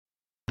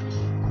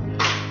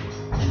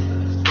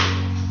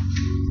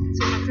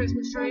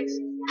Christmas trees?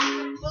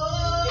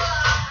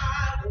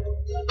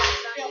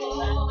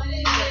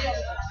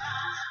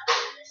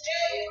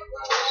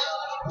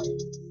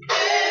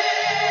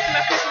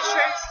 My Christmas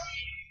trees?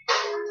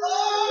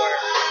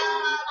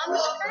 On the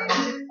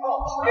screen.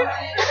 Oh, yeah.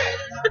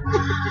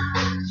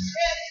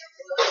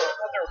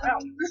 They're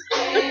mountains.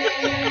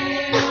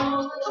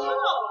 Oh,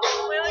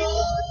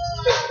 well,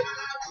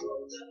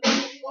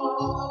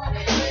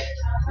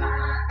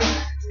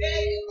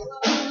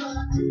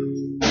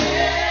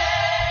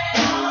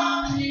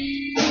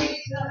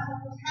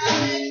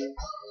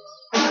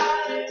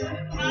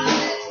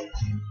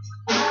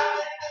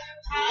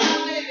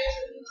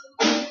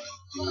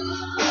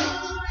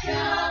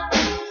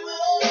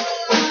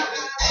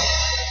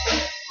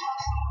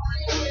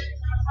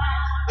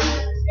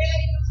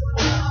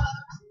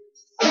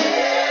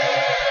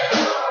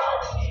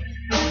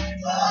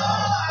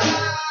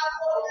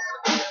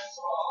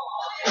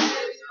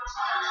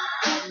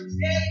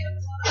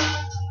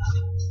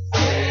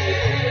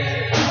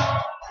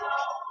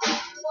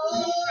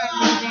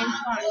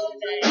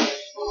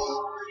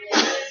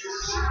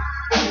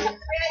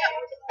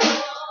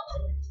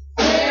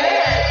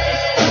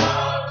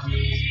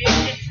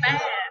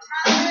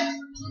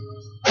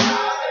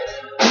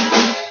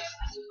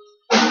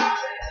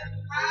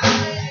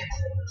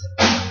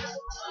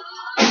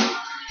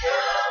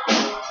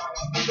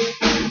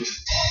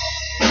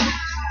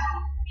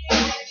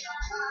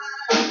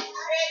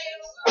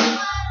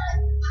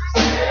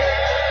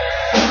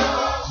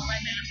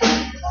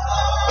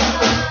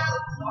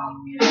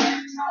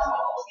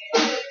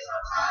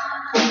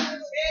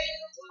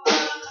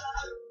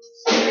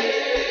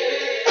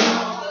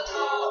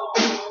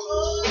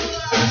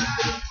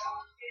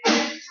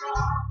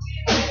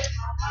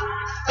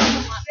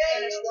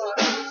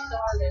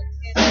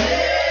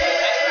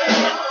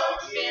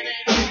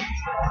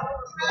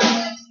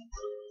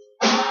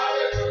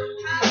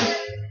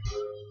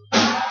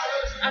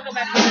 I'll go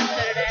back and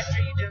set it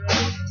after you do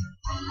it.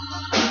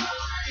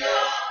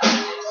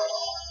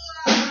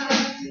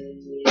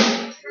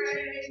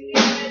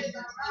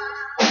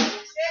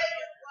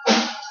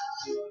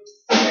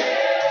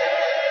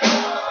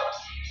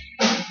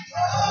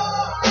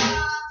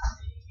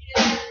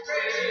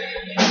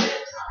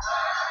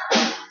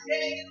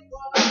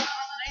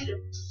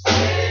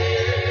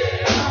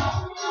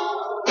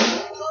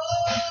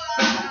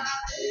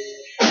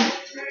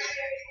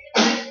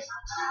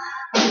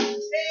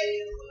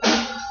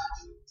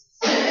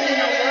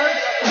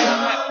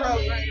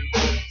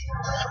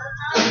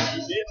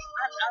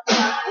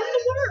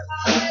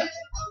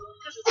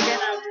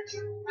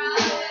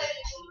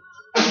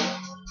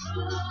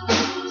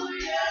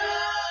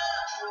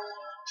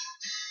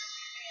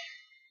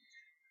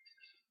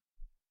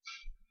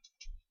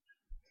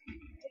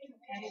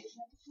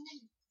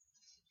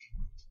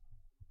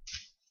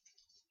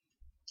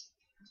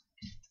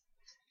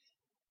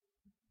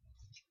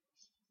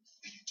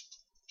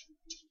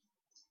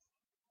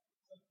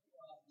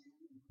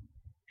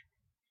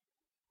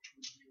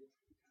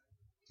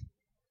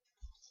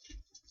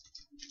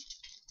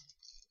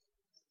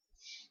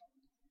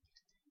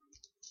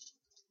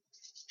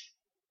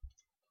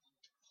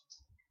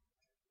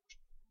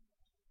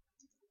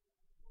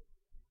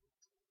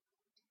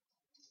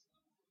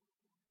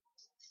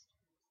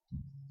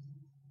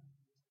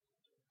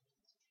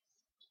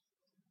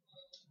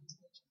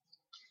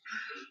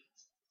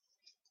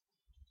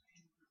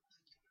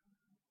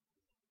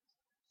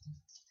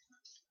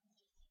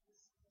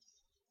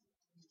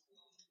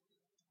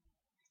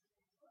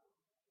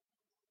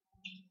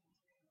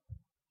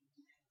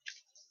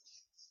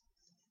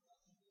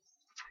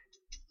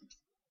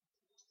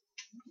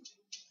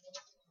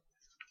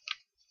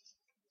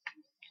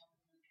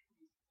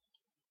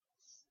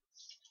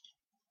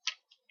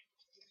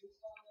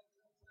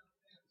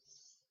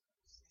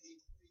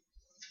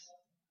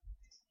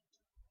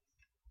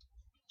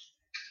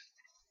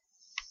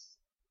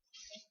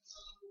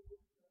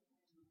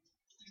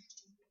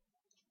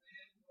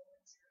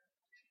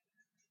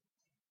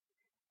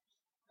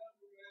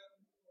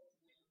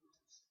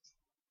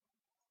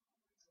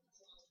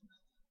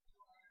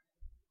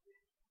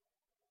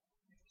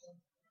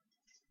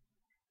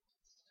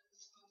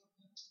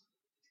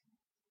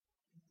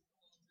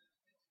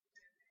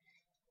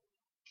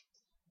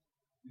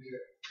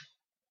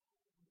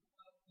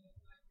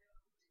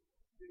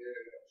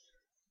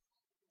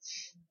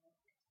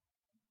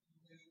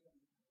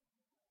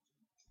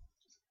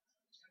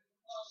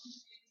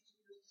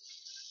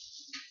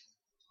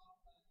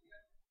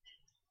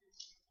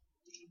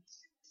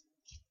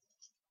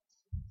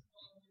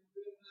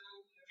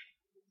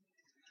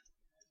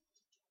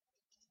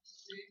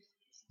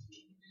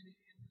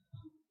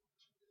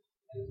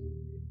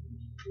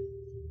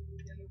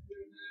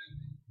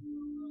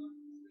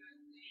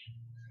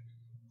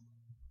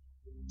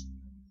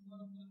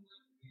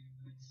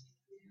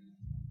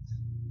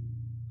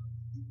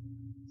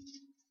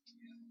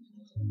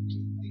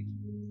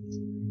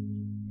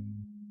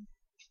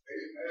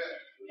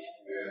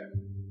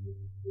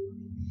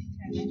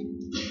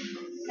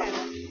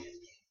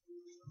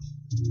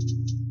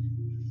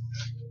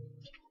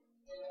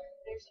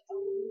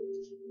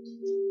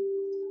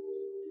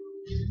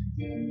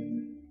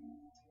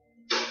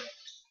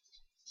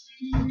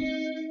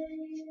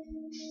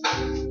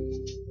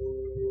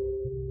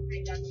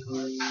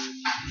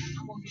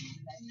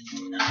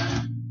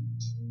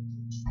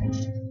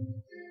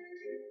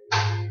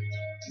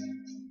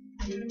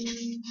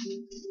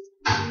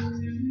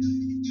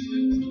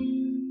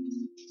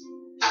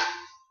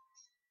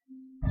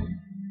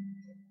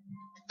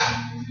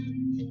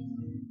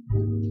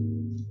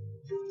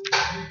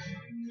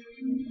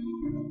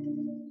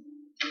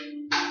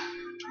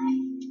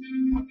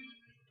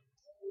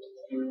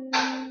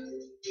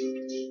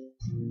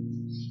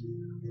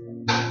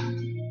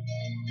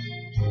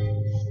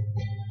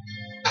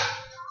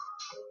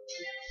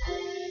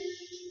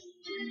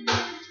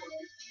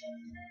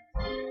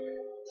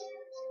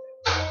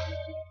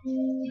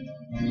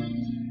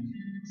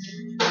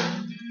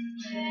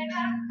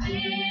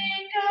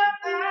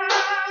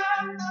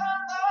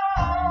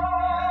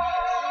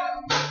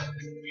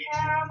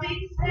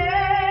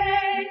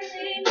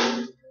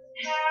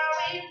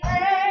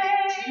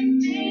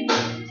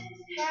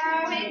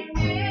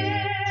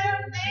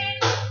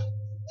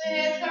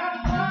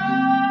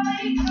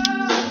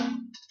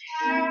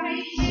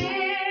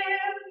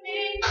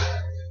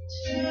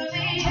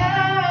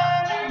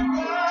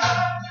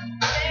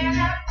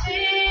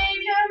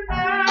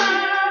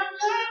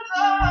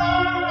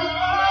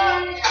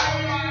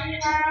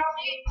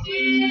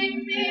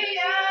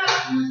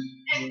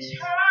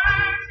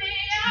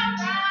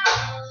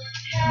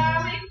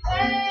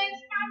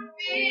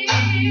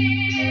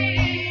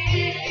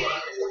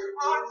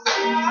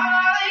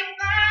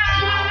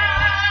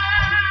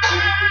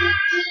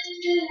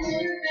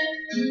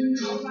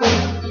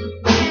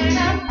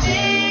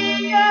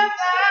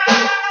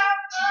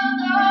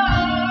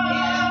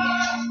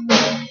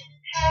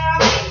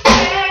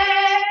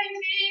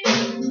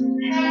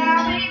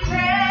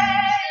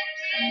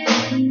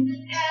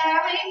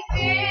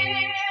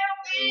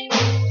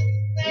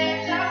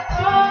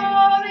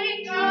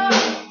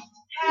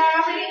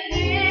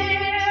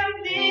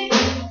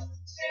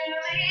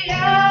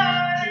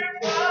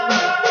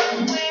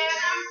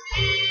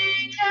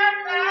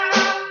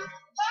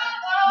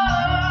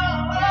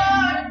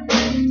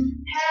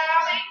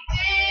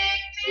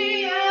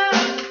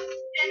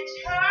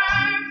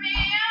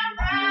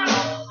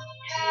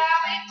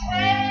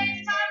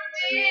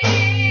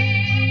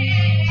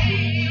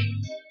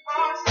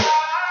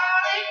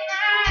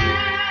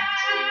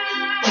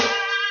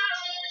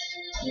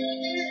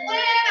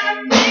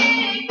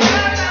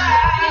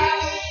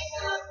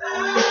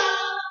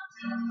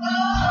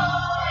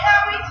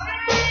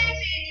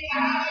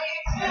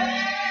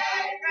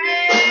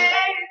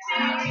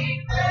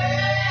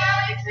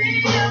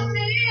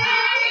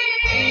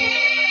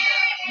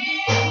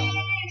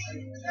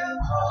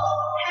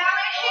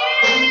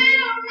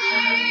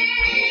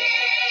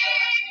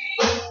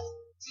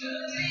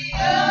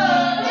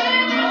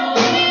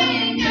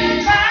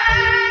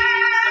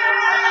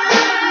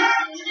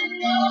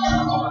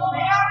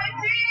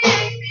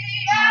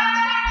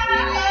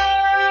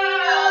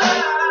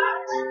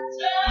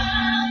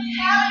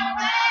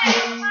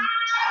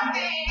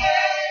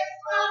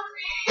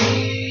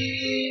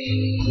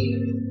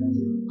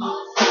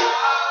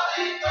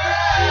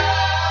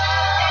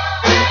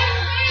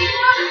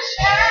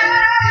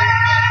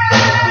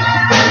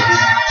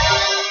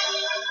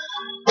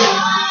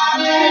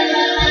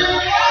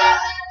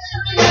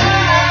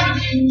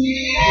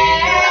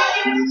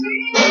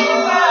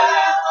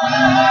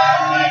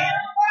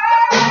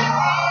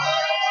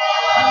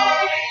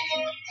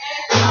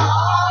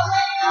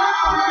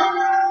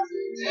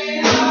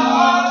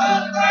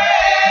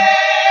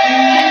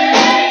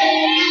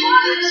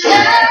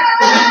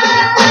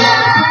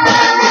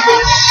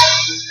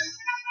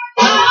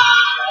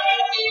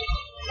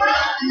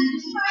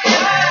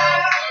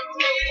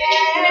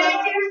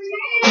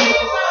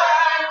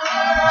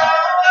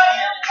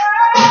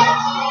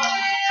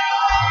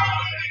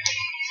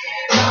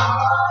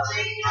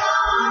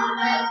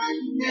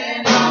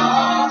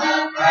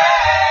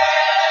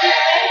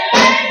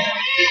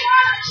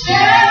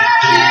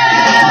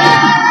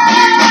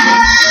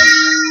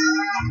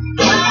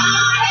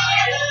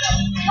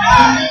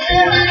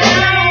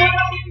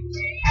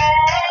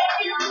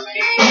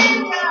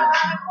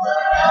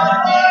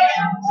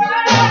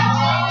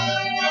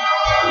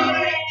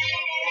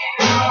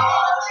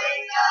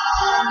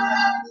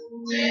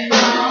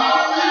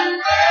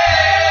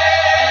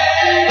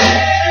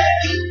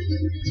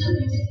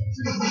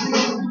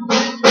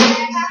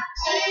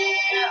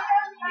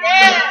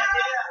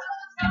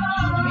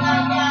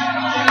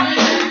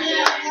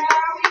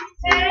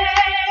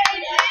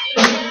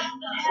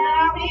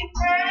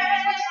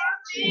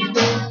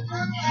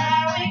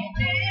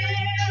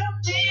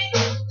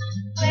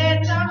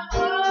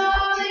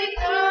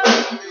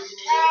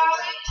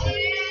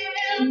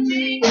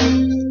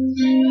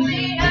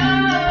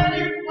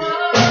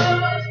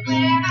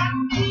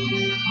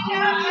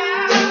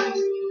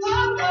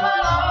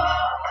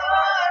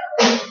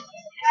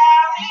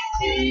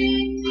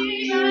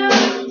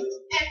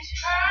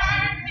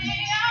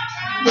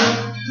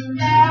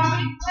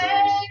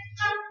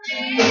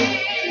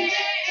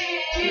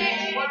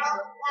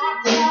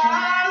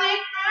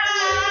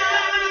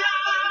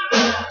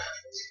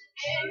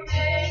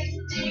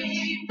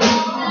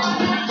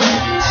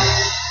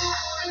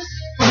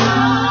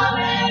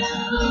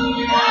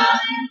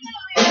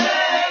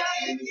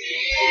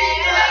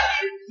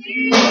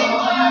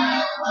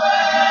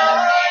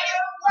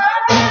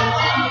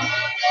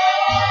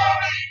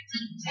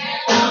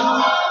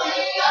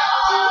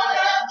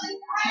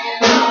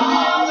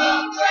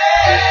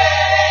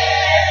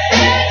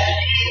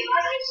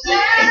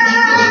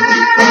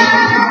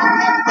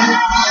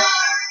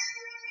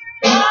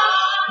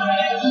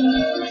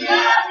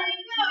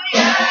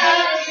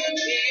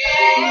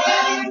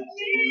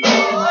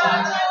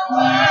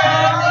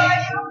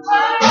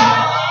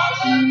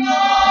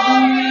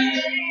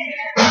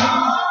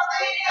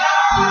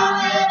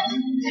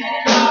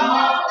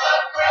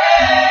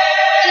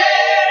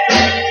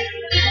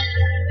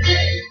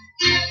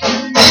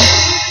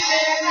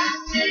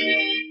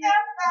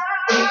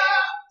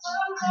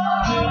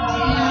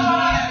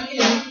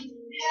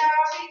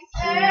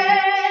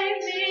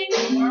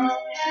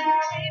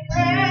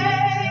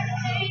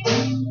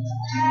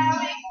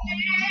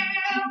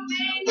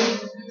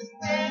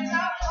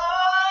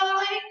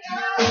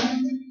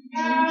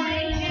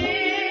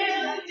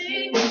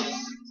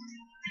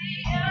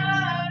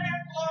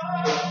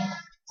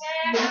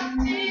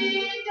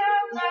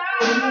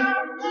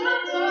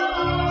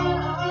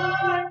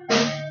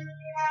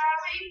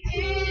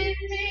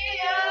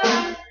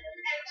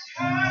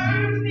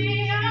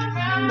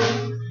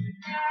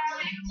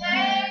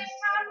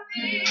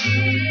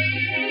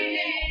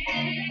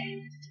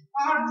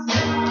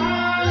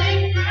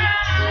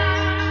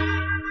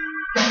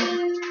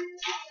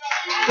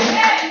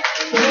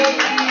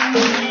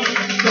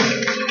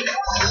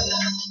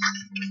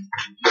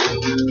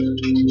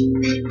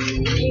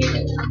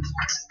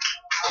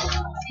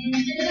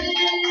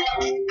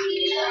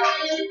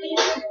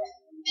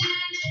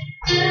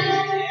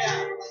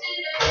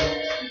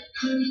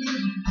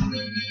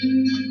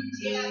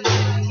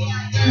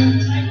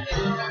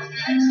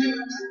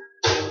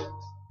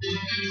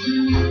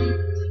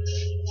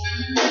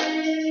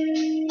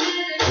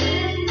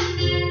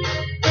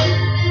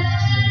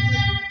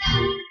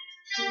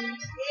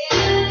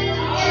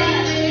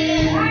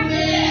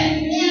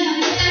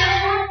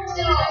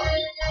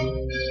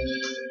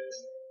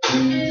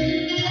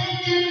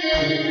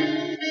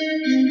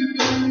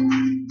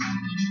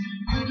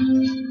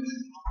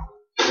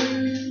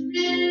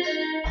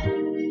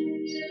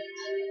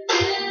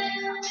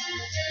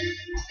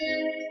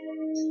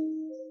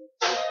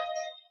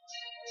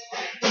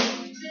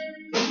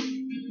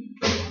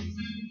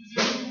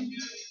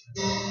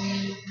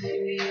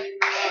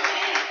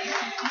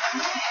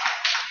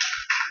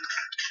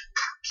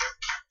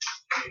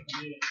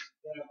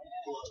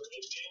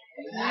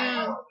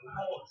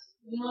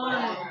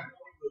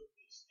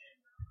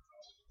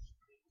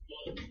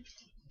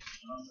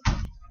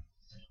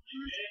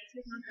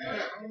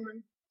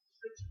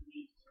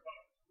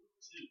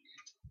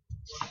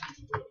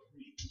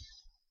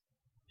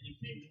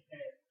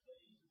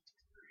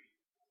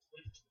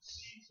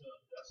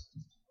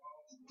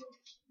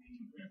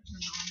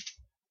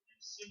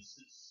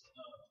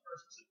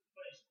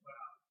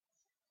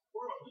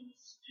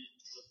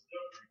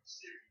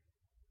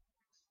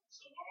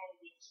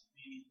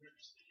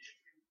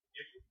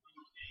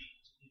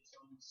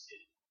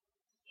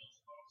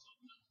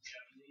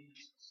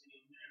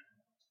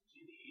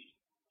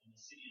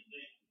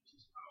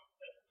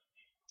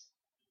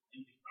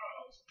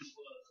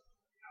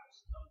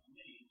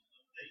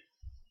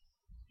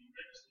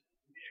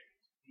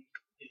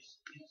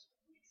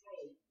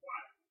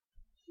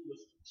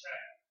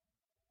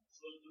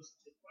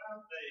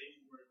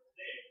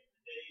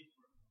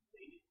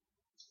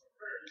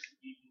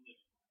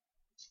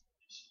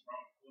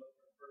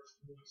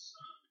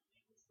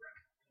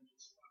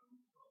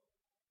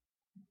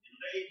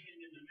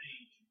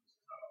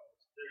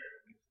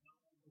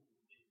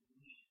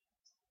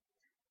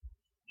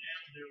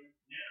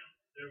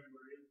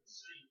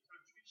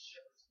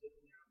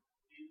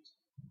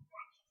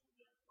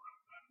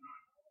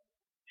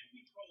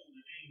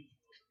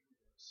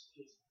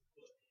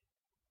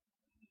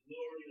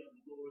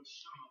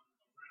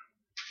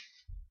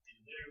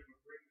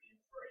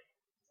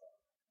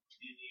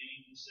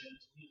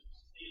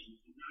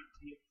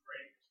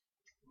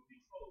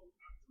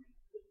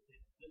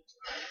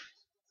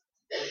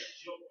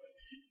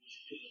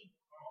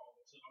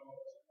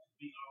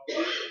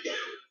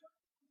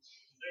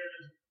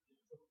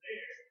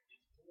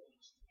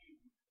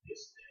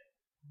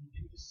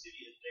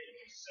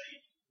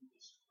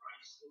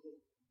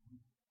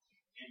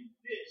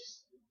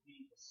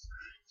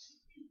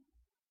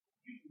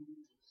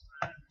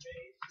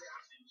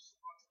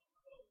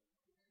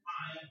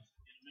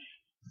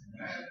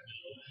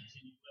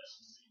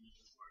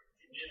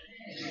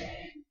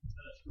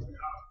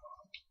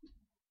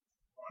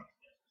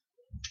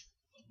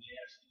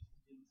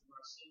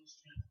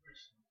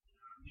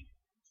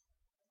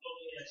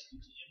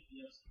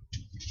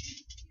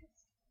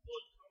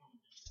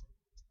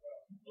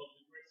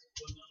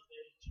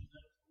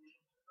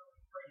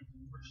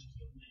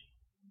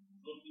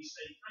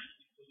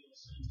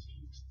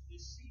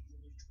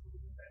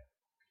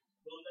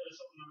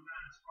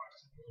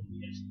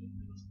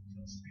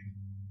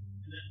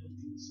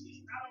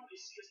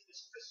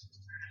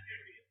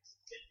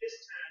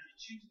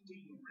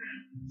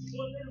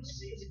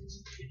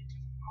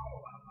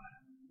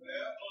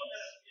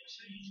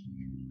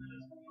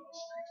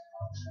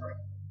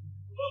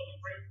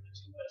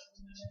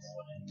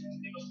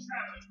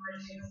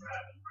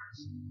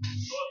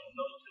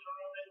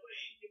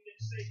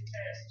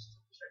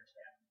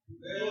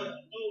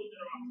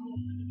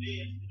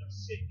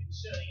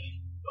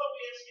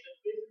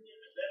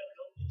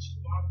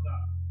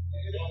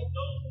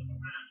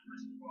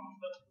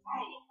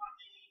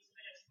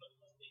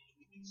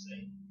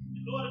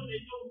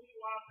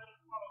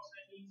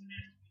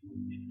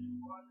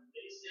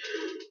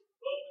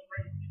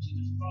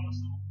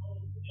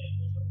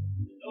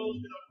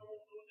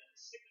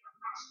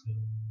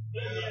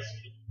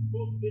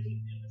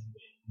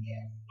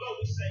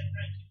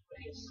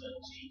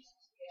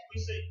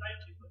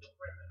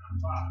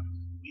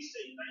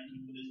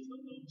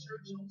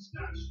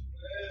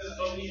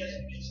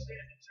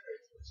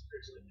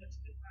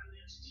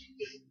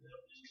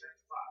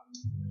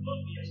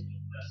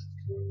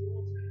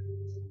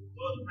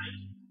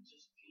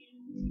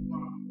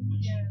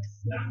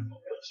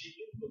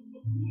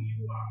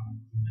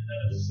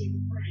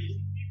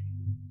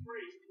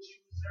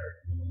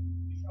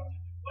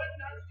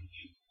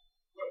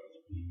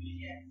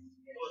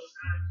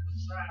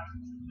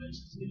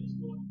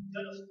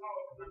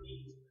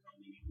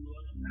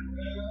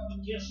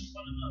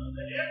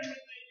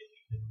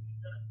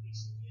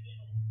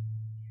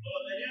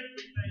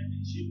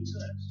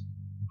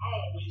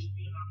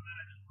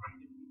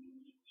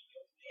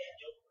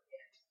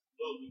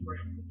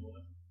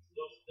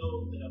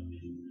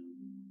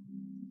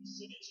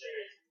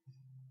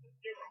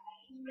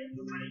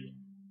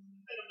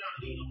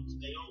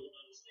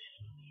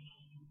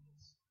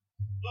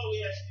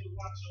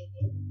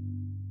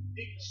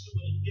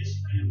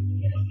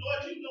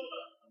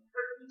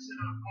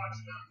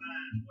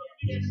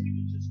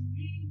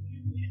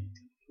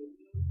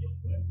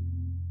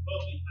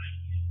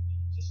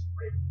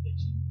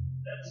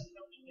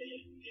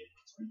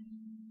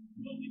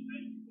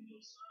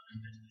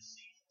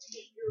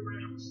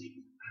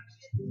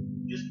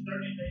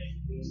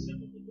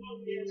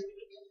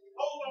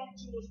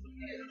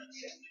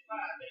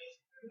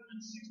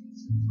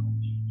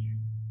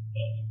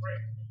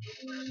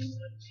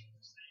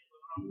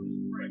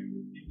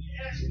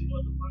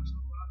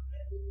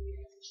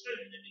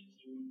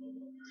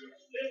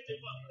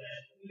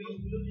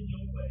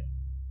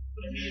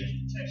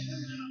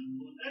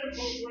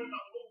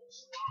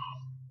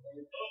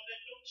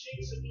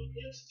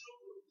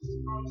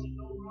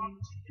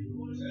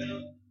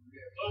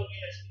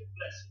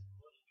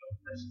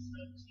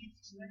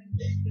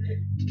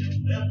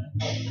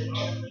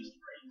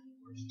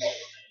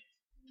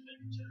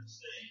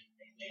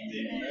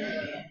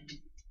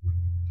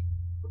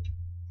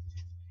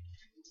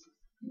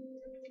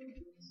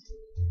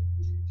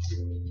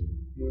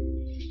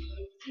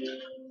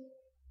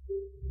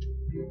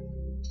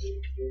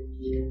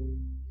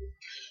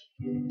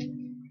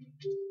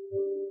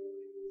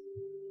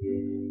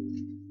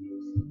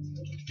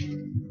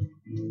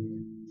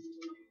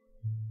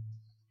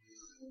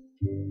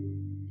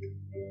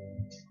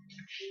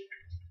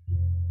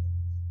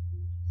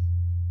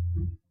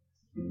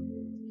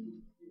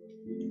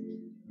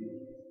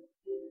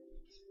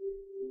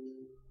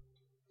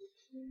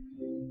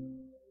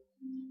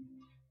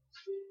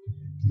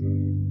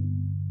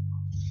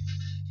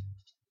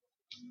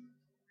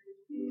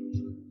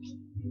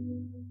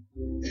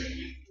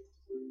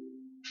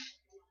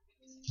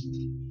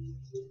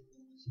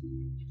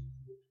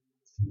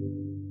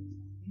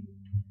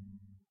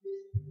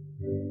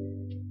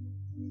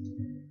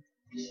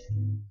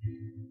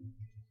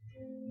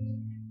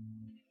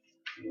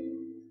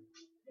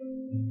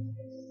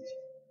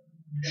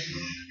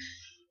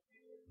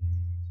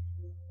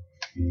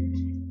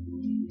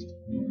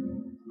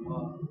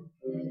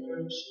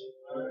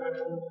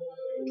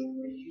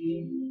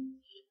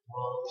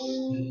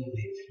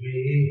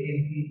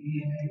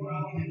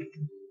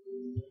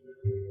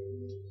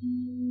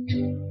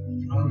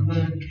 From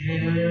the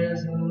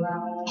cares of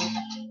life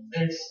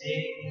that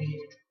seem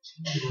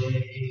to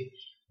weigh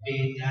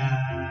me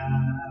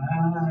down.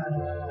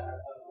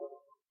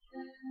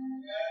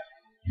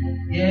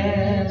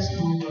 Yes,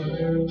 the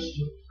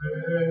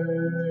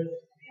worshiper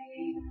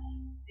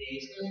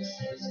needs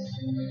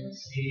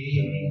consistency.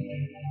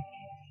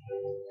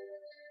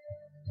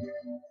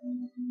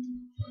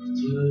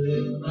 To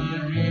lift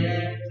my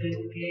hand to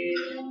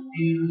give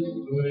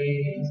you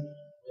praise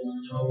with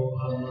no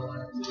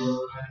one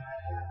to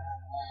ask.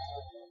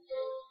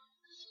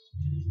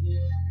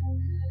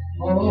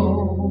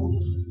 Oh,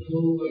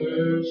 the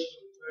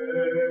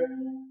worshiper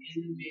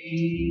in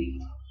me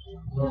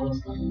wants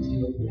to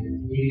be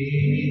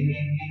free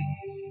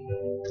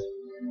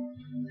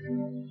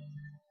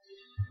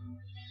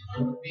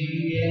from the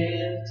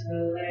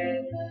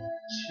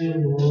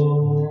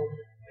intellectual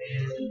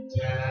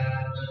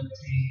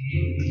mentality.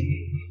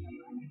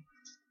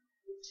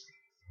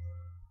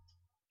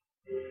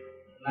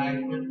 Like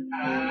when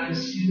I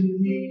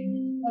should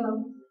be up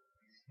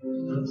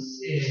of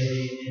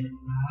sitting in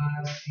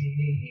my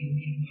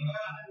seat.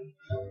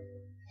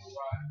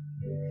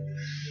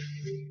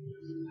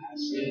 I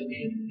should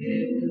be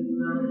lifting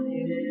my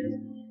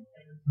hands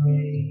and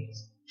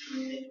praise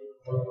and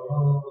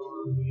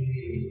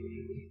glory.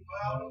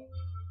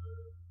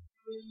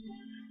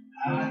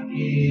 I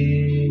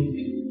give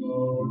you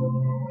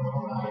all.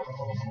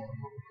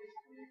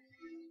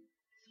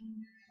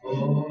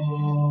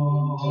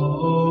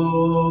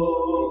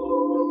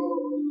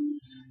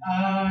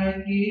 I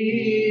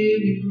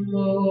give you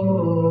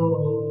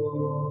all.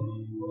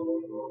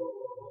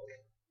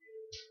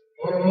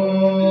 I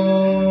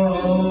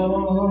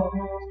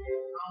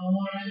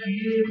want to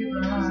give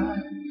my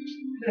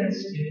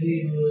best to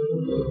you.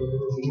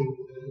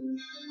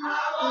 I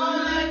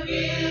want to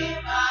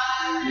give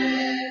my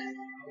best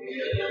to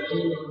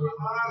you.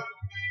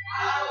 I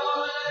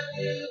want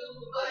to do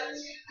what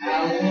you do. I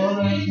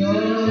want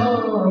to go.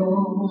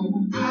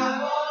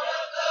 I want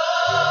to go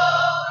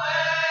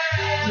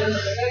where to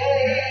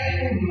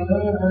say the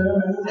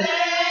word.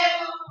 Say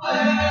the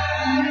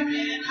word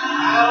and I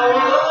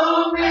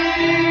will be.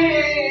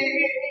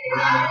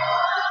 I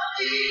want to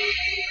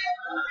be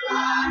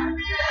alive.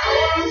 I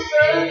want to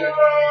serve you,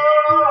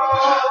 Lord. I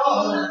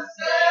want to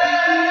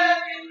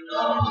serve you,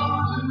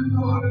 Lord.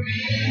 For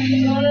me,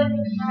 serve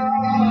you,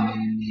 Lord.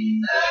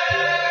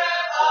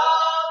 Deserve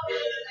all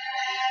good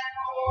and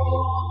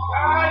more.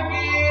 I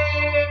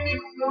give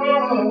you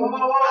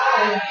all.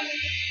 I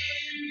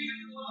give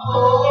you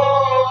all.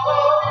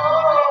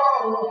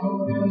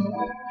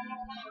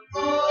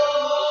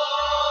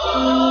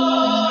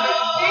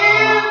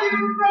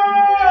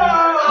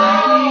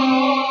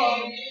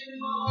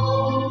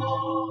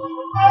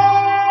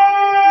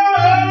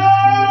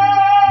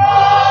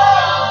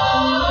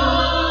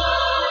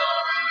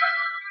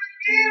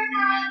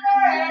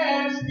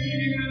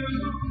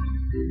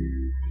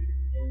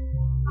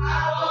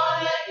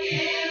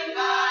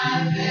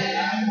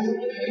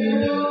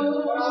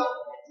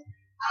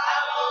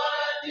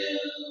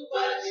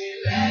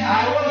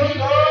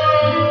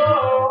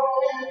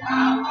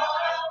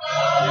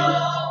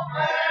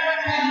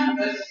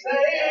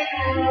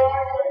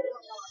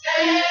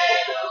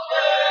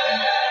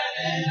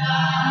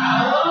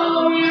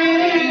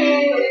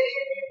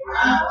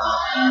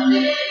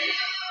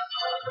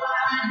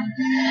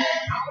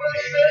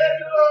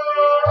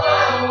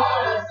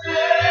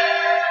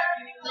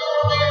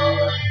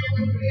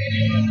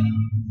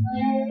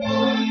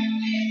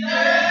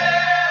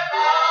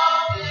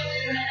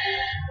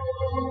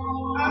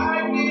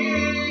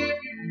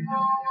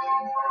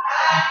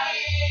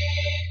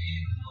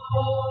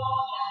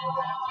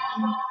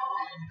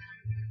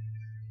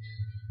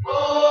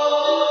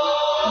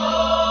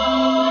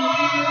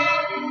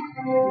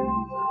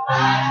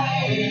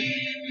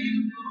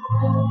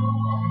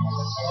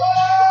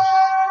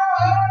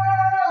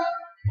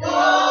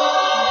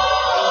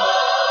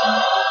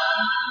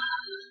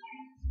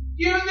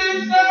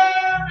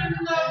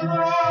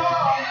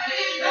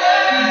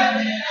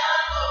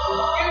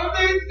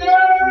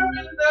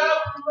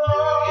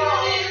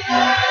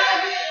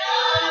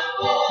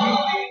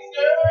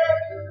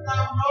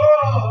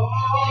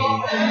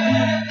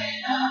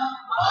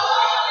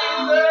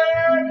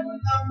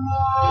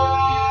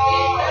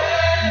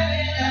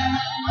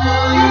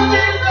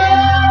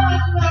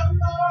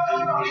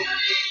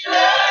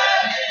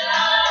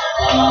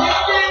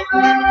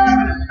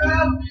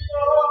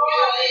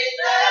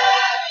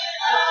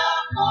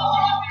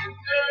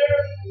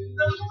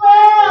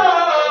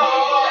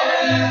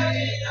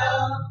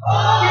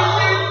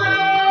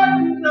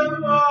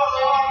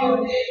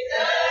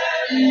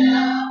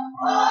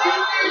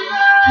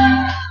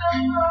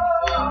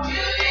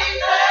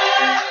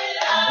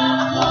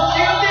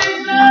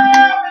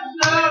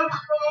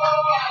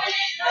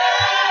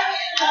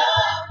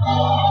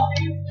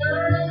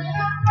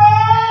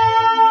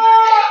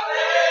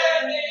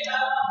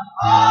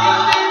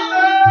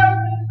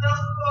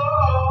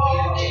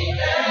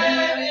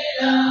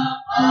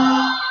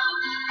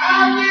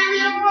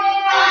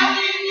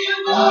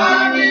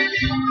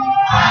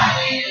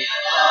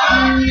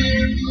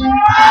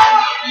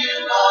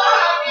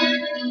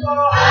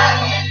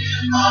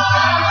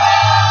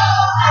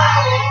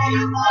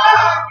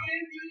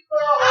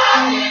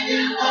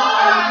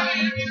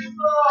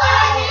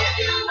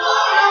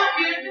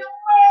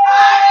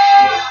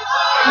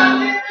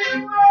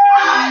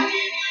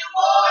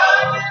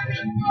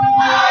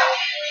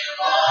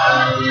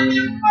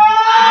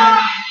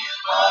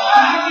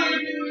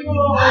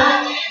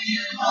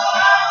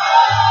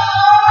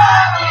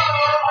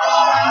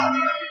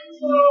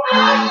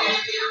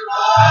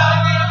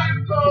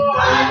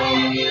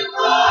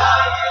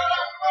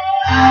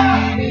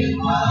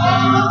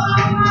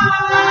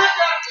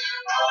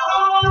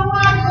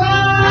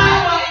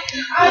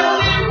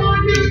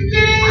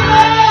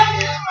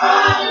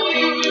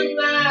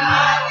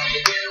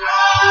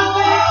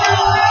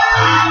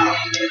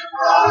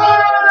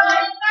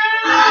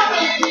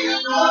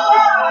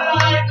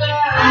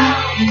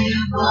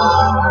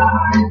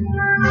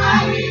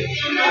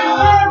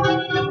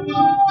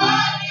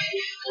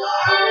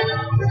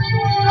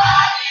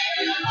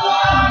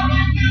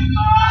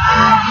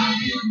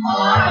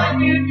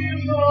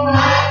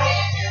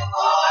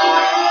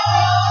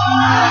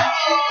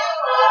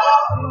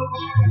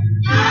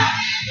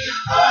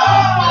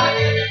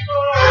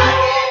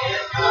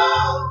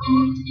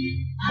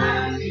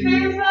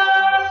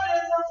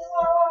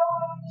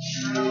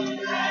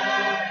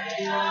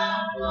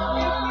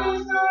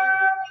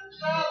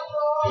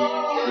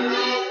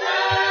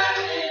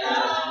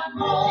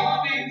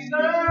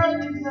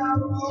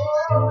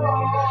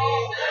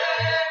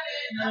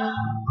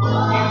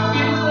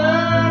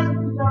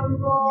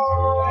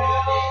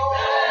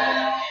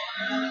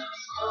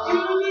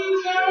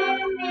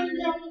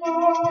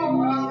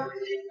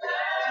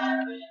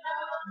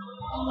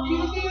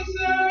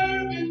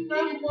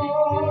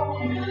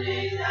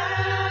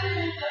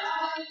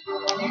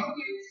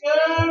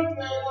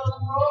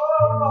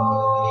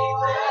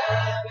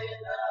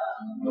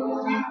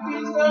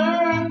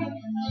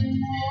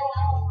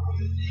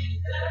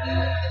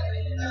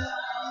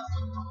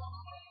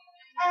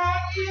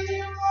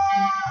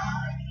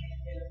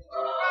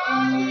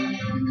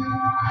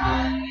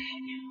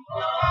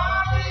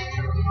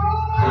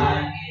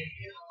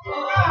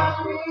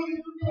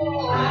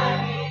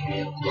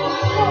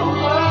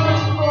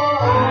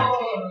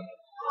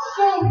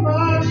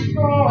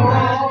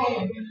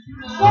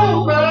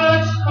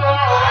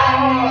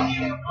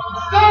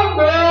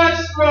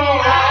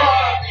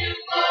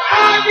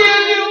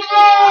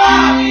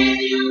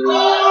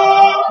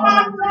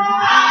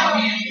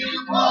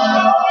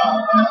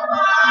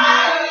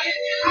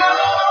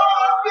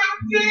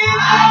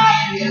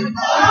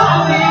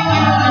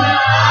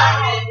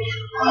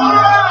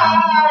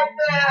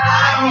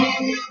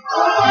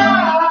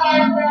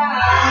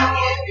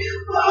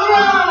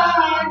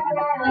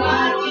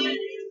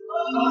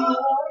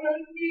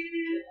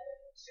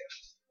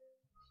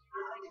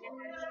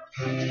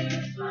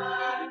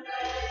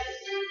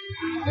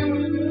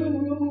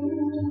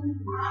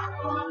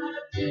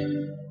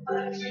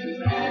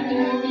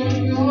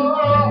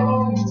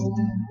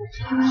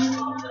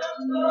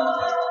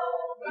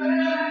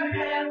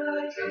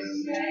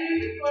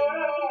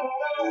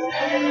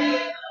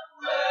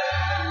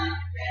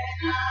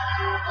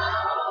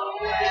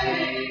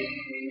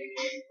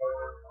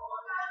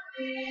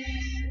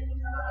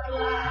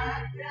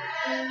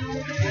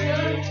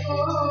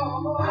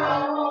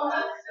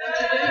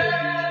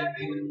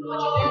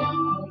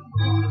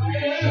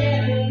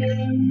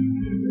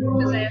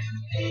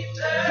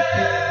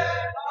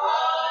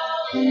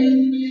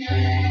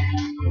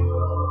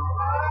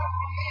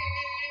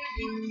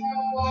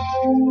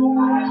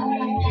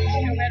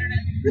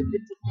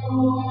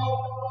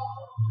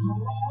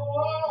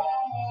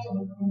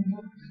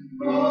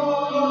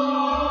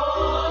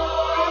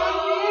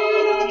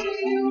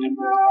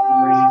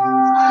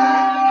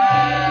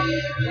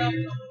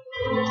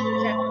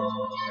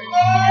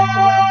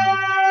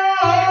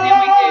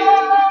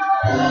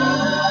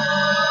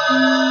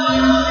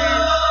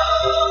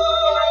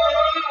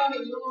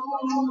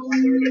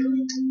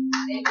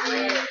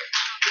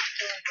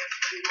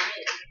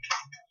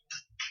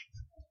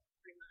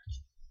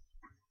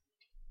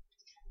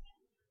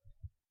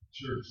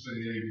 Church say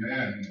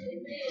amen.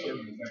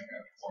 Certainly thank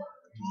God for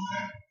it.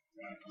 Amen.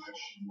 God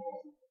bless you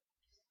all.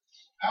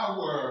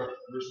 Our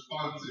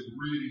responsive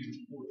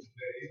reading for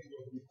today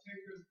will be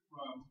taken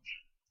from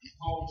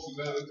Paul's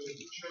letter to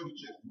the church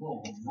at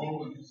Rome,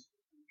 Romans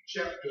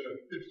chapter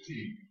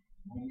 15.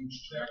 Romans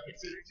chapter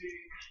 15,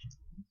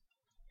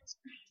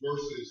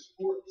 verses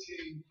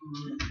 14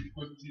 through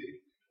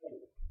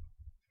 24.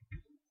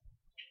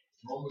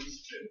 Romans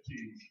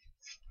 15,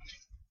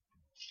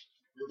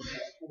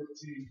 verses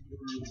 14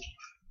 through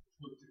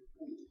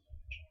 24.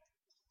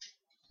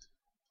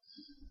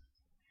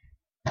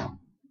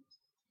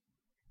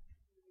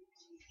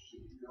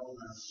 On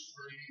the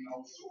screen,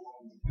 also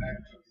on the back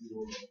of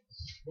your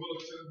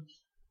bulletin.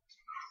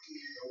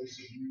 Those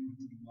of you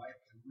who would like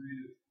to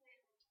read it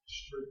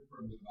straight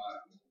from the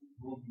Bible,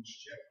 Romans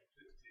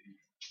chapter 15,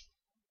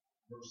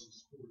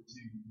 verses 14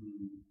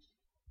 through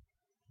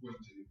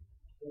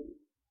 24.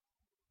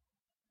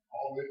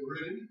 Already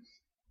ready?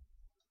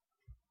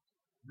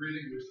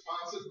 Reading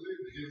responsibly,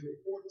 beginning with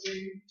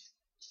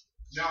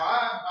 14. Now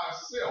I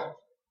myself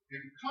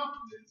am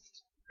confident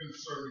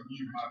concerning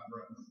you, my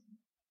brethren,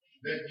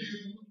 that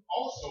you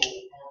also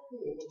are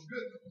full of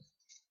goodness,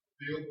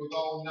 filled with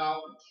all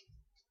knowledge,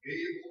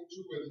 able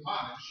to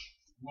admonish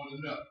one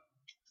another.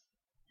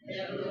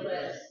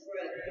 Nevertheless,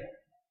 brethren,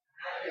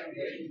 I have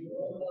written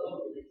more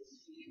boldly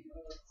to you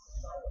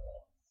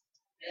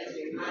as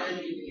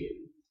reminding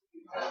you,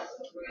 because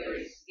of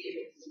grace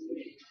given to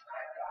me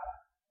by God,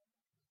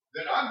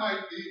 that I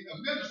might be a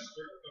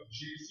minister of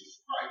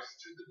Jesus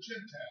Christ to the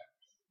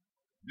Gentiles,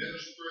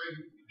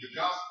 ministering the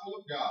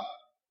gospel of God,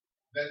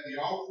 that the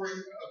offering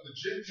of the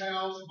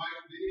Gentiles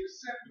might be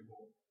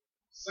acceptable,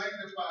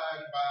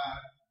 sanctified by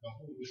the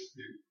Holy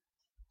Spirit.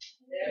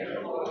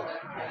 therefore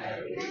I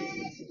have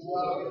reason to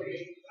glory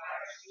in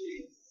Christ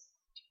Jesus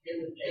in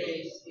the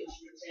things which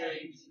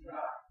pertain to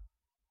God.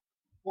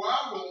 For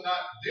I will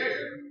not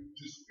dare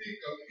to speak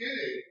of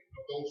any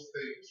of those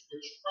things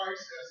which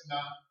Christ has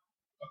not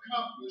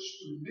accomplished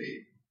through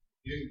me,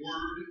 in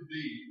word and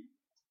deed,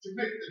 to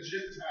make the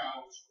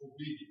Gentiles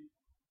obedient.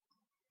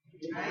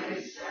 United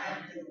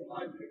signs and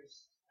wonders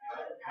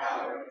by the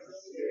power of the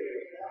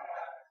Spirit of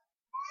God,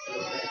 so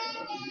that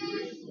from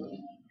Jerusalem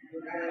and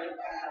around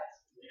about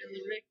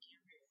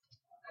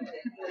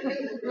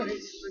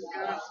Praise the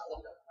gospel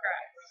of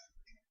Christ.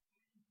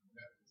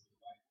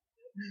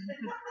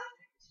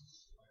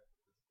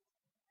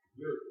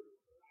 Good.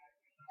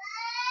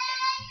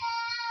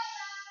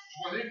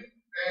 20.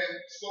 And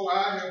so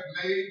I have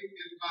made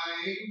it my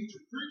aim to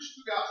preach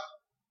the gospel,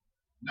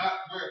 not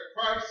where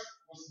Christ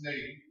was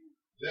named,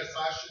 lest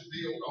I should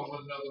build on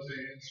another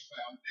man's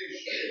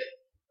foundation.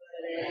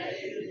 But as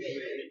it is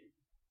written,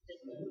 to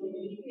whom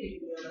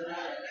people are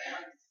not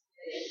announced,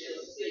 they shall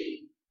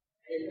see,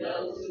 and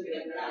those who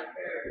have not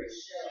heard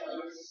shall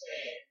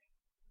understand.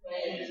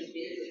 When to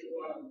visit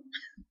Rome.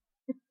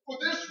 For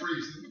this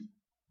reason,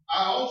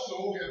 I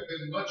also have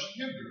been much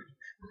hindered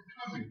from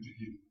coming to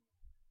you.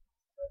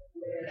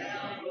 Where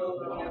now no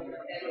longer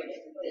having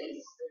a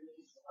place for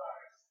these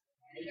parts,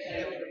 and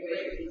having a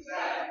great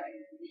desire,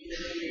 even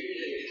in your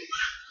ears,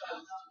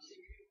 comes to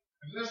you.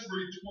 And let's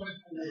read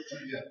 24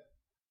 together.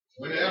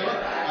 Whenever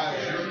I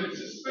journey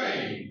to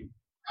Spain,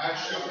 I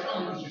shall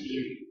come to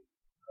you.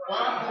 For I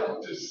hope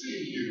to see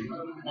you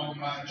on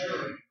my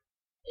journey,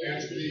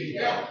 and to be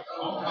helped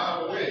on my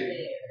way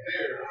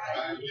there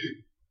by you.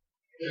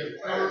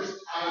 If first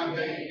I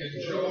may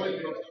enjoy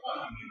your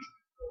company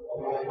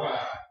for a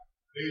while.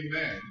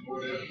 Amen.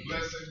 Lord, that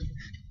blessing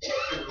to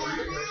the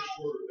reading of His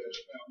word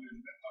that's found in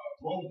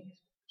Romans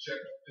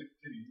chapter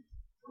 15,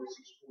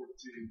 verses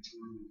 14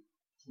 through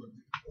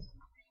 24.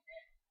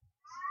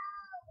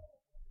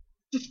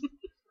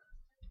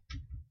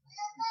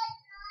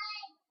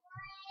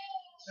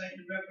 Thank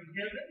you, Reverend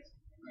Gibbons.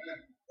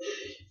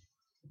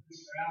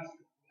 Mr.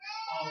 Alfred,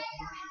 all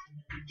worship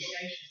and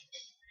communication.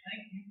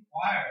 Thank you,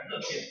 choir.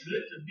 Look, it's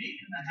good to be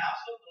in the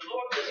house of the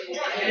Lord this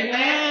morning.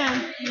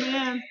 Amen.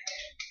 Amen.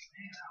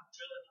 Man, I'm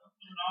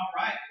feeling all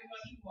right. How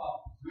about you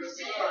all? Yes,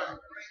 sir.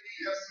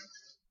 Yes, sir.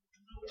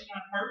 I know it's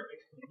not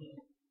perfect, but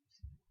look,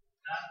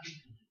 God be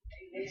good.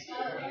 It's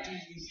so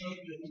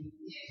good.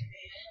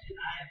 And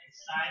I am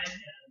excited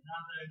at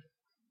another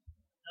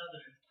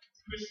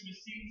Christmas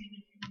season,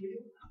 if you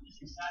will. I'm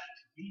just excited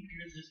to be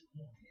here this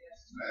morning.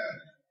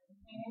 Man.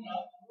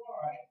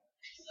 All right.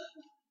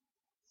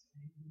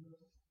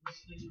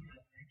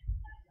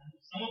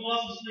 Some of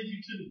us are sleepy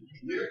too.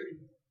 Yeah.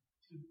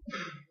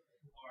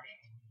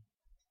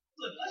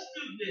 Look, let's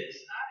do this.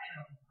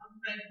 I'm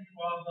thankful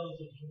for all those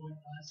who joined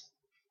us.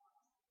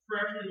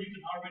 Prayerfully, you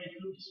can already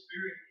feel the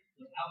spirit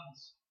of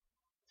albums.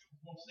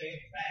 I won't say in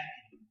the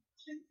back.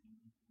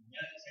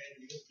 Meditate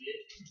a little bit,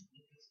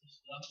 look at some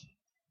stuff.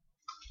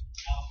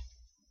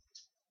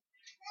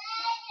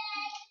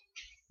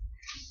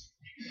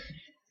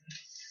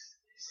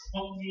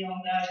 Spoke me on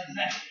that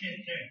exact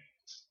in there.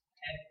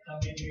 Had to come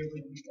in here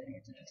with me.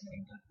 Somebody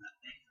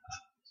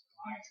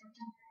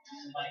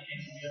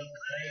came to me the other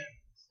day.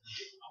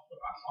 I'll put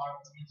our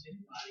heart against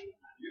anybody.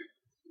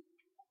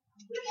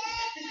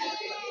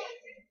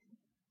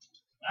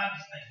 I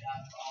just thank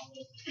God for all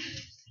those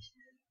things.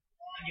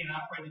 Again,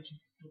 I pray that you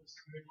can feel the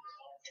spirit that's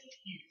already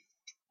here.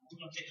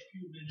 We're going to take a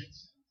few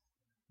minutes,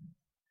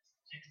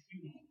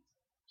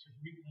 to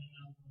reclaim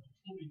our moment.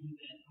 Before we do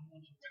that, I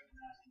want you to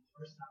recognize the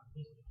first time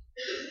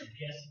visitors,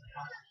 guests in the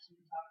house of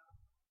Cedar Top.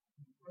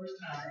 The first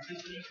time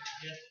visitors and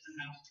guests in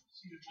the house of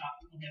Cedar Top,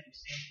 we don't have to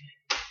say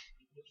anything.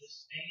 We'll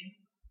just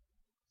stand.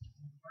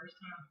 The first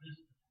time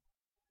visitors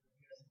and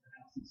guests in the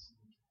house of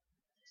Cedar Top.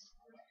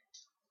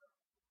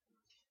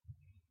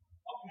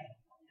 Okay,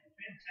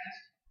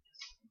 fantastic.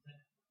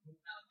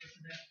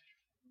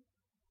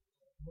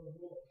 Okay,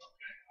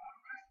 all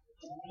right.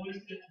 always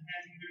good to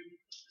have you here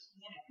with us this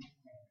morning.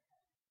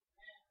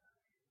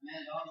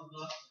 And all of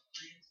us,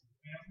 friends and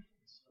family.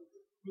 So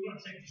we're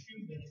going to take a few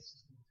minutes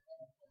to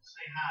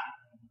say hi.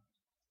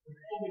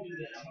 Before we do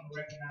that, I want to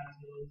recognize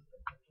those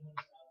that are joining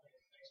us out there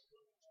on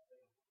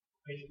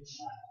Facebook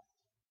Live.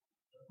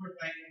 So we're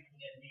thankful for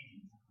that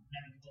meeting.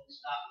 Having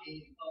folks stop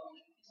meeting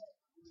public,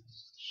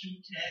 shoot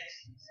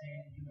texts and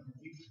saying,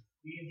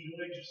 we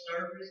enjoyed your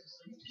service.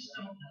 So you just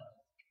don't know.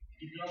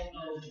 You don't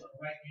know what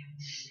right now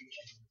is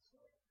reaching. So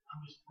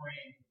I'm just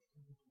praying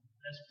that we do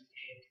the best we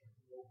can for the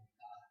glory of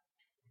God.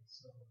 And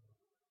so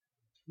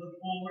look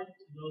forward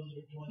to those that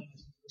are joining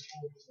us. Look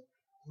forward to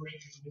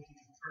worshiping with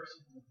you in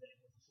person today.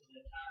 So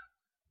that time,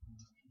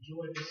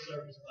 enjoy this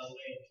service by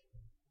way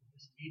of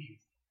this meeting.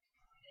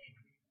 And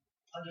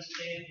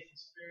understand that the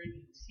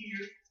Spirit is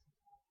here.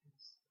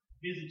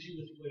 Visit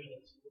you as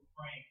well. So we're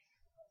praying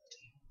that the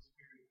Holy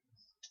Spirit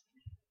is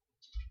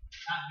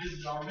not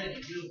visited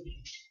already, will be.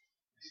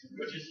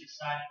 We're just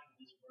excited for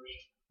this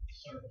worship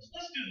service.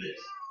 Let's do this.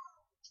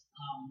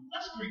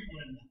 Let's greet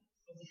one another.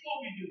 But before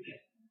we do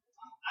that,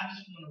 I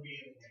just want to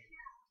reiterate,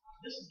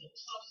 this is a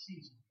tough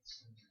season.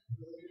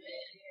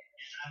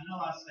 And I know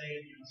I say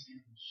it,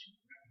 saying, shoot,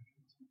 you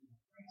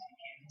can't help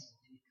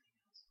anything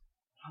else.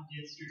 I'm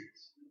dead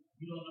serious.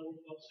 You don't know what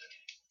folks are.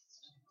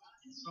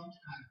 And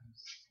sometimes,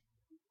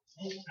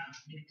 most times,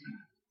 many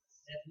times,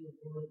 that little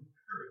word of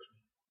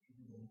encouragement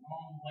can go a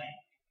long way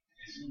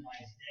in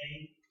somebody's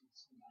day, in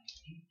somebody's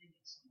evening,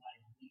 in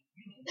somebody's week.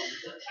 You don't know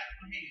what type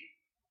of hand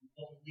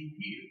folks leave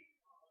here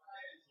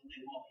when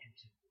they walk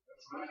into.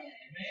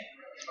 Amen?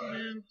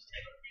 Just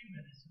take a few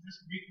minutes and just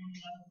greet one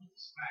another with a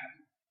smile.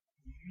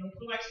 If you don't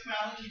feel like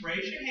smiling, just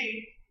raise your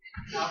hand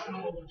and I'll come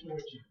over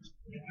towards you.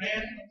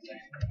 Amen?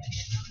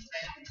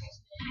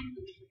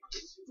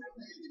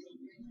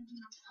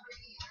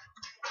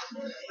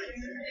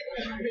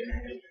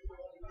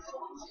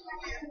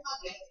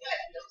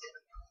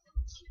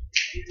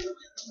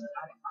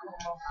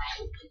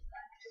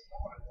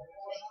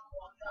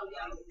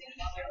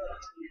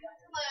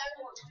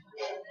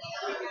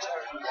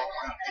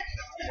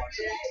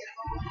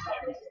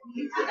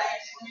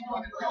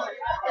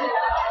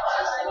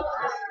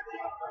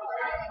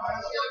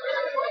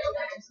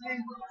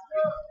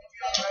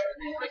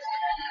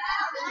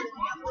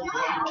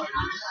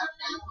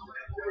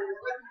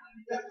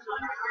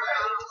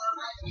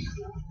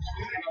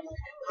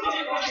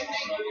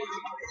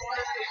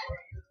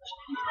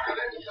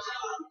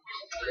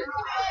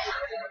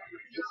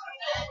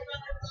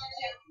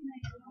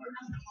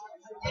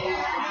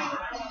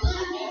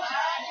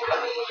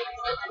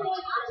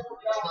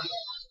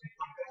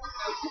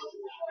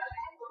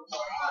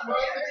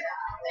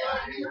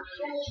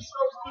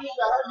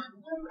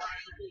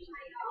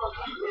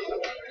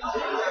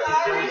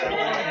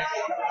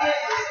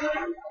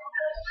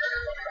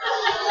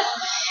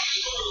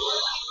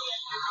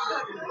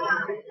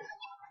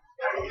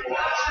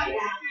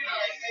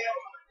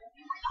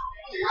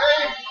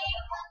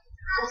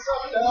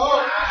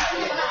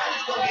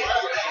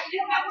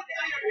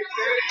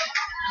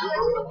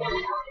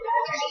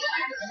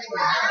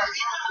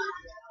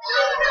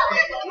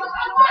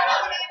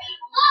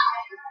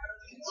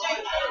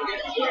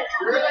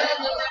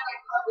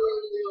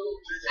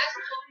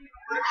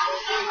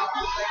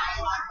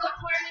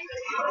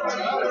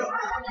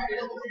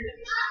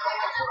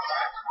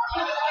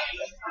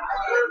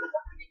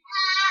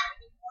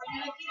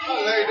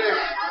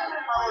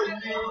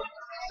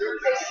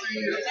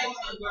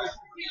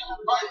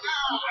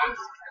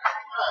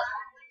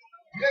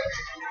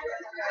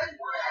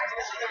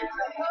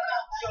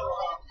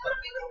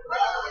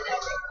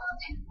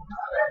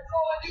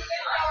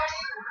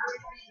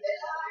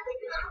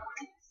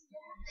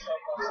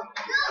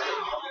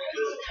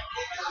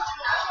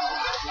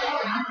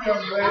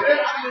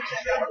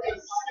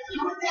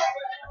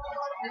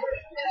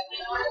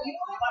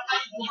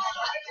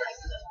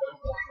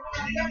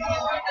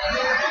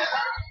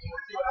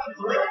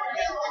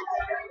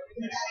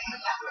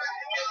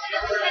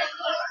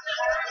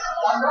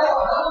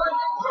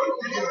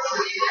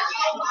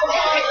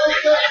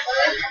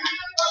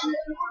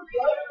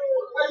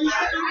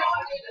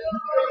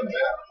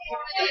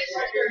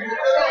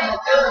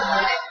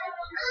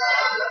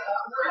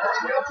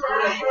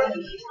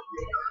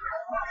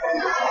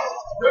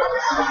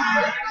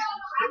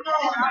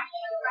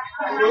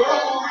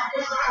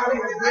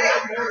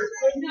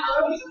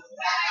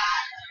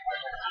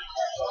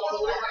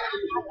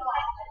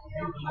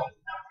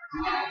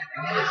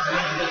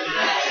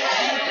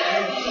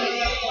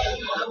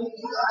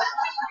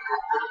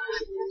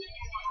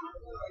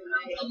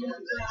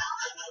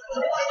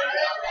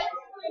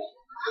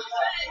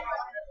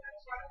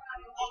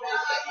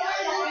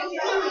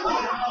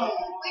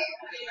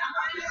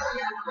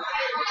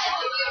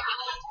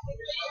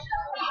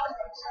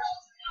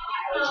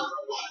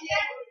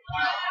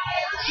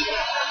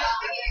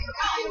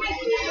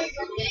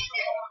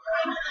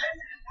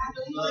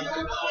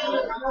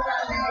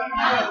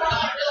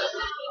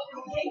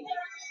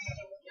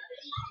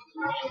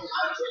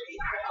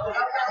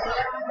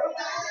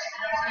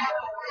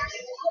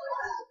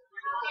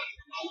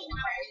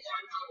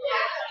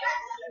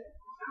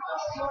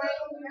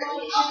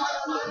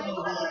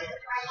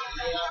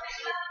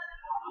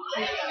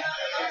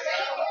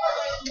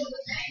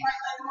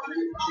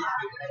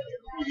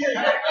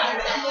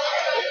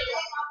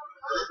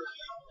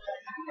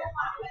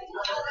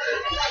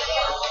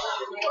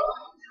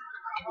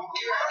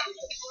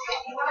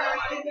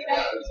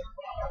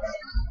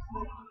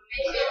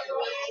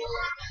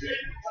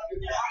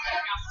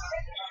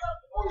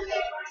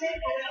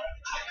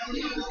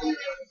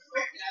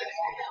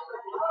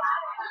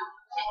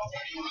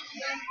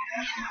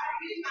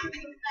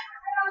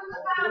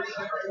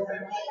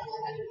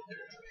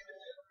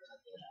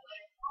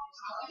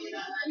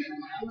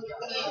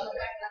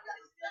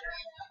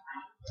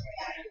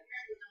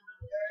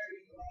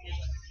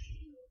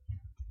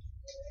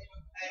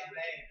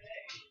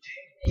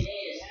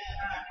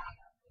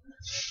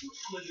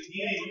 Look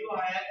again, you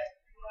are act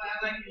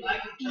like you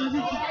like each other. Come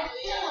on,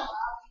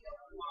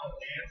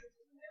 man.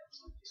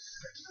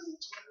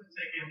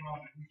 Take it wrong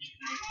and reach your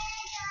neighbor.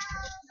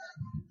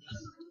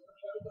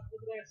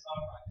 That's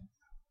all right.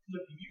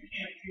 Look, if you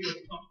can't feel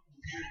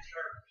comfortable here in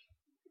church,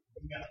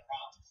 you got a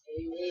problem.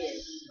 Amen.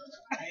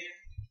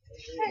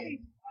 Hey,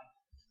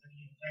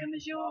 come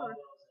is yours.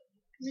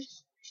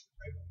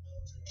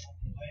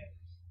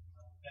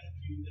 Got a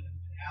few that have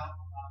been out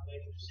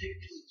lately with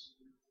sickness.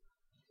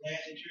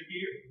 Glad that you're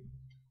here.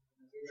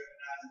 We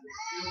recognize that we're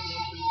still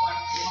going through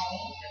quite a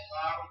home, that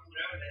virus,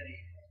 whatever that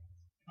is.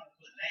 I'm not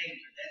put a name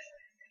to that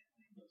thing.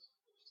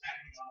 It's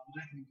happening all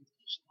night.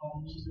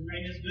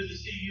 Serena, it's good to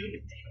see you.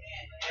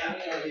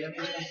 Yeah,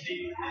 good to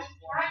see you this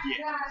morning.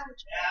 Yeah,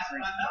 that's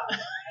what I know.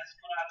 That's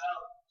what I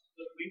know.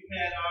 Look, we've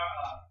had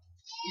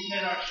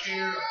our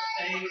share of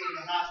stays in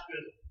the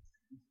hospital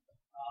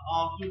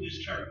all through this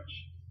church.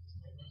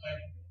 We're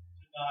thankful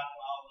to God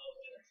for all those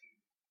that are here.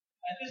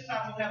 At this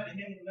time, we'll have the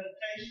hymn of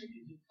meditation.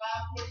 Is it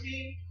 514?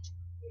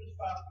 What is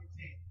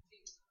 514?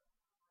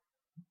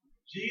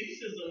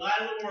 Jesus is the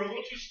light of the world.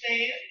 Would you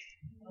stand?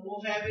 And we'll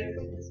have it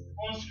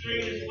on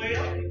screen as well.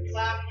 514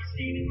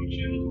 if you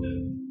choose to.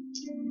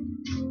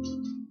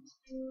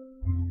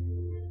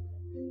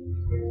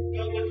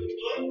 Go with the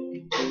book.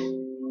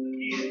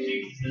 Again,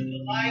 Jesus is the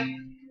light.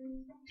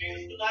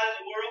 Jesus is the light of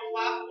the world.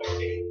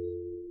 514.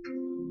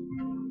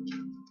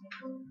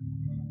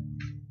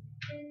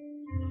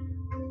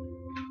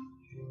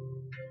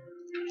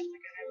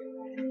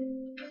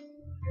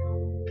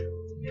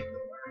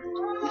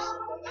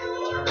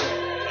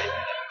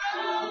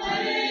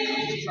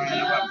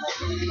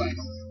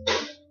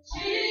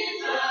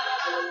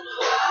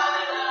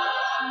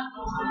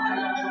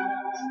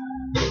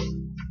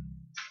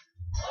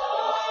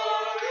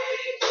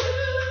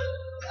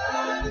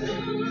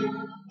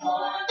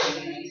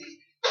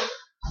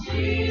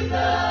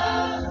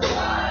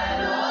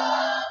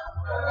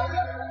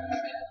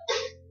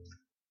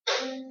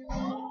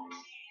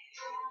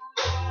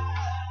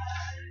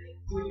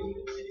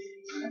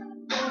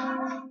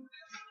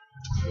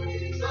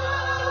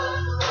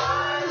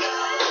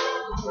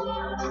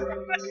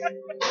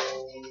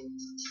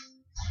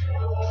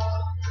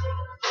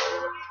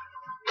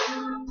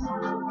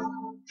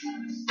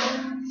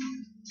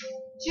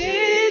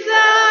 Jesus,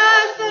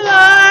 the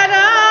light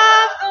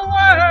of the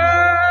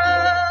world.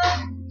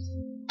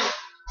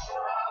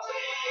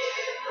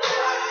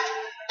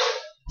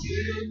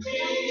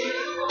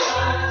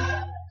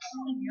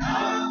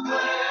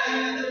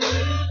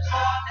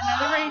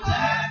 Another reason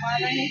why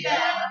they need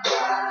that.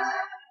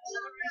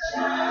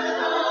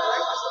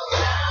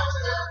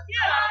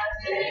 Yeah.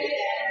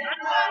 I'm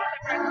glad to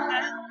practice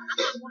that.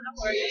 I'm not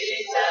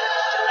worried.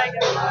 Like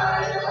a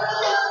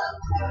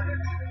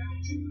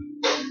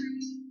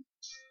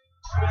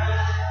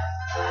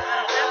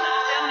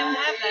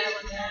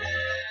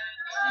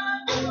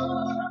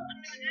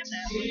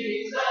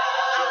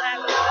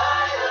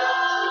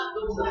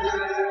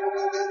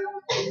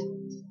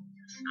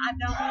I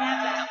don't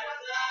have that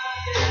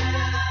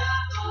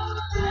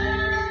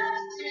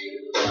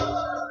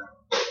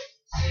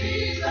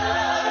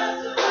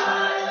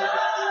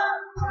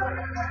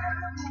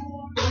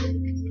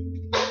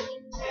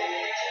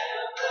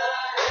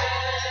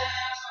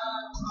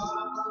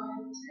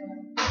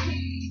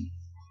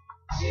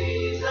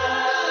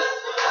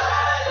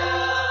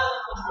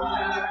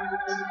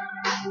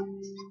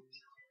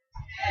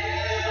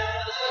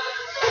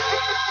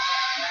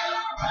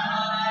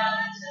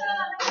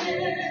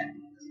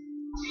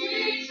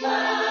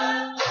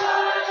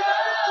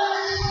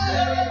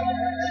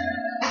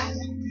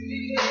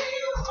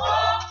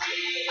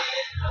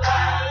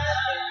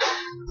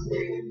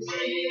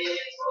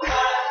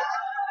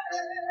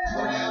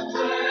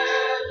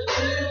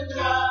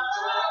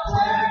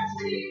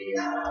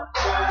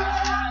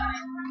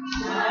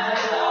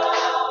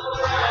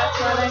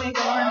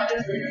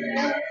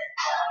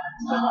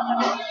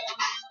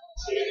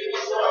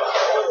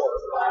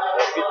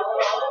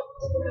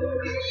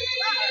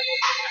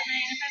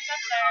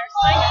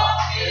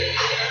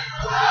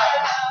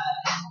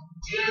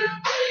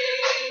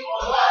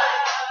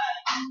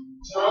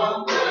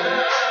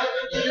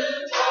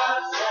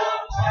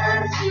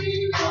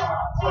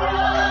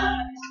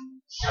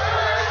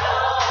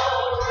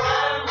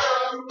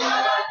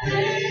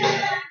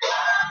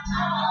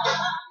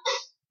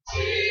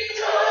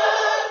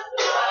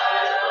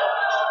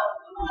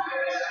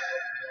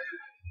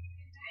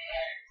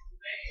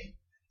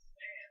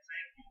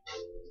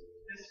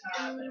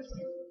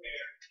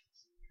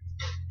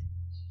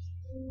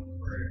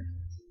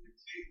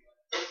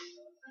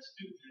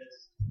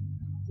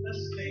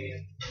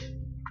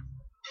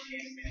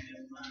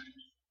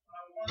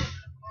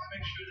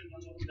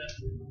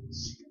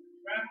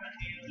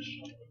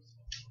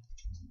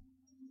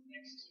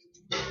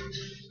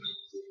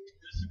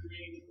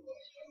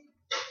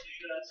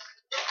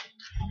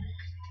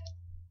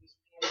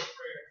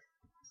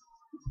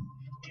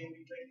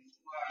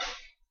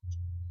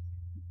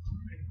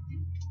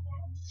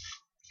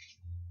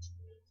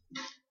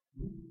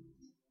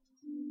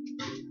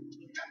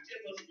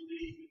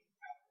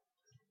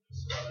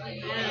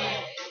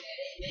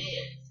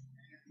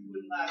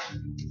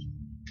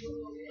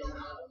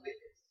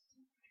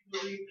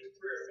this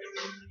prayer.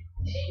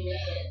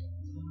 Amen.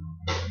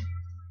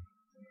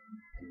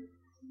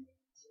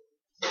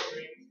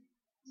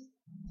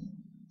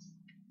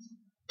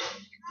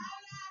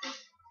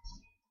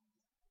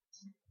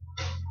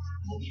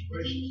 Most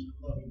gracious and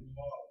loving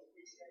Father,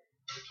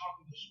 we're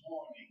talking this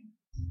morning.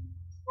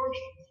 First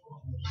and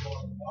foremost,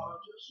 Lord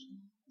God, just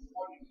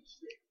wanting to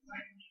say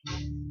thank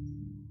you.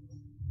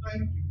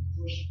 Thank you,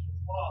 merciful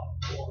Father,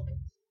 for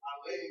I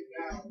laid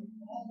down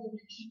all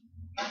these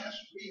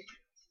last week.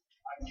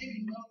 I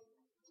getting up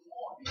in the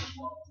morning,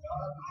 Father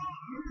God,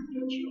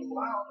 that you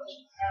allowed us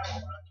to have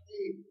on our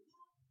table.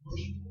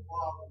 Merciful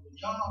Father, the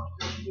jobs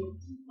that you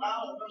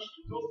allowed us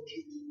to go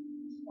to.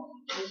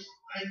 Just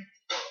thank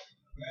you.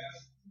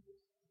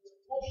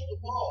 Most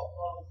of all,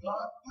 Father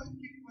God, thank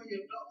you for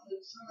your beloved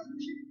Son,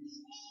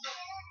 Jesus,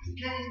 who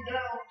came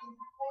down through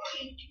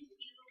 42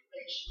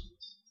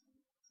 generations,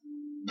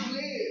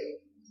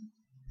 lived,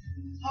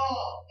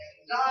 hung, and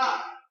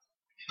died,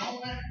 and on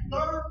that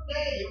third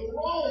day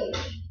arose,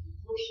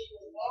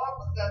 merciful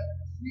Father, that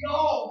we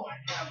all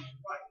might have the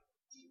right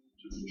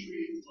to the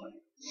tree of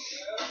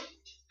life.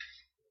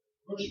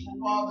 Merciful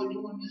Father,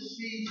 during this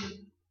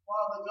season,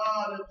 Father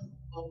God,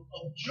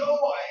 of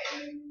joy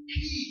and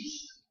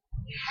peace,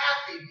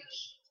 happiness.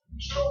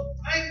 We're so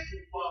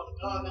thankful, Father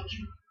God, that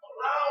you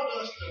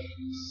allowed us to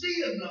see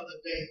another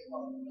day,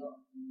 Father God.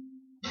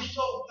 We're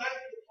so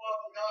thankful,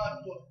 Father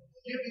God, for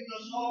giving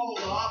us all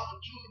the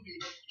opportunity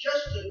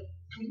just to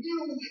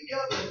commune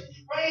together and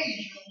praise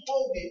your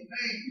holy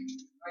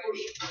name.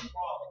 Worship,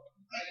 Father.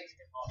 Thank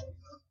you, Father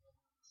God.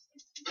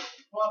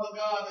 Father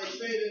God, they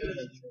say that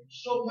there's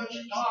so much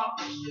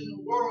darkness in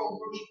the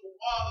world, merciful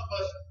Father,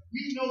 but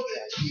we know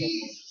that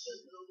Jesus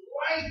is the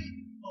light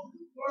of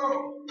the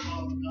world,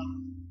 Father God.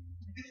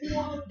 And we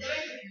want to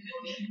thank you,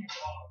 merciful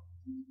Father.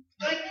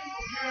 Thank you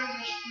for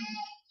carrying us through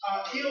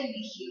our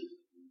illnesses,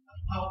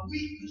 our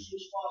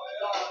weaknesses, Father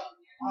God,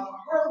 our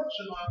hurts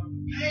and our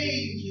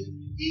pains, and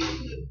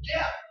even the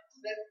death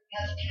that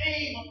has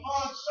came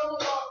upon some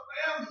of our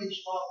families,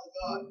 Father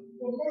God.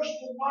 For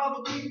merciful Father,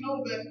 we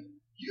know that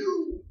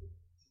you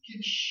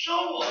can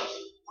show us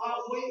our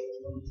way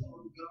through,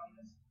 Father God.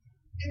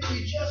 If we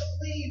just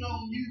lean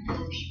on you,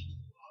 merciful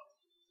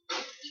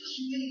Father. Just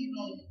lean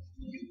on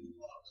you,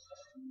 Father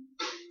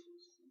God.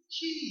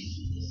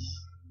 Jesus,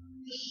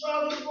 the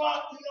solid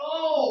rock we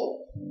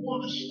all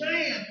want to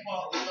stand,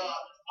 Father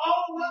God.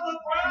 All other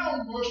ground,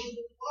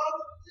 merciful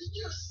Father, is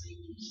just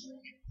sinking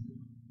sand.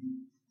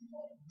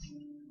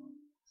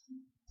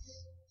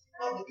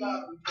 Father God,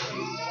 we pray for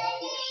all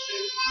our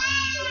sick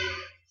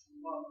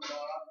and Father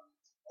God.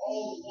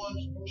 All the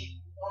ones,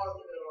 merciful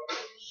Father, that are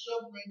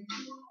suffering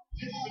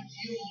different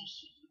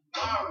illnesses and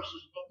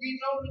viruses, but we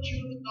know that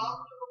you're the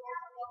doctor of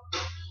our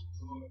lives,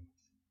 Lord.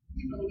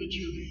 We know that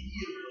you're the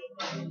healer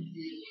of our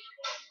healers,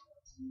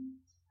 Father.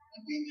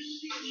 And we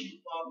beseech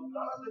you, Father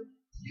God, that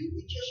you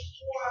would just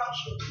pour out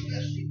your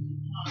blessings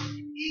upon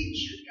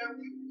each and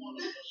every one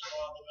of us,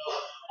 Father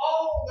God.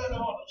 All that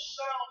are the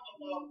sound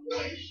of our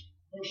voice,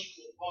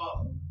 merciful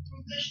Father,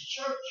 through this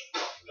church,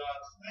 Father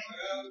God.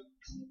 Thank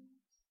you.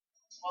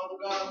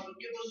 Father God,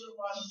 forgive us of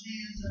our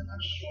sins and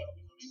our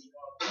shortcomings,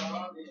 Father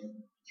God.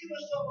 Forgive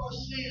us of our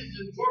sins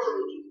in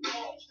words and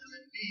thoughts and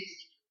in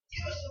deeds.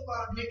 Forgive us of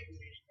our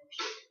iniquities,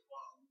 merciful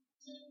Father.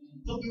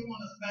 But we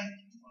want to thank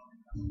you,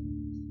 Father God.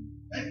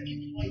 Thank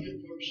you for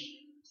your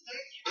mercy.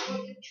 Thank you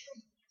for your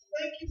truth.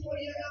 Thank you for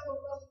your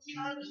ever-loving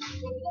kindness.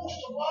 But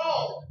most of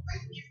all,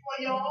 thank you for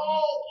your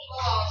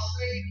all-power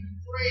saving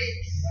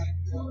grace.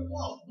 Thank you,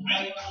 Father.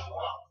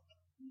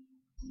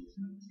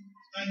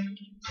 Thank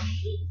you.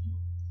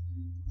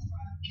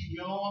 Keep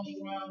your arms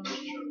around this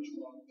church,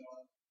 Father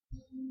God.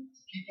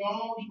 Keep your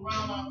arms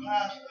around our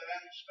pastor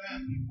and his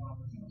family,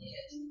 Father God.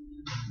 Yes.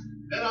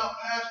 Let our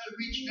pastor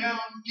reach down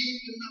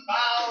deep in the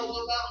bowels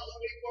of our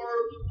holy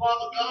word,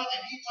 Father God,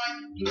 that he might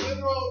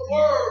deliver a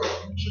word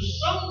to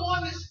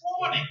someone this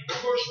morning,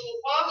 merciful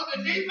Father,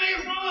 that they may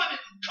run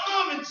and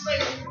come and say,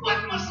 what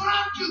must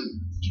I do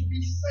to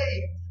be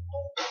saved?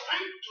 Oh,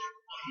 thank you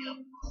for him.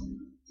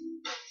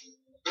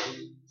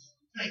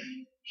 Thank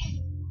you.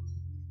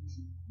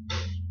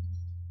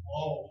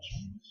 Oh,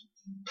 Jesus,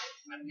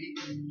 I need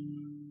to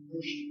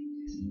worship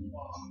you,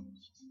 Father.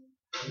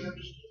 You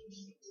understand this?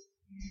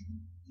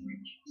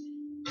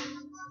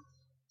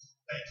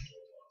 Thank you,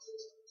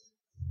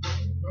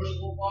 Father.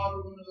 Merciful Father,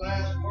 when the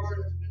last word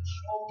has been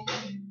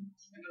spoken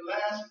and the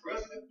last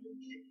breath has been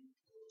taken,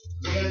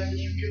 we ask that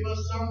you give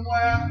us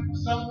somewhere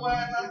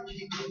in our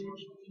kingdom,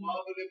 merciful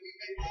Father, that we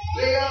may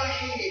lay our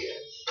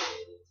heads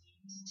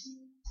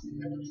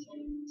at the foot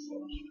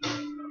of the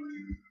cross.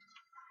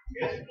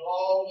 Yes,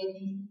 all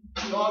in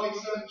darling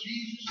Son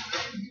Jesus'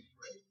 name we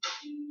pray.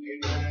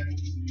 Amen.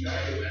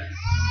 Amen.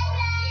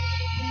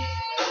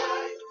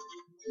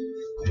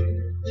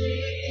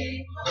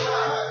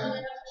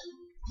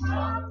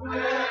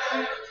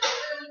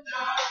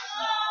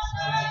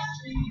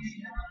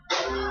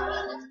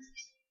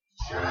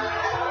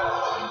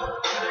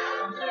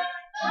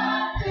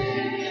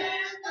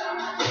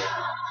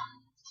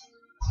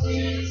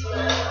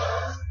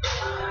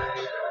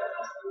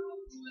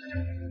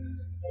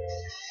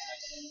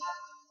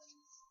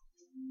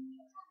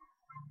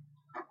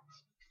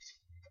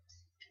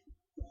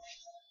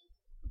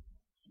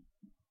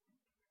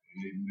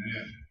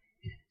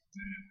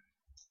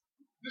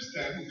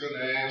 this time, we're going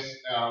to ask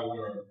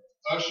our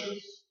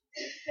ushers,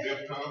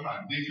 they'll come,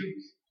 our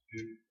deacons,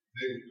 if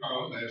they will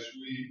come as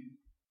we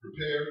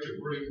prepare to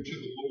bring to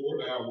the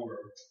Lord our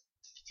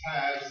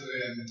tithes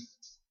and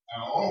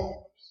our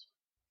offerings.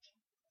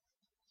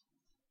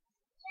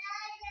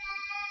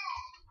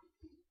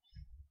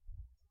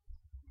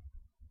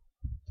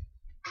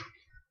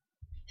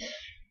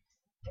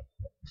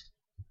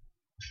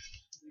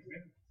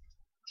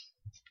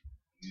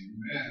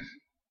 Amen.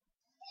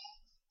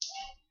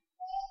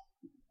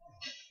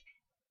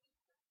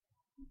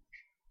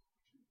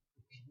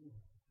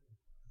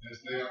 As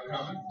they are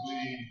coming, we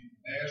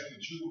ask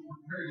that you will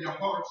prepare your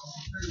hearts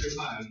and prepare your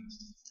minds.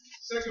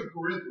 2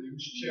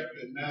 Corinthians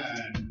chapter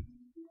 9,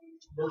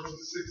 verses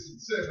 6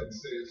 and 7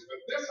 says, "But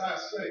this I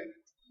say,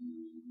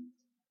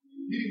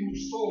 he who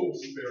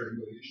sows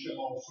sparingly shall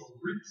also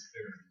reap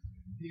sparingly.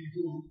 He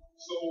who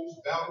sows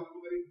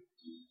bountifully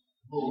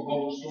will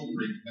also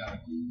reap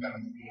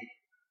bountifully.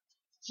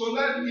 So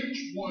let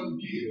each one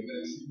give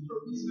as he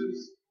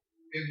purposes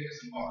in his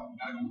heart,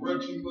 not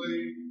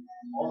grudgingly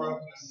or of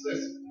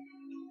necessity.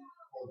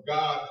 For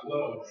God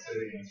loves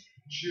a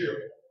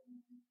cheerful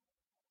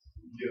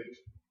gift."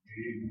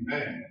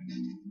 Amen.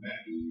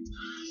 Amen.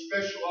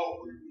 Special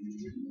offering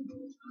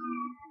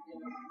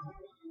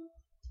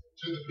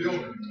to the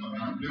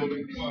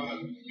building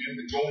fund in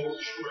the gold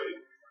tray.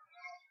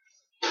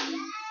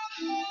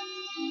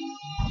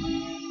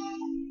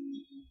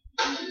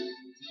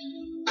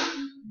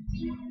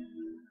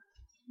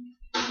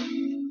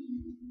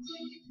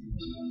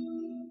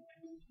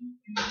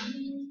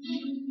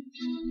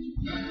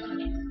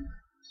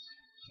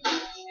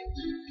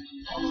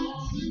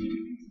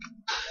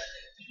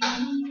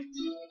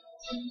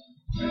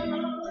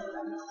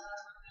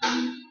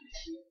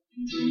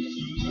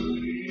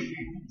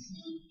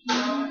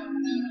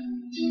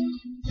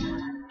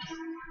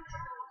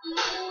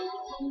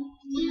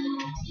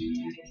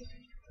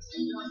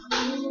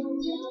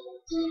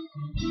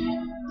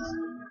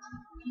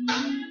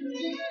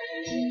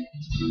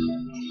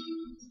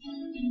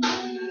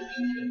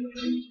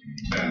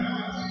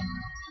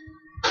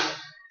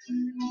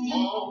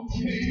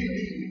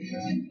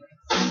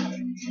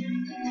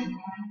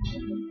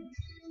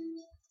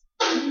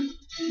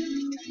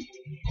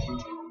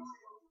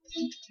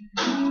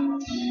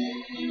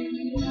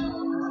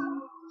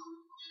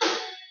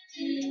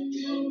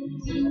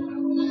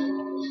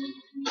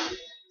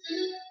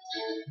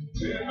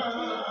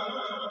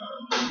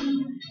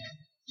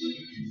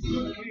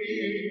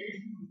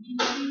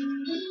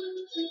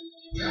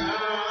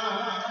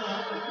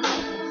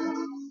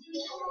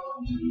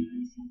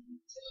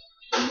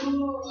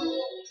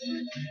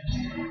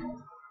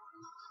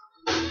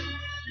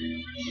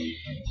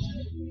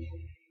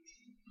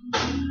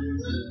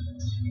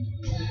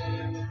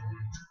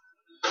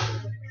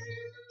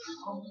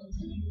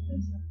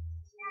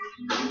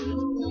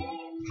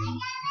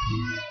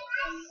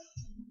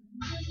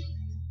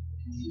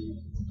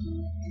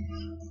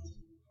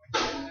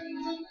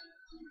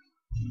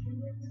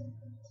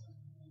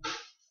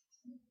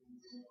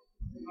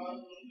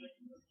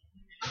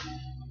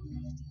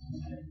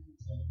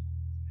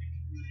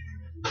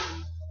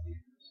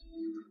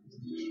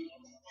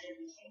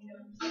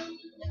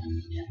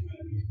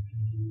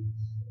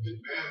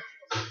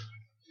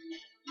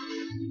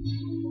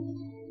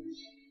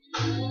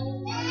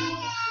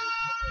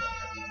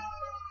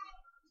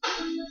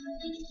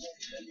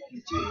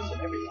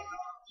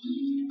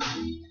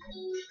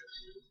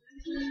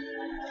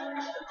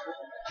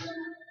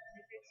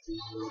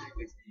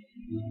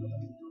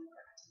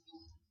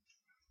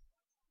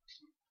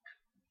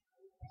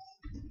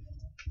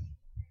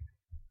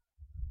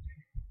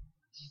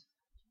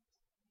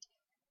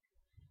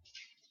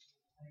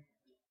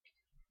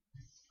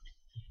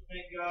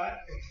 Thank God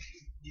for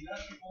the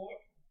usher board,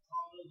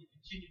 all those that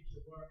continue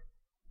to work.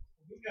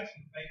 We've got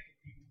some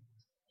faithful people.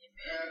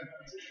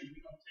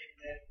 We don't take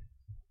that.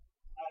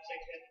 I'll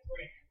take that for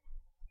granted.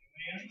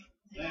 Amen.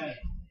 Amen.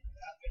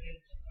 I've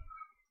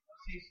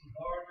seen some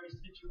larger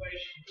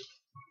situations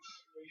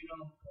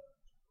where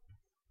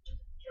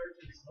church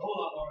is a whole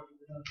lot larger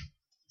than us.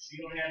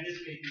 You don't have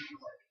this many people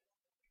working.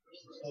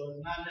 So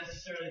it's not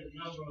necessarily the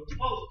number of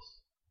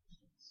votes.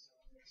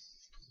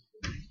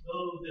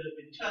 Those that have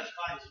been touched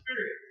by the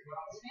Spirit.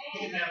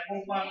 You can have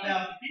 4,000 or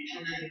 5,000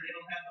 people here, if they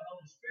don't have the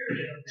Holy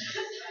Spirit in them.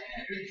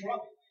 You're in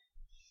trouble.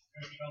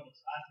 You're in trouble.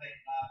 So I thank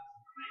God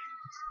for making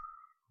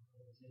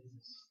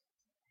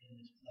in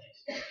this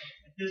place.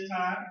 At this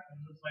time,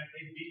 it looks like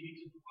they beat me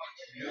to the punch.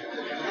 They're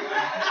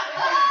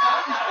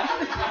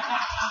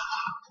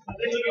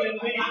looking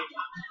at me.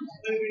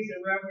 Look at me and say,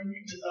 "Reverend,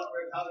 you just up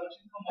there. How about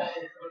you come over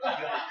and what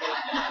you got?"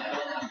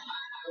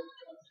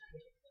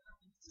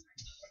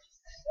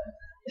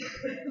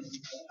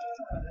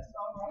 That's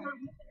all right.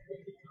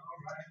 All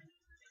right.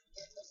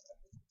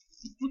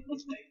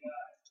 Thank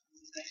God.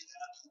 Thank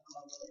God for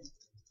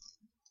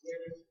where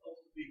they're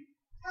supposed to be.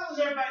 How's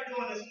everybody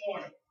doing this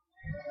morning?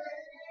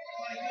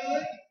 Everybody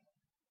good?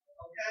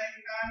 Okay,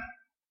 kind of?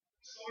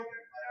 Sort of?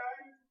 All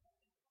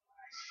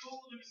right.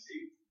 School, let me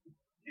see.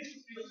 This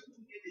is still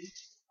school getting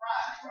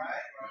pride,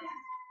 right?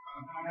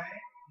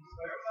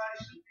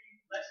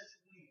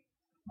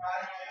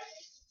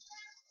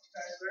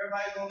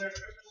 everybody's on their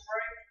Christmas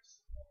break.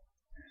 So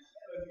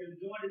if you're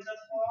enjoying it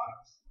thus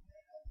far,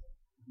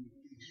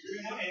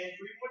 3 more days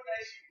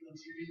you can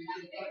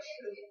do much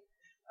too.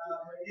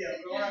 Yeah,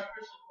 we're on our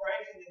Christmas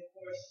break, and then of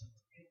course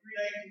in 3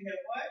 days we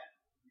have what?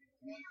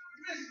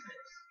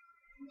 Christmas.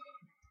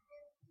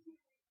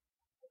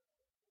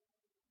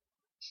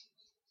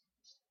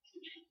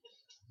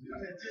 I'm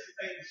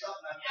anticipating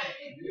something, I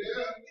think.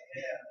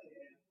 Yeah.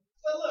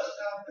 So look,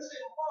 this is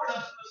important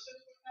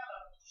since we kind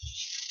of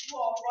you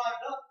all brought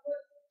it up.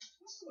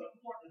 What's so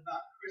important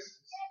about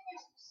Christmas?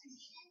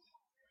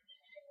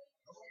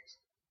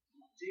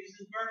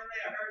 Jesus'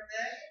 birthday, I heard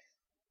that.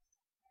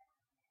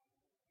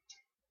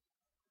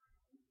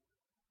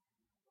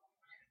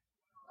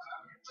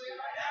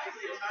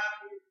 Actually, a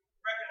time we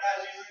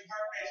recognize Jesus'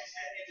 birthday, she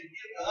said, and to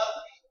give to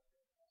others.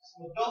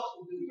 Some adults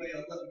will do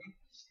well. Look,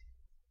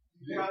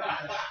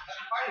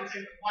 probably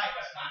take the mic.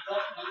 That's not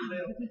adults will do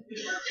well.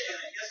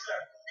 Yes, sir.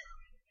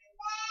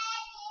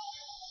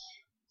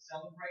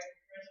 Celebrate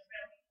Christmas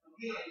family.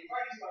 Again, you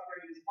already start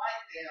breaking this mic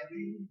down.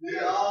 We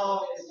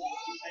all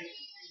take a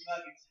few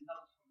nuggets and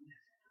notes from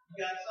this.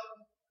 You got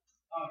something?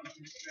 Oh,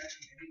 you're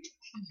distracting me.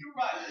 You're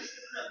right. This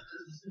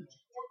is an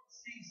important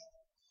season.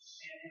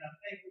 And I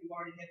think we've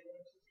already had one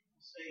or two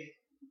people say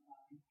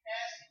in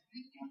passing,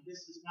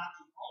 this is not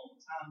the only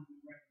time we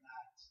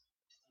recognize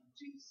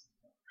Jesus'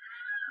 birth.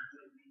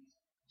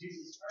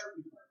 Jesus'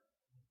 earthly birth.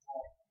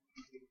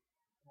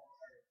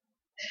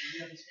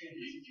 We understand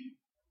this is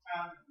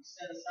time that we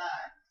set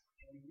aside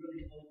and we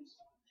really focus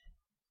on that.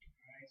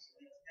 Alright, so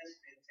that's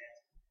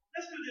fantastic.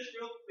 Let's do this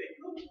real quick.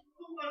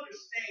 Who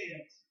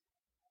understands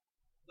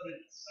what an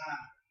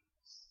assignment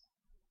is?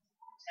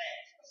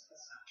 Task. What's an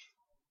assignment?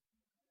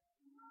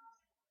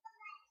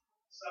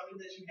 Something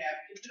that you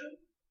have to do.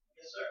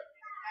 Yes, sir.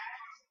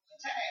 A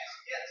task.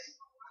 Yes.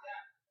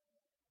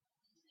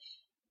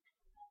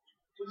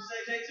 What you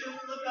say,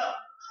 J2? Look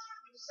up.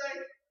 What you say?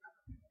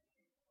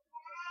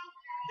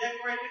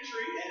 Decorate the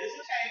tree. That is a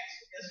task.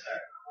 Yes, sir.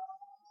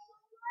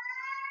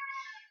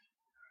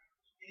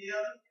 Any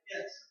other?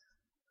 Yes.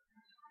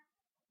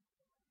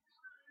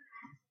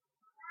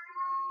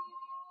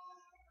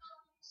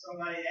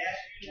 Somebody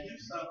asks you to do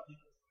something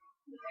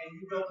and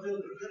you don't do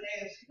it. Good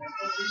answer. That's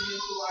going to lead you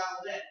into all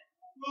of that.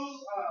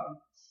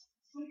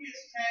 Who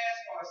gets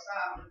tasked or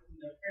assignment from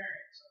their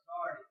parents or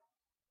guardian?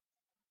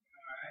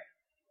 Alright.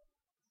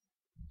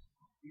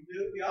 We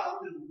do. We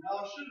all do. We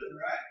all should,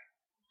 right?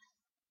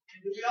 And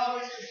do we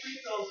always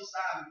complete those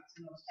assignments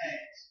and those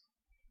tasks?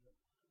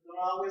 We don't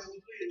always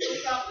complete it.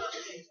 What stops us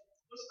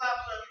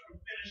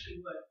from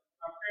finishing what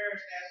our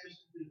parents ask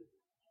us to do?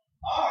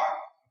 Or,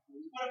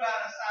 what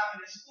about an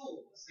assignment in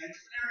school? The same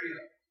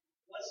scenario.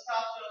 What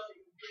stops us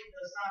from completing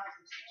the assignments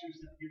the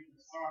teachers have given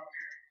us or our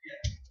parents?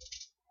 Yes.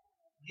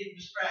 Getting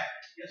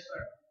distracted. Yes, sir.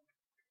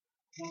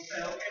 We'll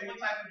say, okay, what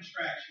type of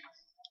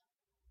distractions?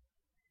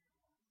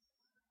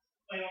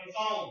 Playing on the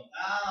phone.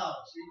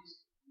 Oh,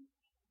 jeez.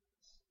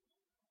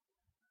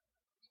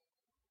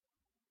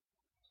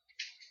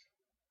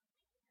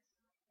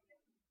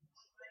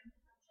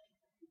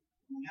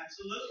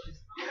 Absolutely.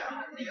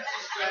 Yeah. Yes,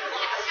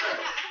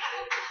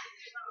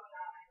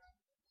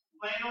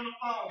 playing on the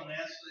phone.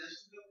 That's good.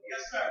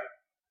 Yes, sir.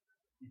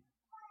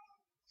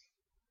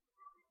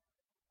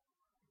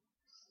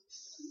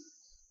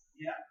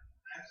 Yeah,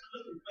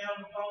 absolutely. Play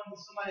on the phone and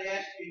somebody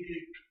asks you to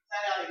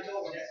sign out a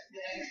door. That's the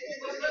answer.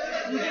 But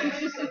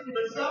some of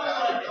us,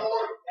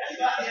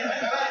 that's about the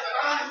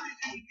honestly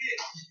you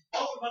get.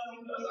 Most of us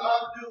don't know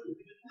what to do.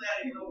 We just play out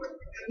a door. So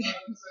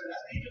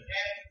that's even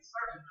adding to the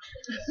sermon.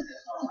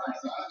 That's all right.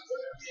 So that's a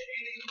good answer.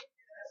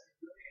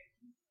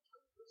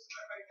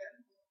 Like that.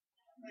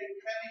 Have you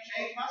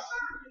changed my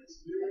sermon?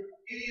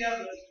 Any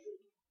others?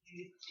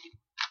 Okay,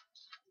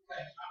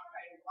 all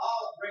right.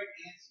 All great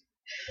answers.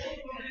 What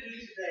we're going to do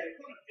today,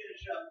 we're going to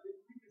finish up.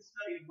 We've been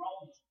studying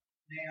Romans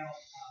now.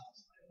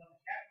 Studying on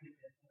the Catholic,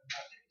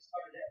 I think we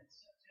started that in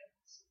September.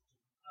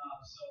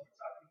 So we're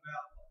talking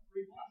about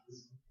 3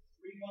 months.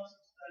 3 months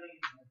of studying,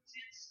 an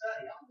intense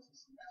study, almost a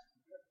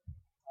semester. The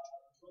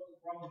book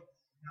of Romans.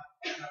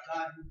 How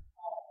God used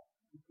Paul.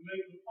 You're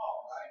familiar with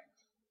Paul, right?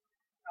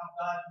 How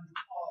God used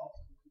Paul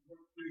to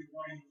work through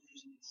writing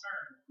and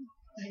discern.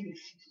 He was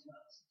teaching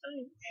us.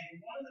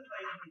 And one of the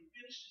things he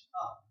finishes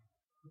up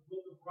the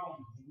book of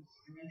Romans,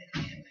 and in the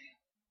end now,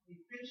 he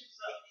finishes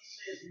up, he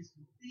says he's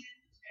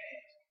completed the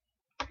task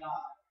of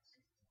God.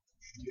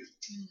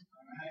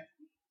 Alright?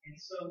 And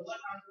so what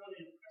I'm going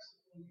to impress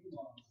upon you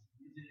all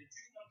is that if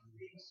you want to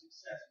be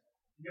successful,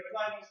 and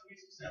everybody wants to be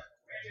successful,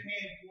 raise your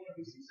hand if you want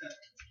to be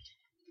successful.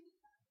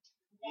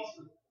 Who wants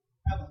to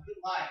have a good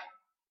life?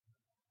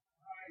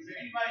 Alright, is there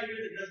anybody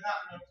here that does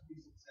not want to be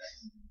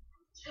successful?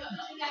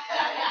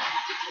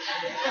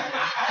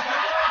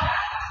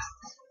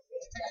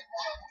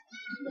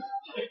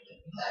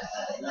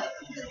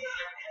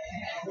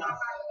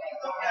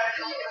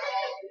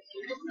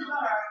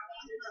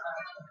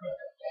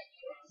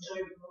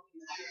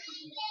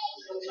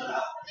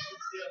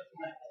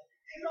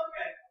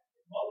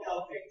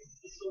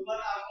 So what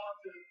I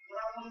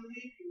want to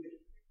leave you with,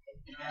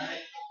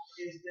 alright,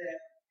 is that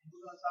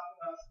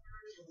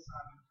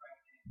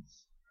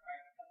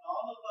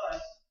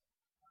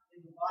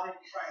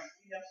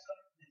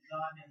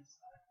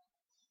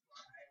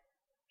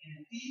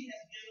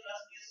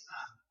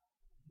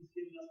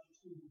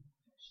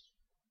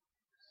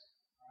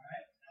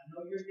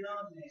know you're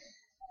young now.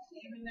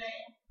 Even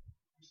now,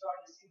 you're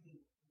starting to see the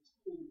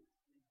tools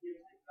and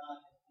gifts that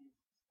God has given you.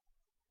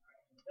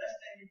 Right? The best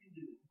thing you can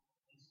do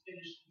is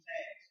finish the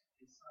task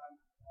that God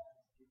has given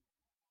you.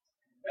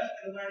 And the best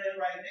way to learn that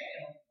right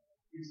now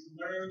is to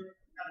learn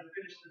how to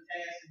finish the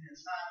task and the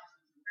assignments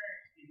that your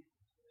parents give you.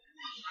 And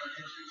that your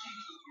teacher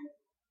gives you.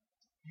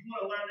 You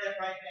want to learn that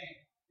right now.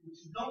 What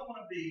you don't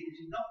want to be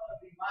is you don't want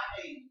to be my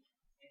age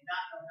and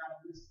not know how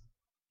to listen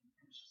and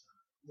finish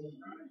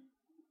assignments.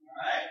 All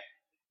right?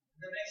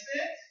 Does that make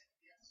sense?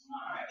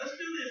 All right, let's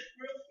do this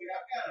real quick.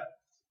 I've got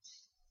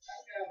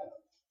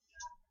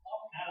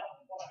all kind of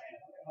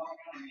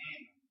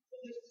hands. So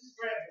just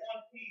grab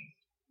one piece.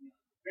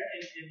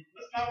 And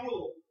what's my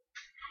rule?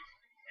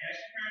 Ask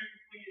your parents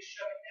before you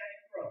shove it down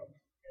your throat.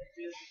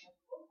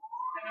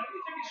 And now you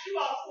take your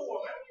shoe off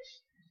for me.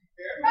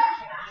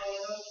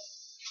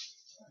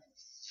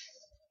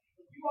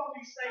 You all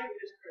be safe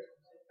this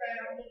Christmas. In fact,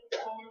 I'm looking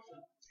forward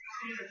to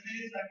seeing as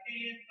many as I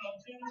can on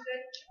Tuesday.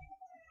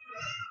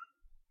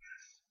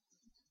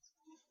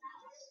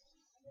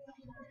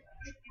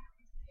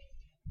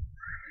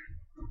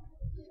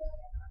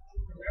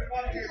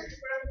 Everybody here, just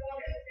grab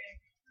one and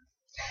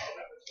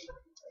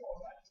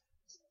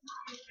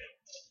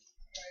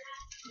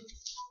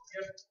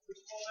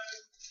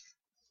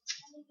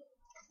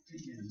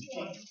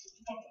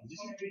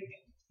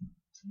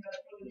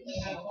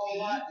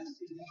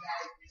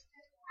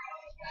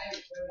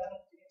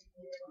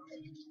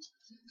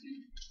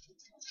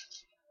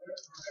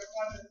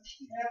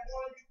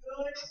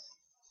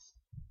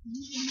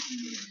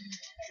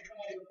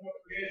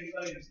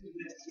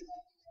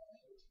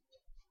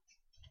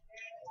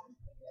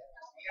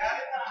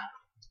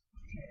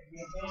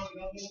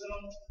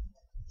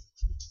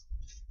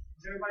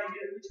everybody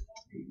get at least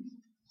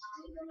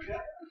one piece.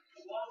 Yeah?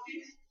 One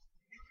piece.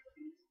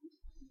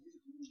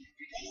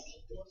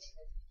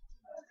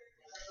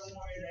 Don't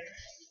worry there.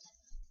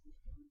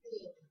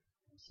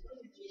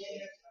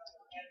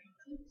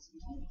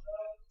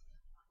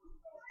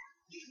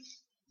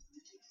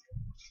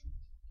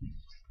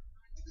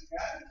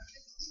 Got it?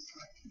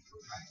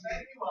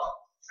 Thank you all.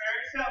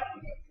 Very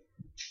helpful.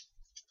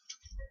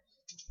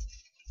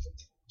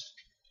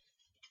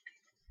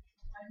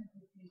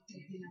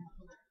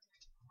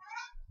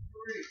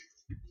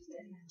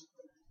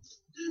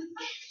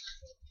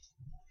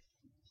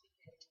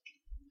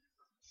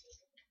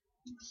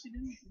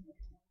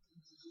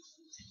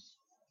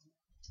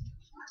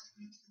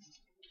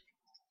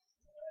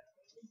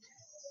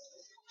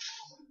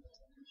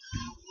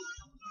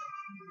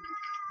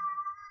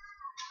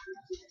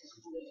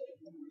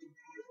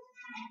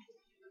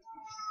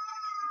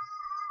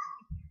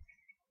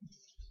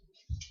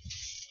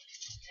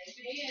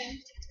 Amen.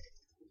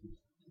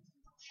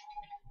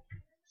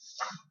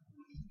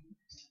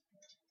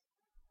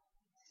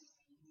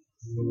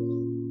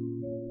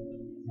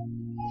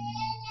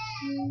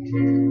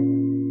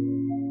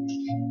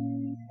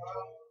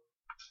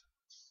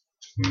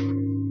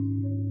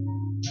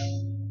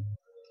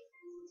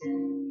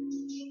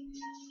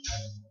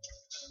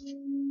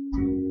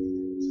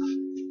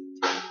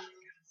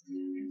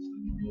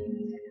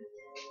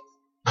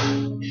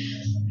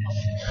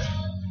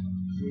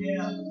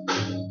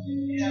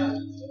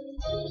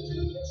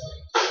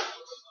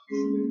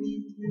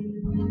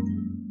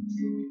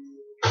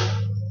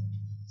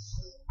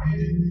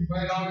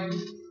 Right on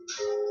it.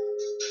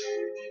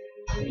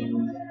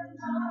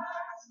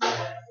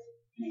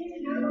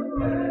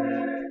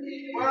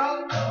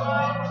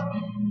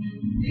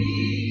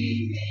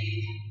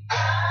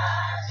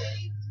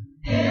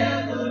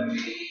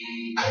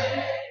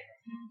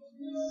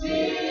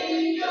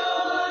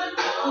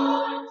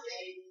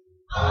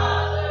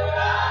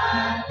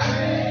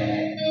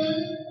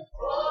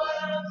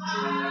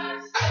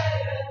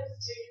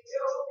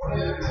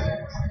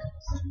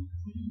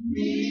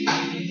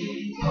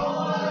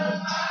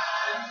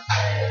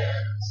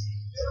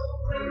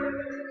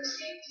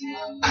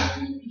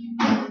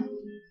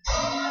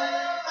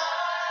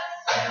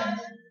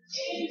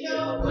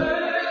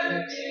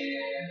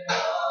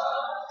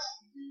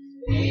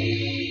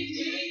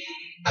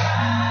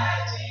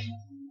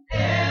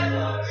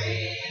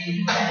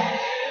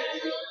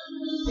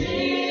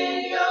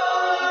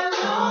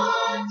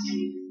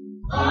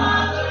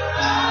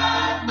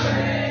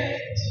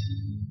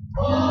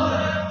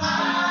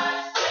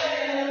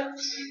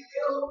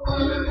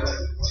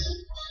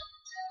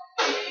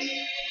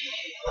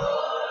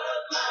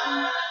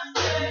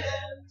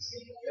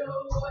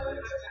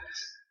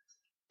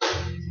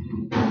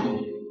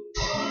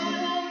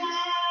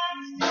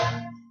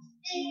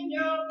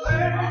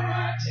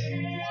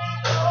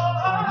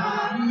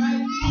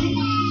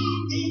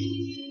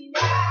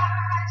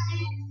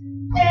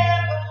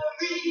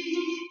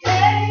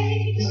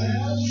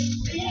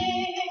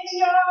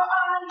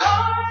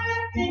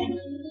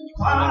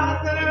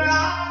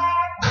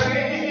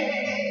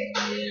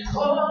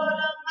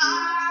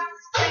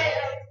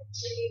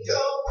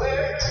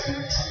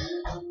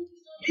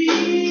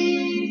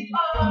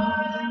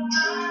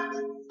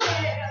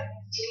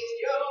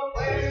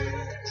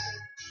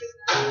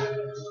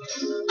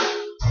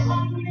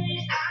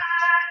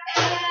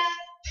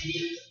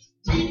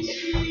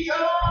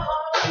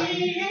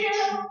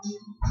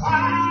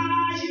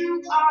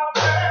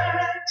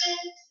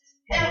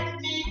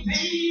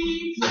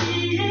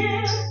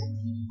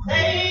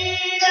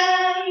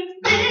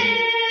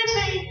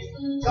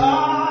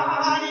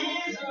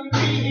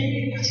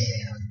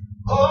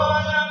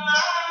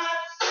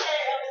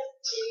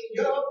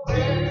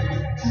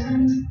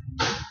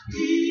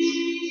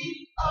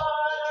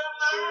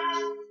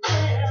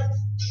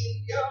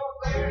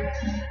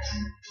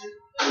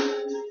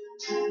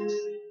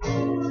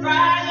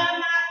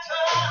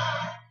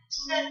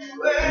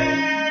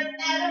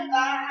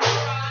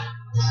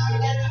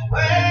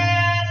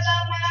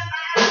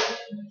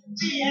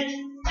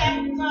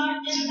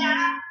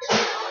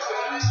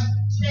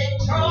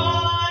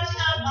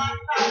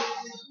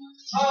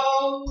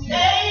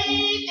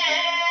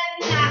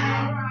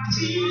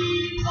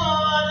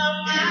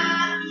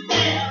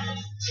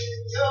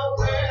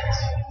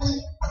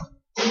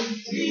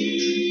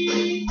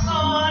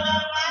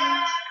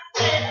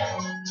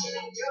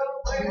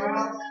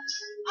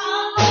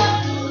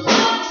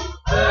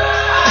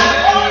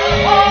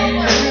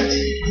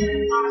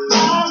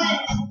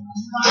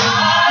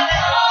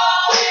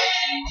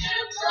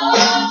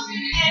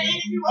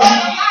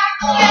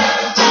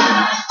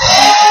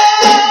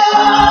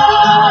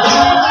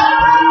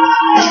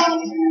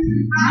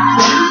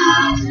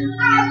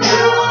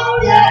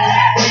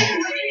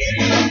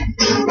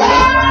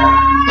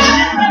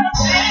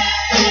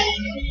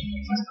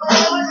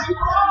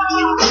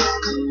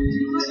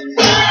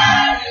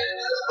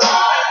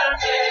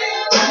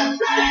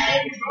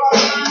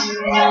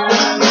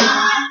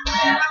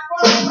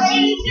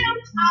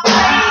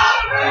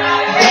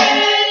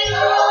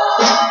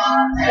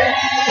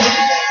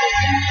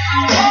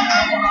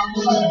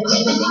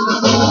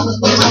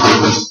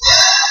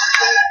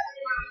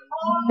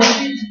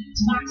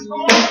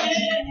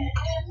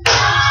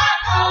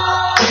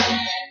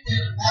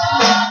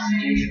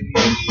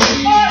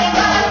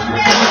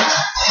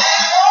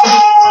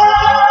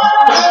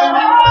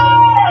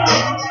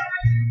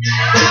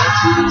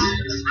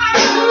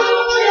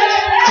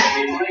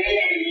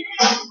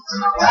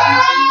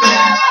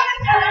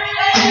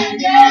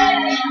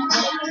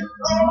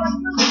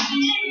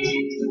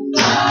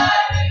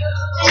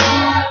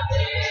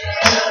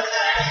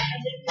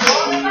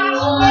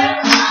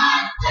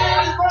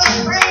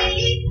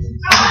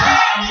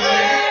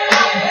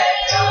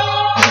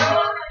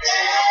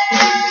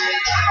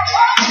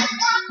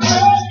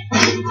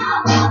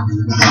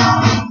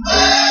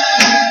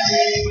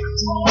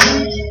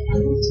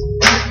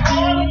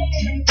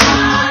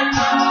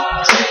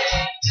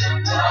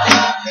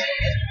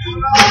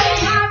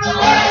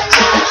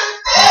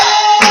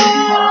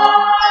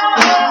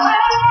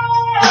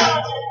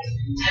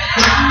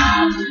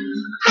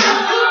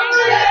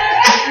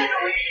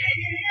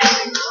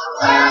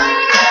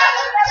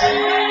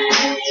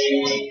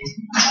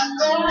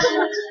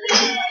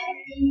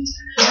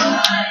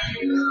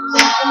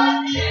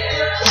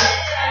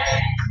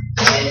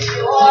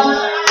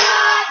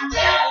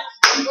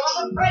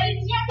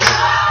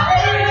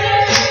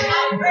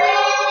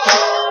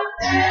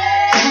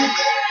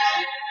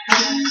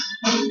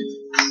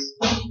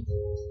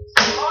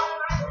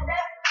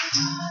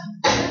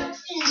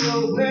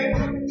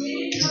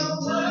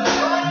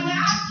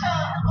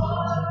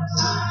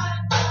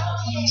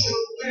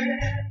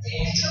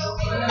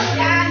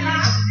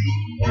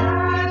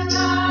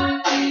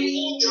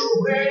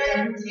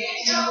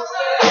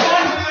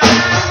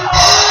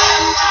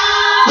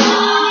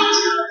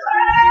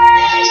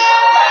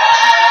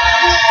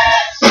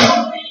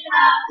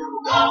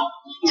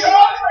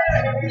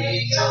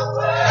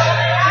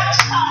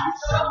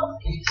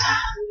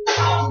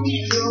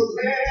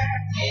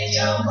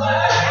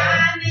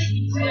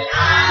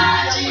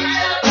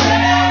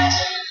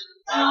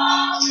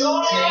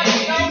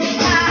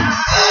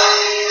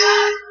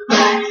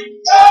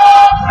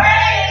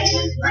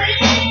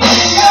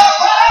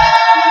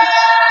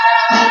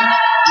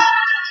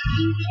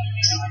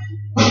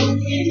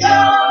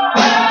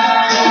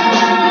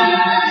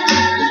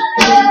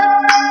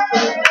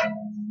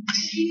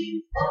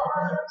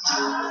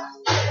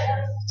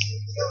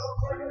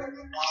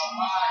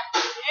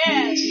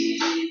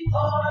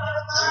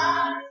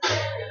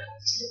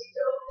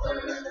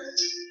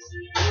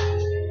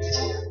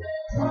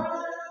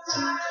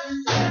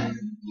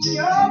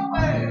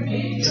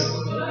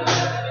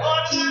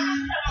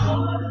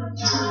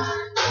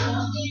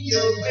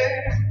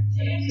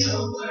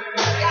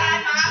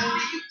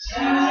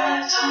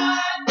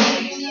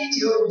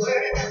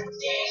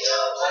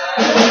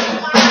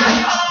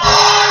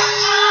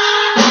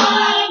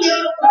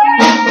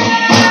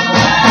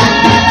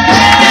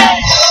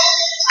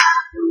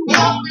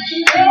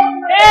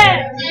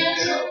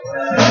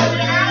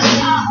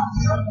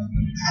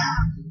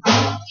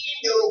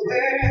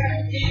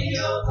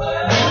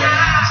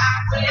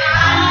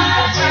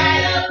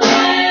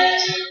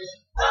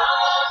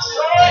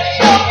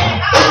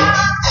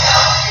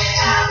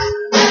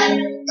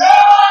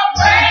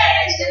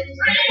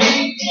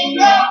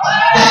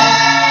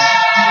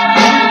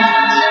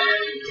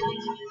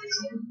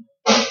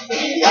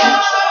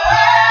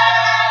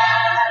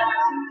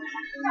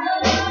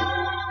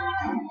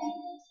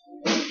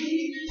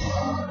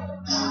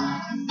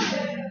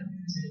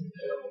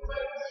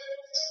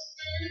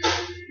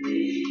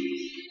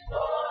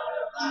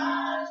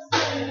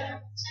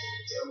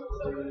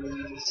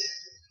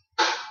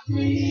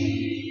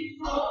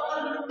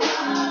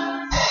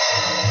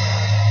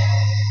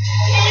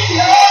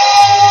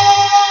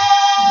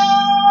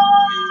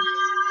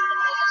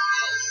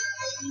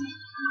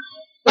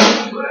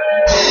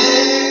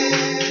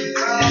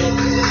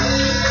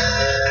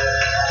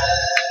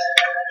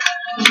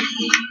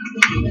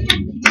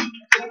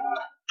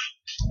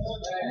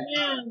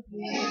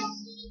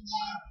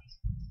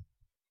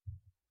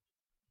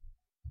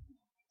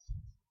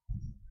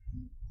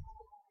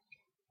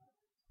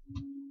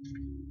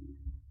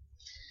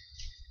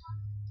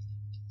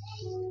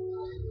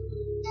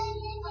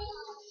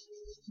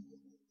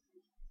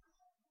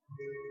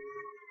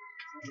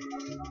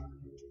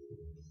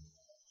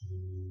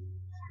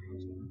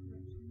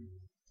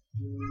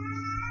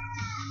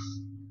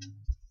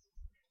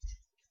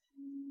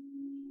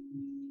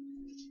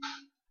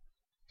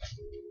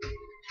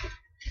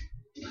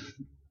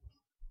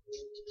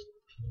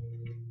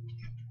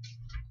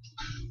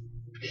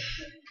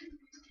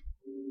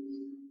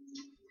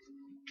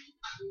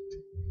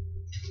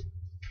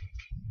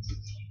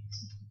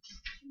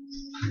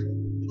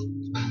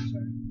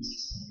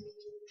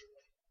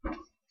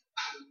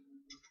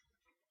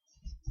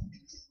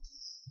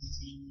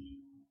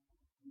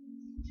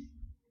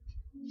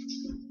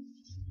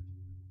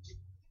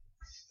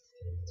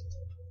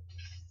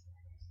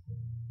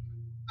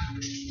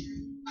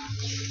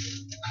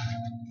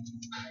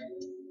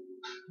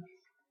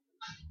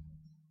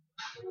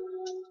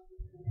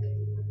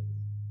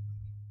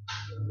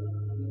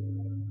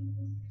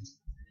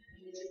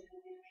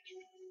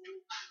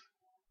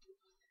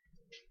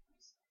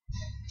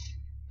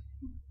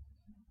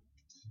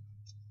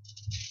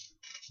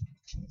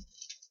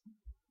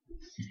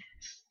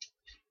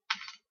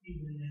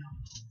 Even now.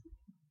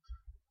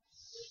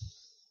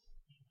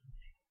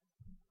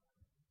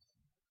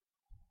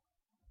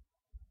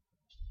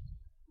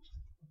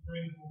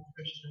 Praying for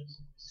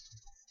Christians.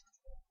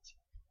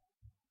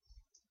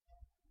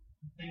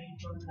 Thank you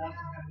for the God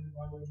for having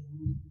already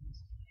moved in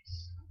this place.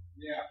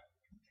 Yeah.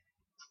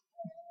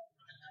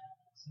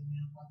 So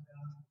now, Father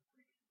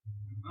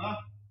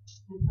God,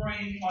 we're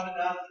praying, Father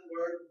God, for the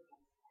word.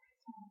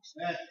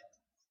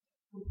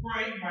 We're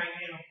praying right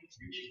now for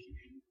preaching.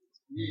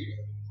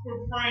 Yeah.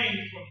 We're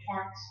praying for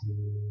hearts,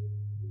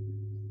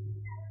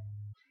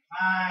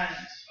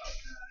 minds, Father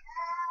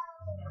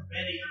God, are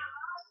ready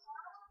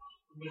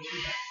for what you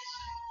have to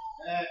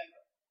say.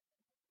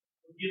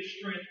 We'll give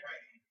strength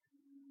right now.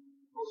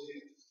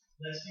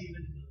 Bless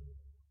even the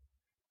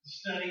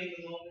study in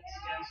the moments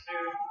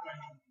downstairs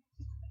right now.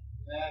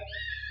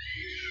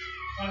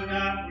 Father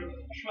God,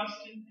 we're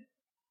trusting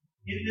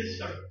in this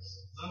service.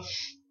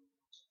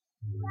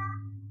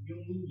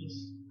 You'll move us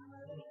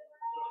a little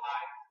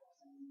higher.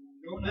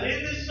 But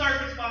in this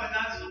service, Father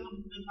God, someone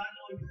who does not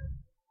know you,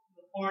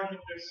 the pardon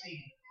of their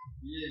sin.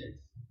 Yes.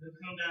 They'll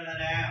come down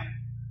that aisle,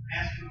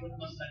 ask you, what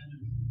must I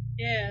do?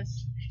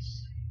 Yes.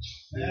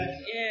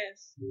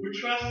 Yes. We're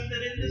trusting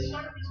that in this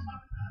service,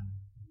 Father God,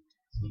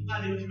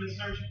 somebody who's been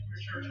searching for a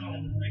church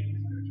home will make it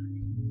to their church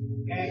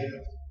home. Okay?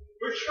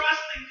 We're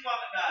trusting,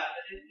 Father God,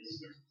 that in this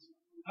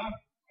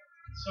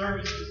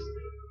service is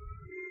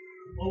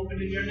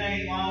open in your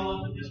name all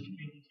over this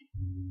community.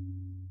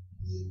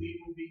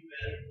 We will be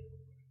better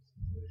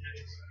with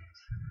having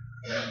service.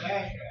 So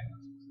again,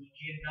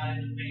 God,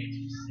 in advance,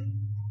 we say,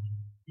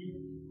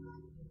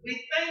 we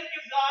thank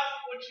you, God, for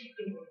what you're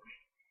doing.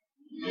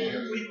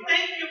 Yeah. We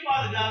thank you,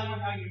 Father God, for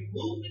how you're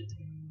moving.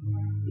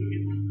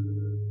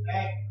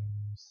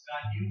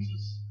 God, use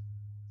us.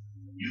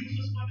 Use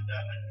us, Father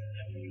God, like you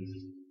never use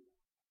us.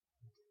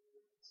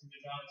 In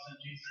your Father, Son,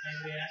 Jesus'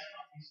 name, we ask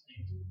all these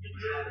things. Give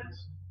us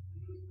guidance.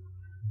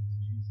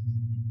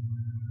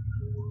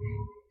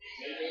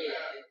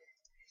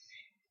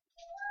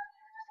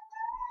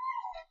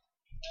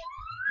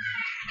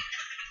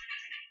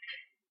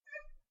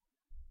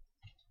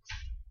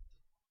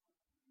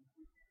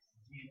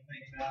 Again,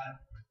 thank God.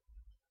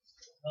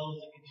 Those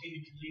that continue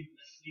to lead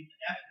the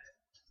effort,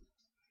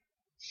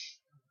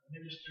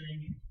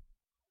 ministering,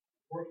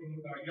 working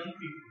with our young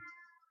people.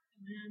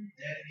 Amen.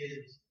 That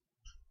is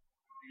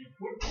an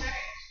important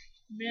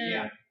task. Amen.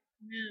 Yeah.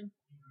 Amen.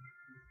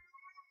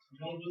 If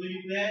you don't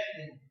believe that,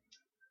 then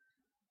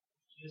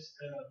just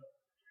take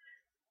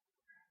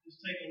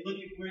a look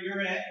at where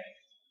you're at.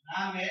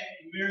 I'm at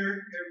the mirror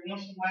every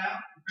once in a while,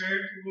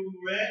 compared to where we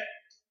were at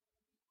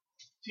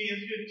 10,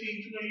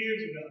 15, 20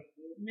 years ago.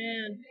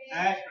 Amen.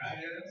 That's right.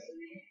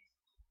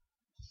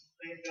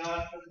 Thank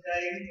God for the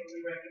day when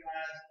we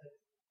recognize that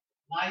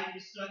life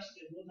is such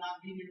that it will not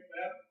be here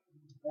forever.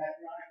 That's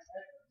right. So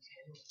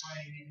we're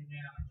praying even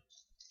now.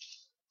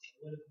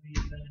 What is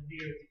being done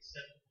here is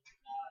acceptable to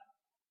God.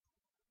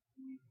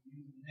 We're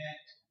using that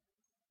to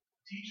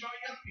teach our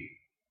young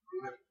people.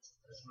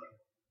 That's right.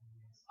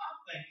 I'm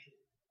thankful.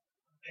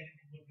 I'm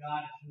thankful for what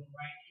God is doing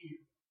right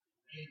here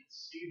in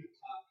Cedar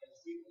Top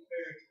as we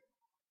prepare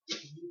to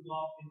move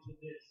off into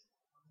this.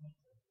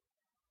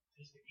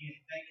 Just again,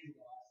 thank you,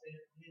 Lord. I said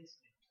it from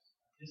instinct.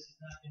 This has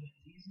not been an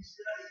easy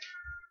study.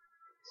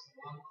 So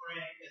I'm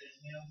praying that as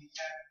now we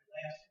tackle the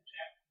last two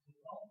chapters of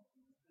Romans,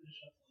 we'll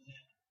finish up on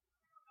that.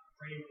 I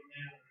pray right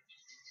now that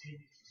you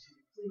continue to see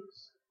the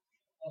fruits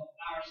of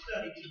our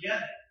study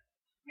together.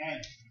 And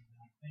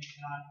I thank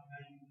God for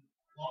how you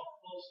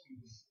walk close to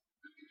me.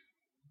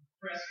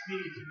 Press me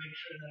to make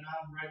sure that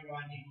I'm right where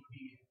I need to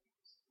be.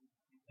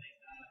 We thank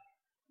God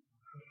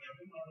for that.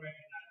 We want to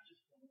recognize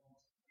just for a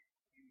moment.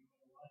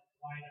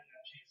 White, I got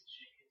a chance to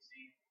shake his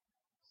hand.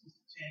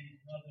 Sister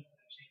Tammy's mother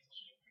got a chance to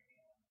shake her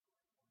hand. I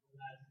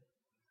realized that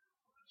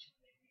she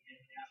may be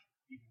heading out to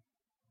people.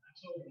 I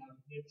told her I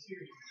was dead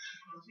serious. She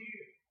comes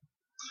here.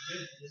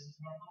 This is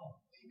her home.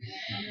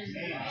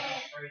 And I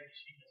pray that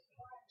she has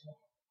been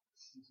home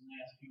these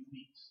last few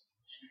weeks.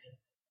 actually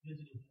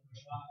visited with her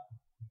father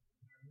and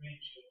her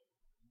grandchildren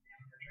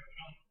and her church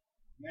home.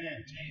 Man.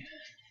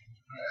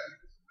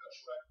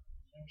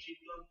 When she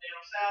comes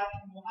down south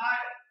from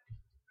Ohio,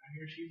 I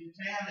hear she's in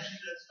town and she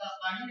said, stop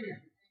by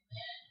here.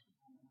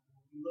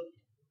 We look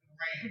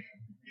around.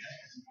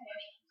 Yes.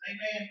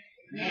 Amen.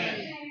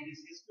 Amen.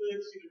 It's good to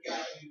see the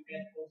guys who've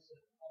been close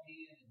to come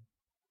in and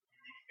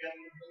they felt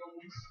the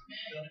holiness,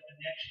 felt a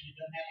connection. It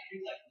doesn't have to be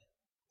like that.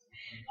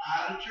 A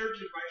lot of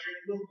churches right here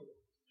in Louisville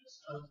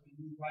just we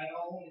move right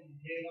on and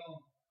head on.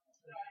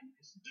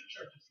 It's some good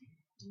churches here.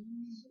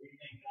 So we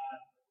thank God.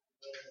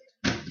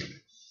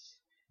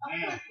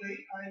 Quickly,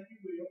 if you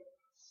will,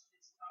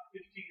 it's about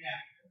 15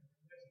 after.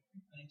 There's a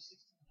few things,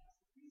 16 after.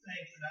 A few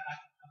things that I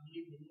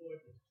believe the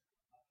Lord has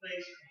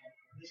placed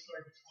on this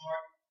service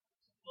heart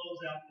to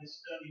close out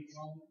this study of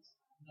Romans.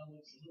 I know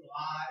it's a little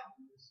odd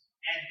in this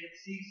Advent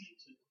season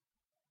to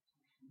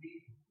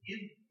be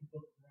in the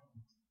book of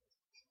Romans.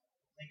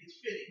 I think it's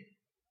fitting.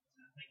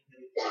 And I think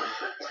that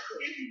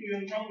if you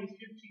will, Romans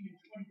 15 and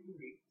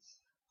 23,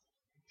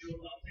 if you'll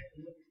take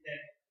a look at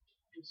that,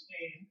 you'll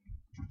stand.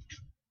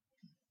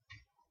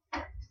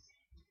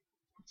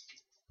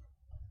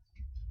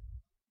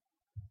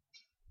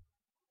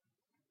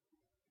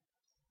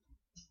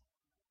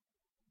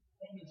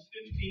 Romans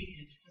 15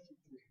 and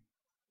 23.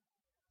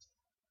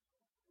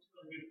 Just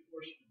going to read a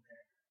portion of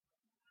that.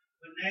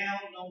 But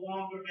now, no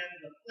longer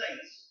having a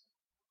place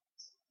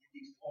in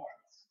these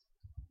parts.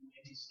 You may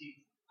be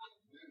seated.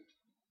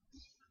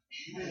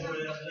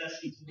 Lord, a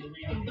blessing to the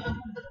reading of the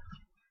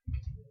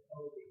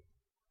Holy.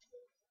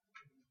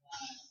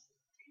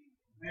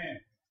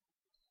 Amen.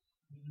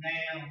 But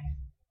now,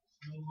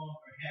 no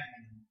longer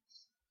having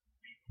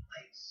a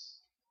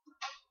place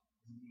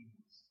in these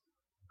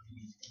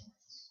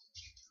parts.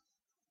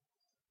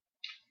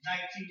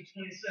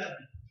 1927,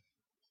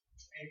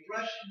 a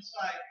Russian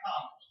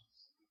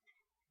psychologist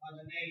by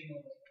the name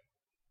of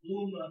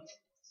Luma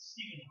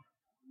Siegner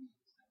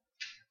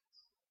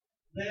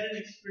led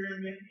an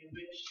experiment in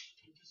which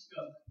he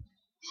discovered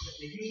that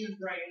the human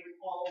brain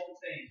recalls the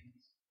things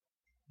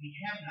we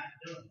have not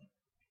done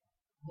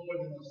more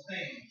than those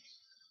things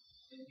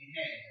that we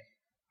have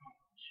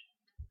accomplished.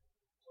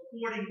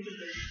 According to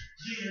the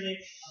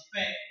Zeigarnik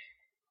effect,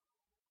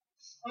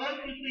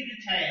 uncompleted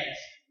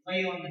tasks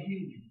lay on the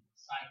human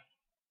psyche.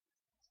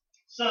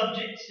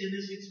 Subjects in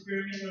this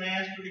experiment were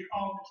asked to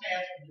recall the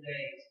tasks of the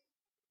days.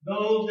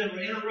 Those that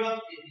were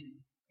interrupted and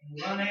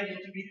were unable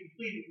to be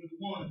completed were the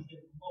ones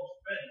that were most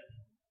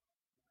readily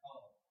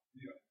recalled.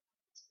 Yeah.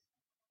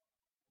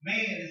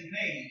 Man is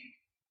made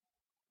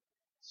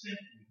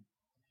simply to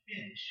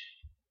finish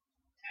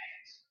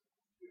tasks.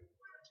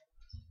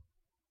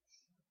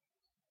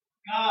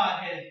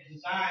 God has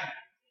designed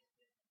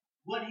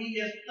what He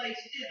has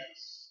placed in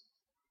us.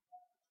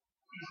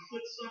 He's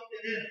put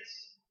something in us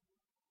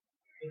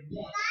that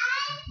wants to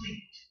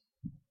complete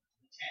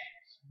the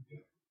task.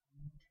 The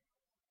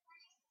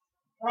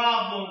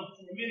problem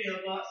for many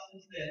of us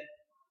is that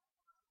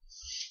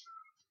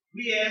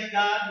we ask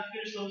God to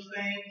finish those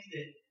things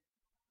that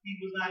He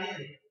was not in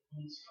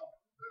when He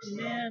started.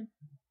 Amen.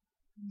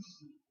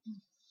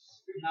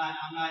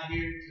 I'm not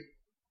here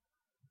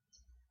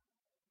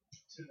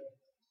to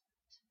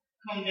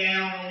come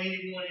down on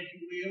anyone, if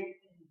you will.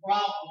 The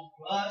problem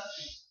for us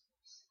is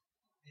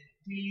that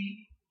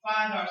we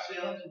find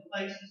ourselves in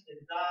places that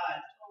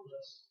God told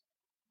us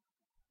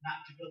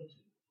not to go to.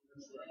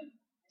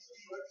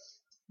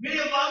 Many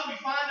of us, we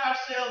find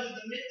ourselves in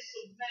the midst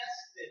of mess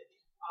that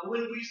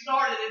when we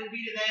started it, we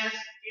didn't ask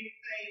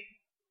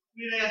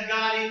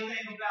God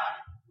anything about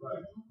it.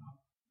 Right.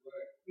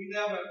 We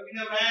never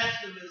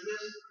asked Him, is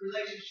this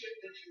relationship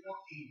that you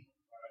want me in?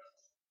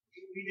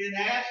 We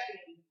didn't ask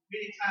Him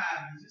many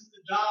times, is this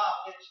the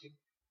job that you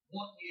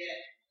want me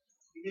at?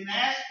 We didn't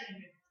ask Him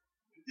if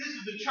this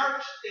is the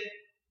church that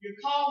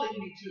you're calling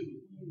me to.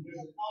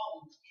 There's a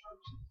calling to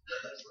churches.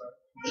 That's right.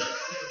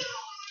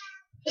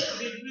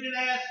 We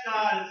didn't ask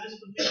God, is this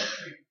the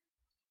ministry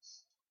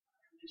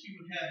that you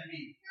would have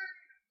me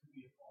to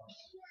be a part of?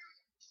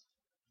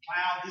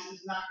 Wow, this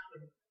is not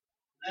the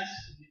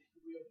lesson, if you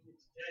will, for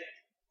today.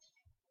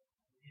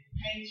 It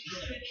paints a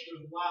picture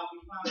of why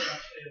we find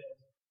ourselves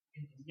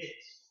in the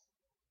midst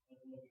of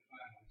what we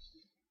find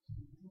ourselves.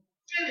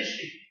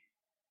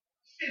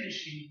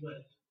 Finishing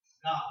what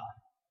God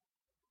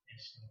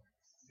has started.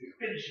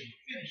 Finishing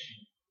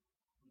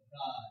what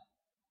God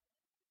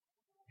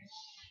has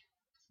started.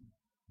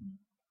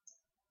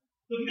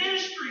 The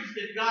ministries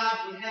that God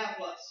would have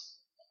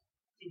us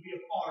to be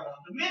a part of,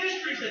 the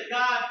ministries that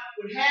God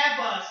would have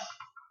us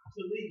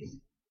to lead,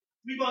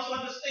 we must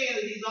understand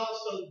that He's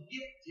also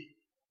gifted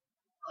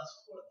us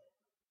for them.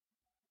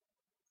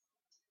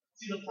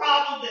 See, the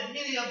problem that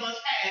many of us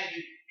have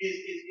is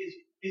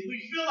we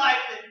feel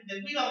like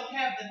that we don't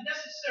have the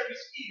necessary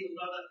skills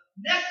or the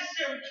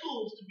necessary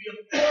tools to be a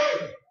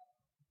part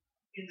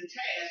in the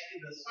task and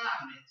the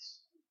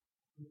assignments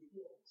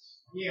before us.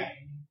 Yeah.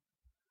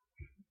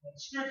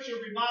 Scripture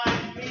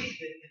reminds me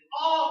that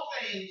all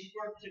things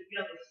work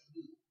together for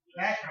good.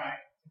 That's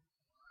right.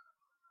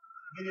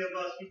 Many of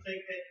us, we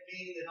take that to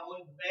mean that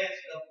only the bad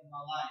stuff in my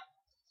life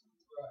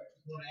is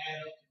going to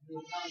add up to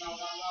good. No.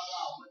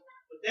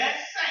 But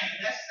that's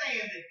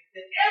saying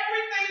that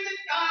everything that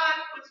God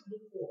puts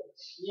before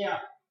us is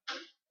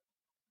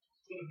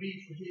going to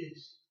be for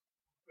His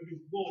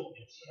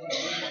glory.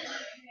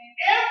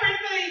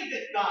 Everything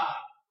that God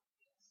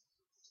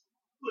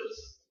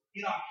puts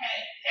in our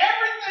hand,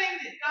 everything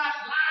that God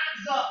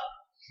lines up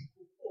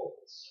before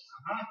us,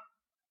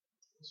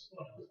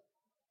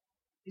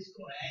 it's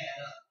going to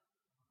add up.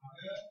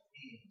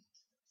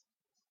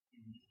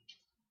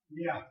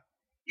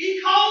 He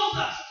calls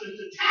us to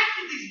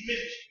tackle these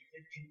ministries.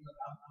 And look,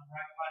 I'm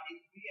right where I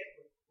need to be at.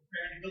 We're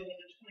preparing to go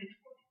into 2020.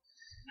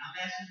 And I'm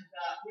asking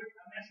God,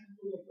 I'm asking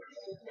the Lord, where's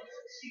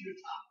Cedar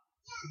Top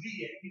to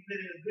be at? We've been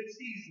in a good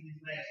season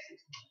these last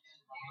 6 months.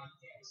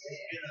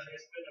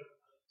 It's been a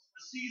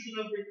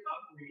season of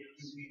recovery, if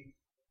you will.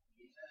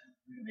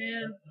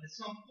 Amen. But at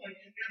some point,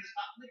 you've got to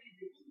stop licking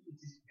your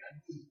wounds. You've got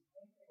to move.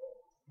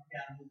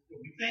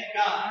 We thank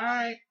God. All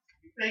right.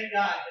 We thank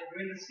God that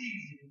we're in the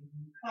season.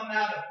 We come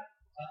out of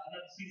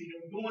another season.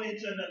 We're going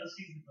into another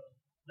season.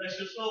 Bless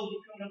your soul.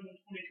 We're coming up in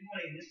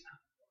 2020 this time.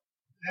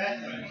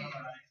 That's right. All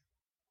right.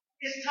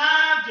 It's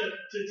time to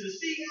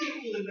see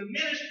people in the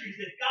ministries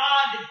that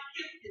God has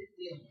gifted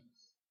them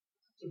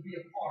to be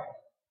a part of.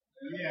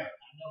 I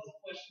know the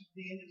question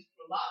then is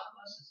for a lot of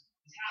us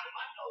is how do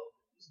I know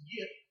this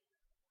gift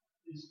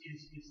is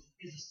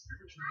a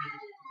spiritual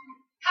gift?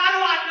 How do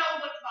I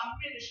know what my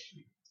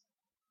ministry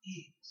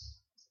is?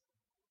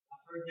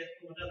 I've heard that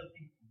from another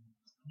people,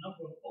 a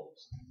number of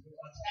folks. We're going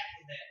to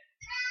tackle that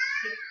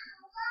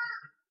specifically.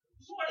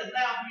 The Lord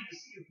allowed me to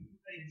see a few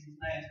things these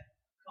last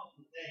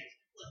couple of days.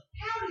 Look,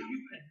 how do you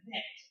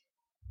connect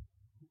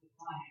with the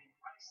body of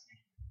Christ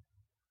now?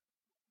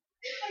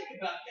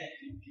 Think about that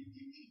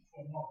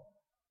for a moment.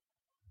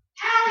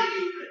 How do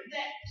you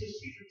connect to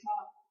Cedar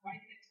Top right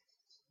now?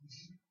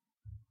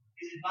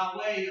 Is it by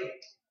way of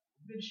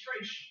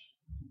administration?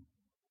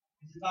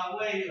 Is it by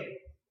way of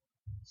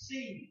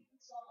singing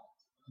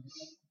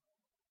songs?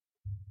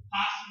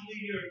 Possibly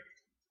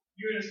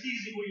you're in a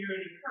season where you're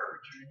an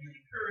encourager and you're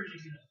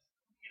encouraging in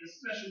a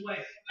special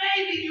way.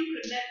 Maybe you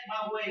connect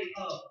by way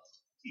of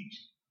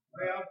teaching.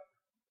 Well,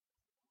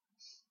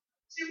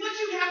 see, what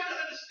you have to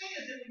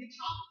understand is that when you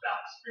talk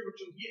about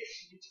spiritual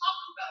gifts, when you talk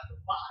about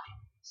the body,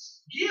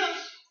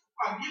 gifts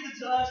are given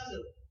to us to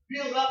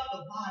build up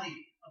the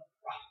body of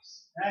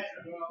Christ. That's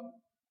right.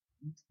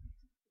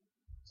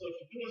 So if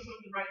you're doing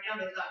something right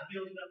now that's not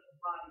building up the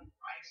body of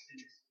Christ,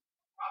 then it's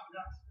probably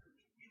not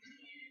spiritual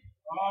gift.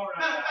 All right.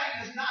 Matter of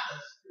fact, it's not a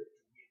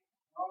spiritual gift.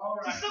 All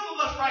right. See, some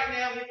of us right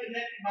now, we're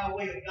connected by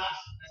way of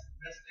gospel. That's the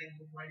best thing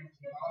we're bringing to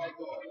you. That's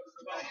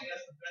the best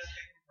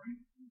thing we're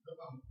bringing.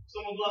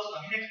 Some of us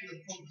are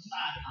heckling from the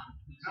sideline.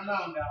 Come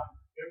on now.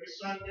 Every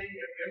Sunday,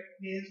 every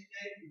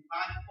Wednesday, we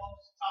find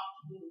folks, talk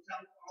to them,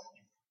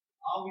 telephone.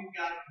 All we've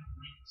got is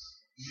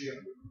complaints.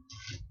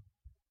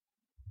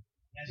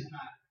 That's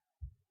not.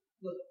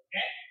 Look,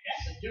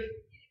 that's a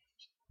different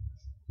gift.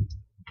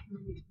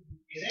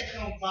 And that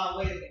comes by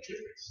way of a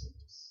different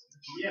source.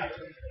 And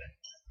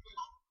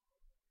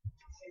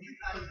you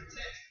got the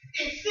text.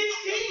 In 16,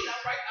 I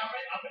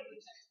read the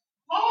text.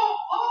 Paul,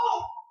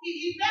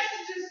 he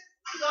messages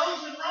to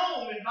those in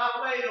Rome, and by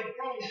way of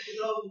Rome to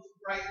those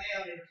right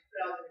now in 2019,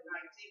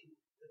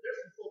 that there's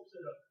some folks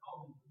that are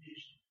calling the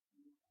mission.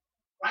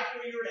 Right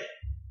where you're at.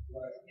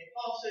 Right. And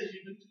Paul says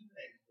you do two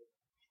things.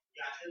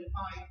 You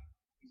identify and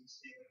you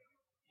stay away.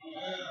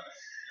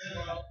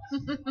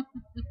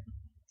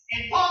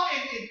 And Paul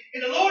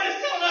and the Lord is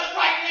telling us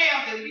right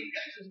now that we've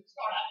got to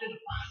start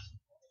identifying some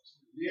folks.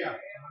 And we've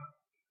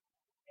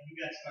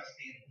got to start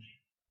staying away.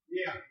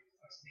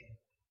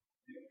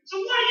 So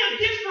what are your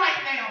gifts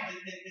right now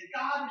that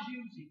God is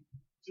using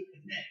to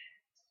connect?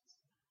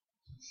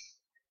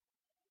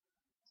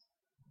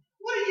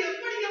 What are your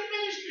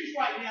ministries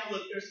right now?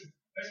 Look, there's some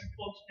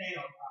folks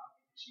now.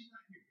 She's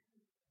not here.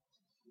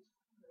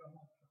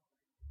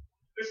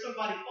 There's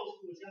somebody close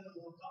to us I don't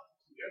want to talk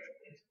to every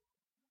Wednesday.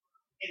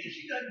 And if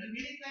she doesn't do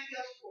anything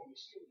else for me,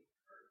 she'll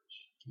encourage.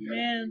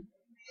 Amen.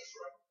 That's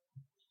right.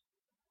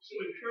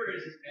 She'll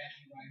encourage this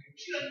passion right here.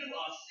 She doesn't do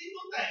a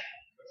single thing.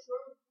 That's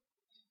right.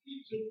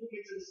 She'll pull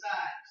me to the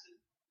side and say,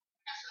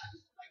 Pastor, I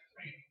just like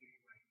praying for you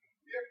right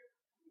here.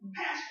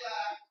 Pastor,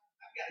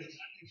 I've got this.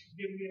 I think she's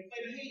giving me a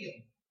plate of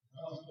ham.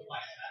 I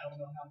don't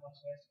know how much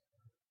that's.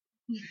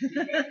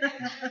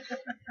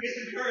 It's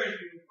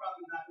encouraging, but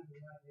probably not in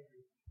the right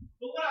area.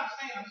 But what I'm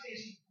saying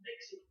she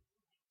makes it.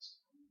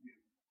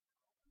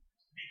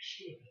 Make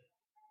sure that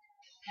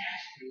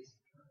pastor is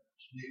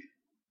encouraged.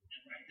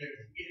 And right there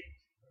is a gift.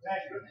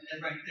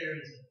 And right there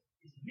is a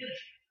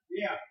ministry.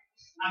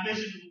 I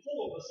mentioned it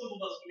before, but some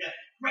of us, we have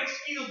great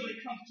skills when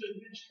it comes to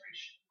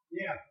administration.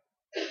 And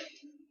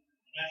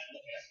that's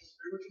a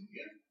spiritual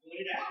gift.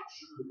 Lay it out.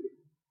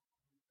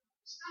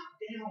 Stop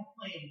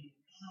downplaying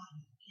what God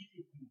has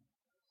given you.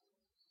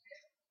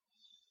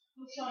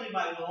 Don't tell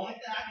anybody, well, the only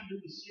thing I can do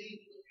is sing.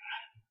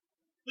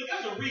 Look,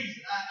 there's a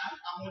reason.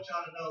 I want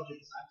y'all to know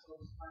this. I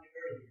told somebody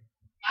earlier.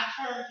 I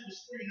turn to the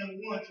screen number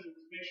one to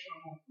make sure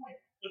I'm on point,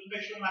 but to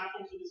make sure I'm not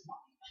close to this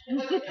mic.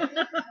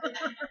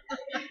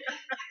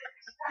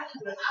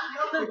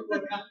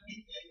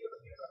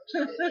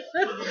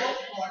 For the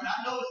most part,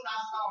 I know it's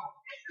not sound.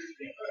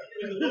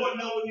 But the Lord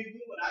knows what He's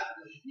doing.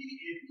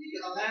 If He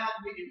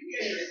allowed me, if He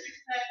gave me a six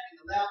pack and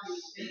allowed me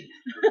to sing,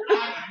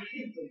 I'd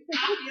be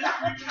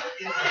church.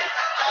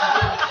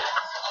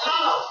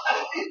 Oh,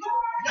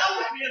 y'all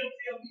wouldn't be able to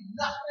tell me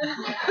nothing.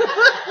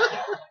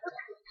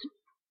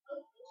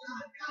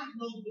 God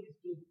knows what He's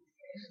doing.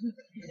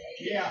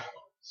 Yeah.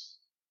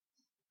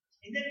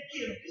 And then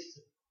again, is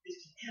to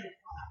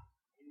edify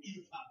and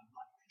edify the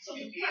body. So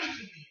the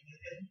question is,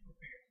 as we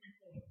prepare,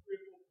 three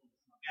or four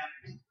points,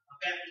 my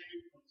Baptist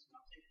 3 points, and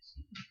I'll take this.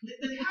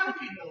 Then how do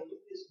we know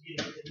with this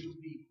gift that we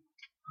will be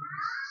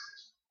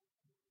successful?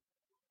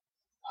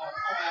 I'll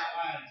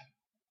outline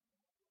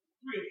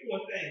 3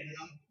 or 4 things, and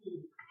I'm going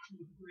to pull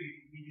 2 or 3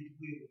 and we just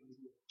will what we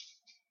will.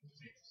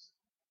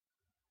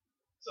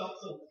 So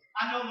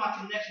I know my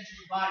connection to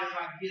the body is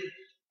my gift.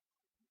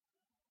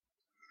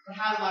 But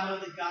how do I know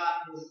that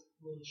God will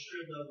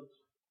assure those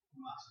of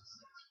my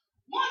success?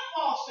 1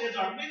 Paul says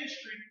our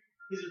ministry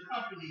is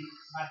accompanied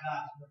by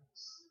God's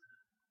grace.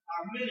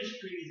 Our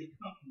ministry is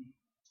accompanied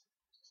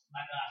by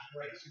God's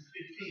grace.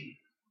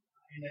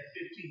 In that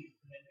 15th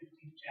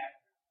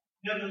chapter.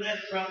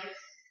 Nevertheless, brothers,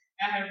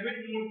 I have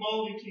written more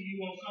boldly to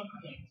you on some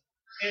points,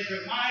 as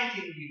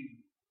reminding you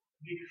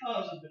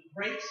because of the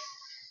grace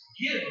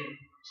given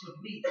to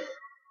me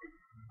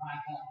by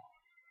God.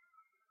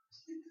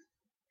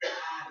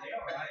 They're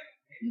all right.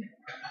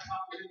 I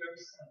talk to them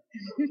every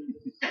Sunday.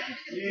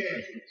 Yeah.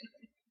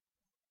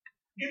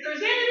 If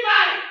there's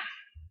anybody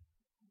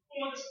who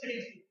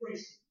understands the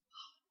grace of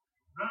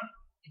God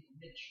in the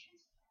ministry,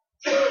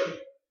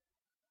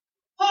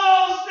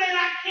 Paul said,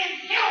 I can't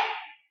help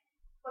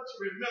but to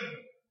remember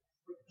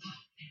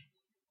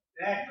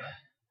that.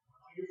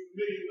 You're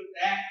familiar with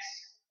the Acts,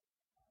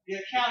 the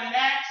account in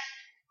Acts,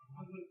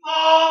 when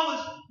Paul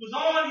was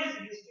on his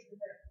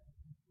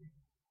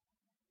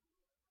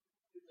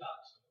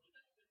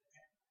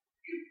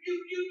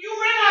You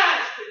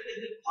realize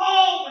that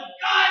Paul, when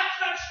God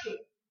touched him,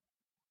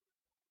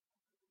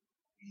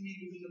 he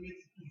was in the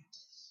midst of it.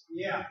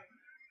 Yeah.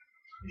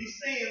 And he's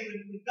saying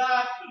when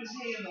God put his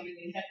hand on me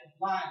and he had to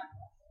blind me,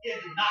 he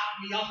had to knock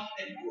me off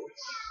that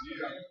horse.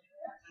 Yeah.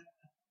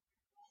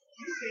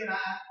 He's saying,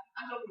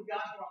 I know what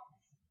God brought me.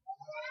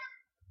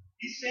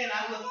 He's saying,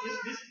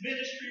 this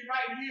ministry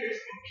right here has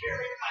been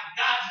carried by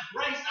God's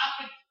grace. I've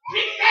been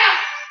picked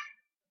out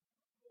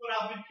for what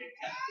I've been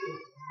picked out for.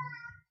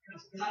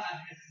 Because God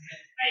has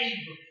had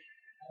favor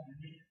on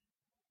me.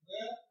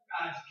 Well,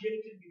 God's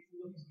gifted me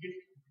for what He's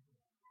gifted me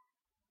for.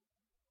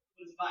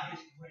 But it's by His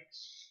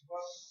grace.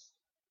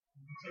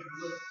 When we take a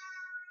look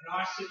at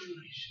our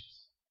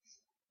situations,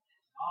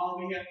 all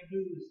we have to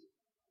do is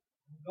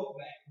go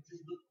back and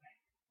just look back.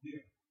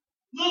 Yeah.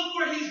 Look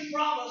where He's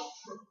brought us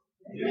from.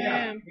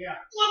 Yeah.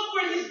 Look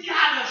where He's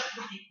got us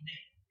right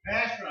now.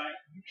 That's right.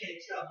 You can't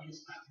tell me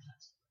it's not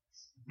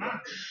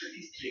God's grace.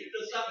 He's picked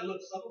us up, and look,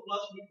 some of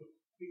us, we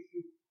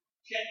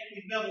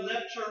technically never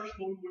left church,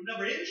 but we were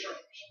never in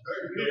church.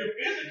 We were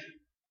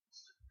visiting.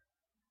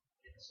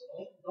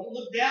 So don't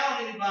look down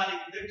on anybody.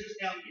 They're just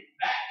now getting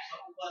back.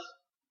 Some of us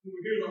who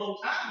were here the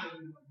whole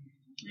time.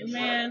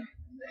 Amen.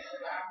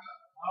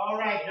 All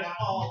right, that's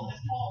Paul's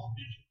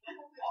vision.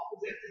 Paul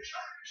was at the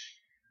church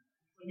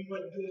when he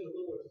wasn't doing the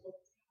Lord's work.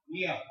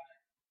 Yeah.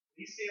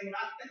 He said, when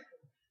I think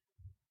of it,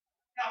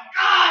 now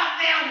God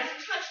now has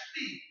touched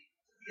me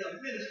to be a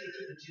minister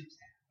to the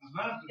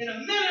Gentiles. And a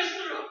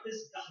minister of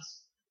this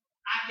gospel.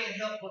 I can't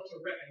help but to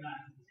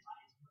recognize His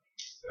mighty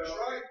grace. That's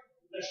right.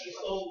 Bless your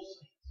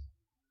souls.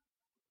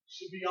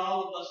 Should be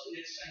all of us in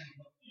that same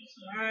boat.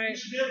 Right. We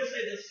should be able to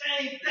say the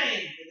same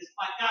thing, that it's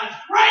by God's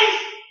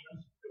grace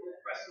that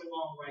we're pressing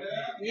along right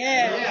now.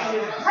 Yes.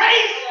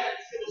 Grace that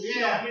will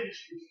see our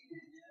ministry.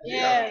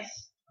 Yes.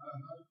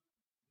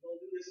 Don't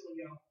do this on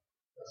y'all.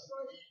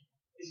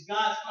 It's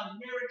God's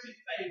unmerited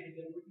favor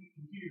that we're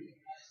even here.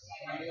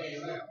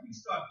 We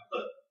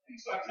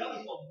start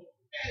telling folks,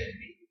 that is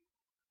me.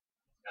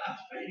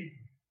 God's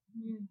favor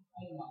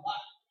on my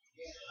life.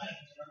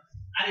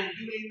 I didn't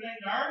do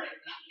anything to earn it,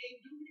 and I can't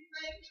do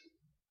anything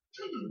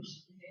to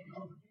lose it.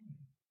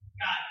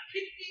 God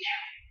picked me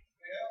out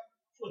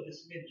for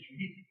this ministry.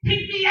 He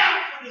picked me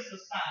out for this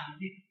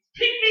assignment. He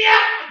picked me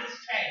out for this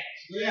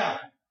task.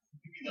 Yeah.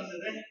 Because of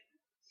that,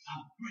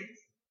 I'm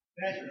grateful.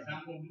 That's right.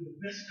 I'm going to do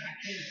the best I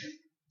can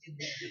in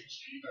that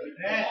ministry.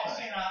 Paul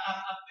saying,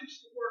 I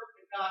finished the work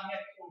that God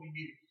had for me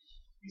here.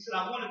 He said,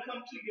 I want to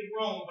come to you in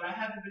Rome, but I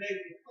haven't been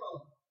able to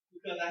come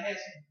because I had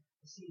some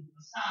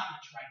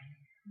assignments right here.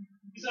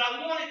 He said,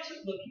 I wanted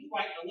to, look, he's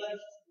writing a letter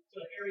to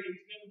an area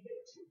he's never been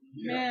to.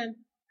 Amen.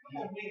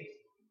 Come on, man.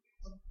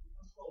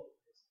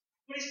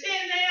 But he's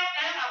saying now,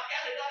 man, I've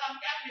got it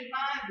in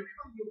mind to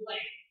come your way.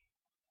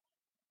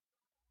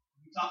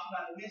 We talked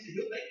about the message,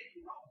 he'll make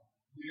it to Rome.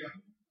 Yeah.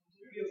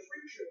 It'll be a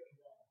free trip to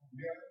Rome.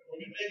 Yeah.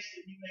 When he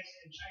makes it in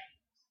chains.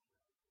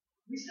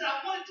 He said,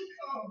 I wanted to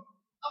come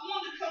I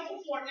wanted to come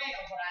before now,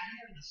 but I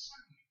had an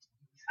assignment.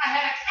 I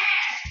had a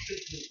task to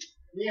do.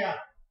 Yeah.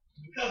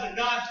 Because of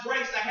God's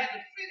grace, I had to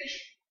finish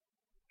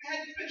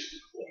the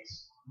course.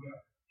 Yeah.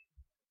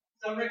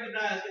 So I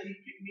recognize that He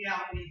picked me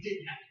out when He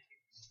didn't have to.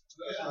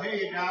 There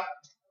you go.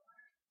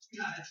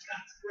 God, it's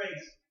God's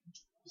grace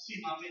to see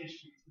my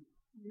ministry through.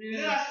 And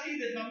then I see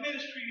that my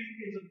ministry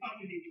is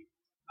accompanied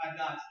by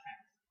God's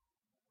power.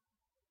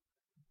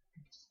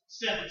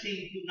 17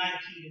 through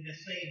 19 in the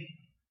same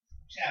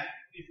chapter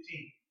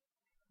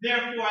 15.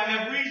 Therefore, I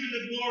have reason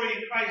to glory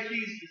in Christ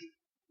Jesus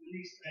in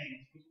these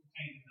things which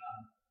pertain to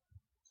God.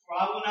 For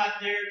I will not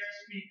dare to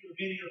speak of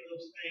any of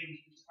those things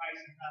which Christ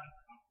has not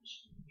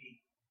accomplished with me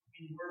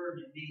in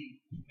word and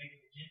deed to make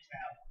the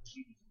Gentiles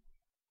believe,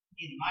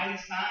 in mighty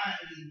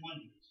signs and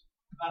wonders,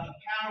 by the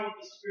power of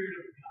the Spirit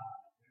of God,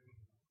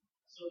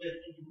 so that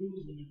from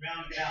Jerusalem and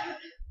round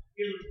about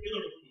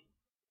Illyricum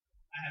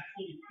I have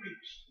fully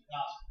preached the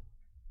gospel.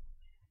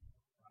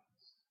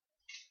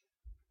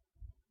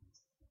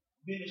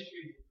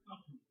 Ministry is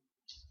accompanied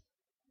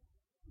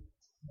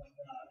by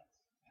God.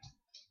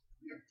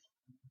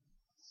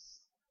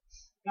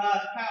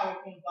 God's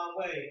power comes by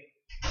way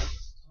of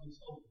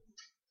His Holy Spirit.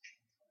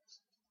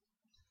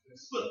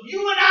 Look,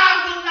 you and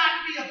I will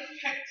not be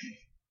effective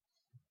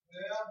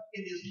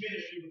in this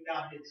ministry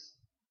without His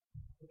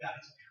power.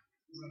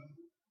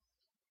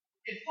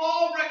 And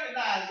Paul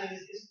recognized that it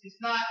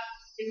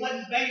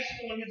wasn't based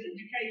on his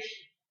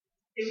education.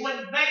 It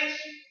wasn't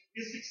based,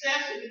 his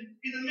success in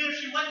the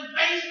ministry wasn't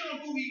based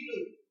on who he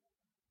knew.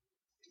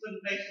 It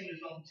wasn't based on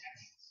his own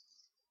talents.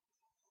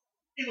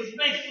 It was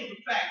based on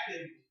the fact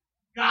that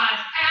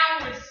God's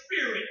power and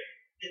spirit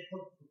had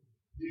worked for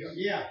him.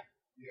 Yeah.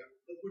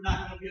 But we're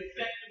not going to be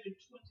effective in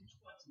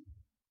 2020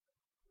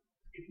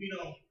 if we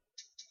don't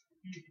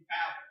use the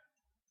power.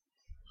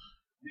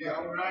 Yeah,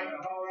 all right.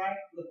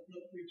 Look,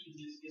 preachers,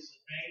 it's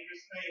a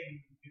dangerous thing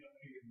when you get up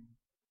here and you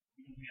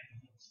don't have the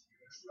Holy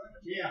Spirit.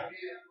 Yeah.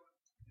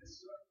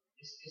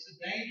 It's a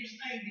dangerous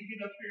thing to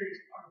get up here and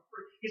start a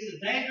prayer. It's a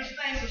dangerous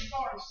thing to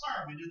start a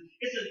sermon.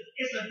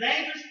 It's a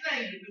dangerous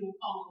thing to do a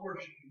call of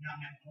worship and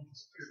not have the Holy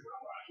Spirit.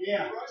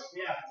 Yeah. It's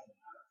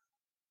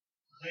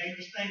a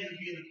dangerous thing to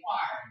be in the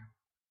choir and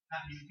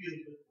not be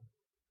filled with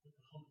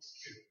the Holy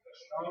Spirit.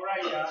 All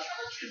right, look,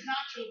 church is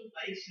not your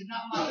place and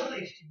not my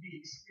place to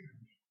be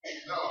experimented.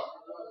 No.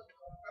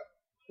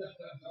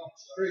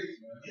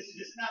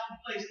 It's not the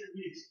place that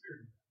we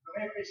experiment.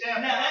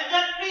 Now that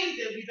doesn't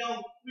mean that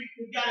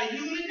we've got a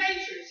human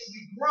nature, so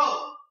we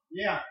grow.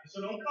 Yeah.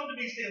 So don't come to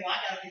me saying, well,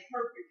 I gotta be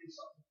perfect in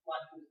something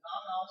like this. No,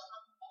 it's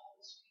not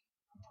Paul is saying.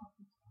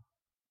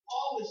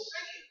 Paul is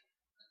saying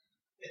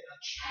that a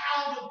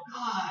child of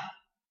God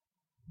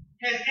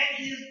has at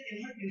his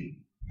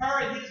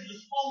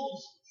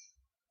disposal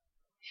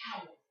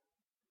power.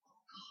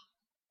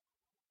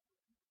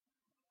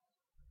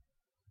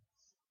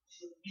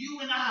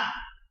 You and I,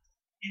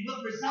 and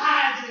what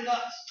resides in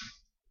us,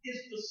 is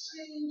the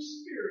same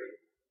Spirit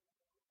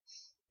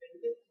that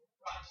lifted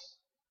Christ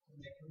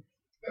from that grave.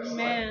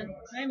 Amen.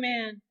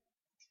 Amen.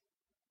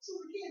 So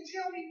again,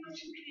 tell me what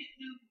you can't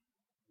do.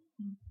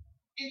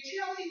 And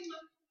tell me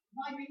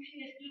why you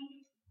can't do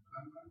it.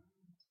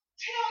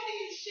 Tell me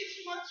in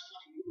 6 months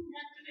why you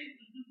have been able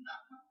to do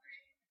not one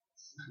thing,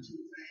 not two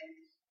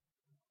things.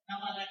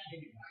 How about that,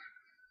 anybody?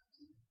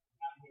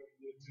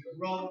 We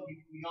grow,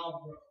 we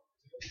all grow.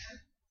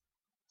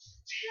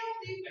 Tell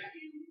me that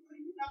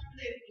you've not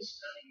been able to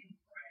study and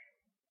pray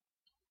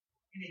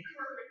and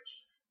encourage.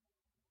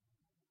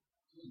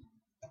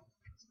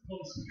 The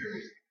Holy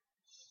Spirit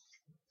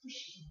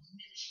pushes us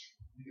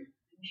ministry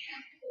and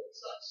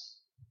catapults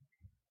us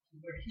to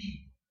where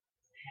He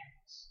has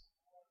us.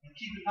 And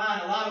keep in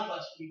mind, a lot of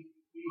us, we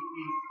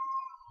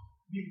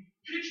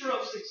picture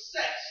of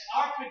success,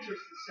 our picture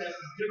of success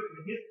is different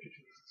than His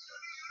picture of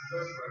success.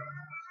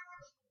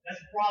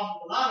 That's the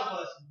problem with a lot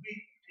of us.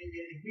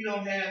 If we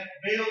don't have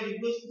bells and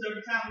whistles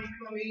every time we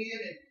come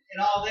in and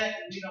all that,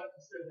 then we don't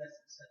consider that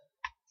success.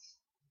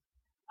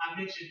 I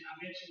mentioned a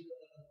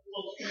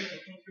close friend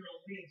that comes here on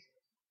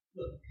Wednesday.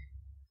 Look,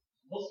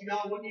 most of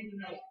y'all wouldn't even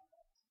know.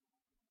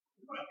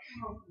 What a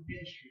powerful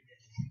ministry that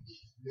is.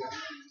 Yeah.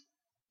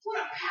 What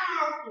a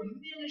powerful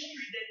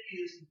ministry that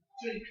is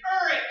to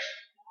encourage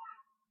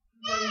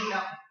those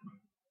out.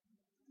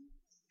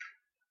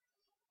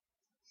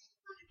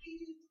 What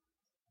again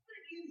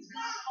is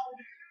God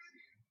calling?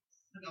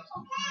 Look,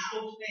 I'm talking to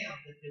folks now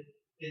that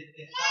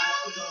God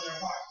put on their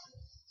hearts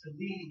to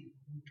lead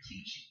and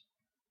teaching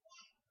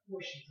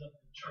portions of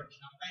the church.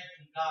 And I'm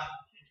thankful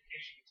God for the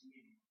education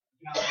community.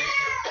 God has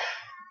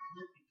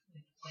looked at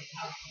 2020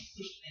 how to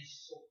push things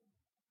forward.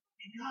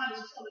 And God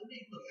is telling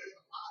me, look, there's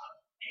a lot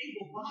of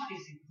able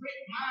bodies and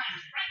great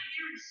minds right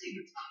here in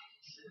Cedar Top.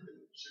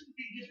 Shouldn't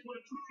be just one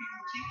or two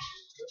people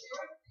teaching.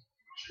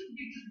 Shouldn't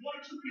be just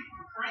one or two people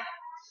praying.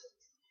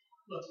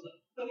 Look.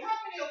 So how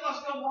many of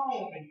us go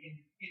home and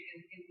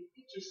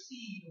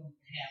intercede on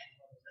behalf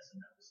of others? That's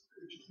another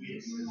spiritual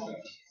ministry.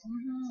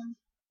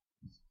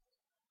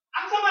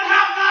 I'm talking about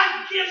how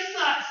God gifts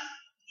us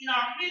in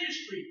our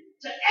ministry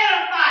to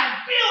edify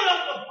and build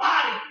up the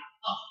body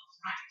of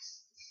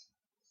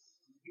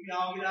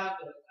all get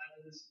out of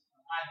this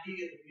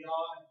idea that we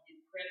all have to get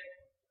credit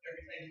for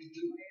everything we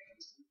do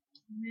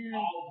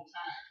all the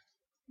time.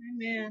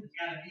 Amen. There's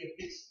got to be a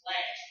big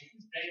splash.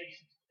 This day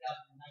is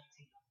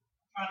 2019. I'm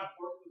trying to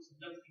work with some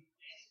young people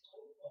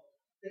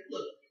that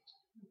look,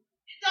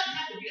 it doesn't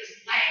have to be a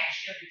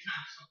splash every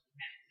time something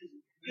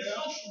happens. This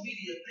social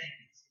media thing,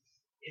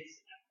 if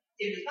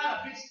it's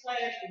not a big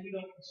splash, then we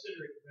don't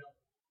consider it relevant.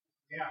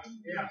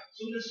 Yeah. As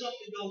soon as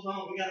something goes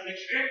on, we got to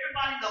make sure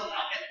everybody knows.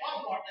 Out at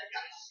Walmart, they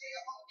got to share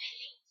all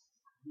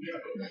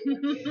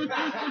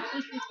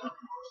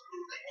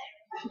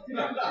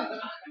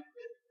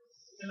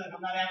And look,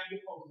 I'm not after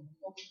your folks.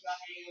 Folks got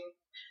hands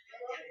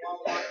at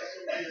Walmart.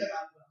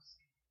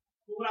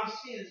 But what I'm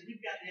seeing is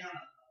we've got down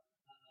a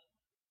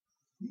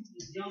group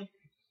of young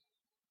people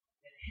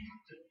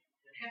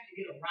that have to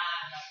get a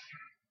ride out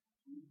there.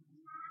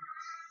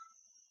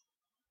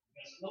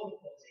 There's some older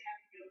folks that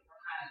have to get a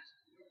ride.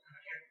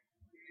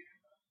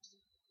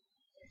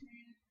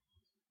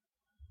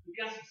 We've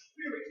got some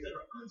spirits that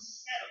are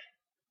unsettled.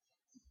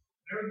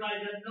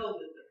 Everybody doesn't know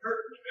that they're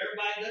hurting.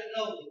 Everybody doesn't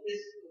know that this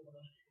is going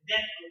on.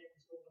 That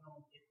is going on.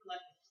 They feel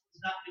like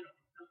it's not been a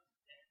productive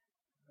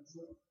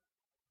day.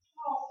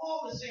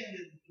 Paul is saying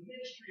that the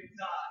ministry of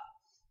God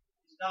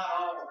is not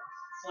all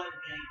fun and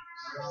games.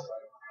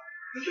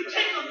 When you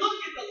take a look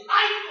at the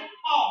life of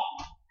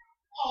Paul,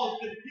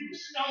 Paul's been people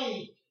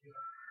stoned.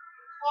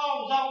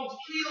 Paul was almost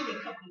killed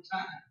a couple of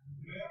times.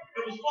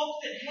 There was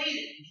folks that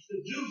hated him.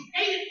 The Jews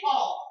hated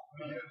Paul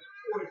for his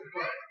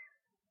work.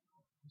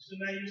 So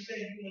now you're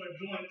saying you want to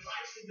join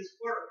Christ in this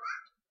work.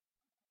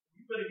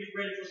 You better get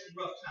ready for some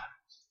rough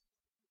times.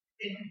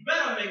 And you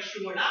better make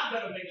sure, and I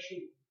better make sure,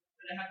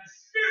 that I have the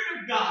Spirit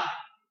of God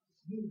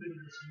moving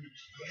in this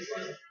ministry.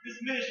 This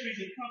ministry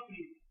is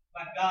accompanied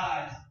by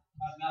God's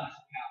power.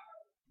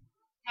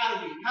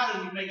 How do we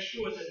make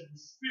sure that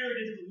the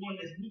Spirit is the one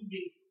that's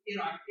moving in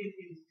our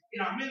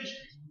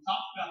ministries? We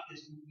talked about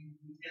this.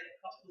 We've had a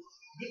couple of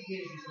good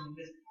ministries on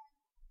this.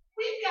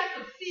 We've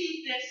got to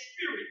feed that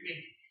Spirit,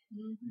 man.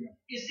 Mm-hmm.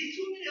 You see,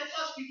 too many of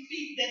us, we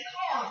feed that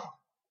carnal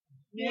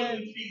more than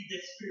we feed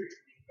that Spirit.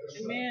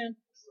 Amen.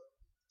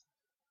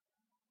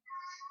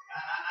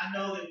 I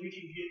know that we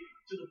can get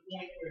to the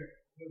point where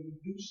we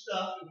do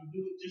stuff and we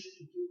do it just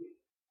to do it.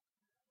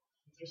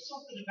 But there's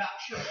something about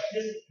church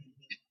discipline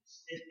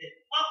that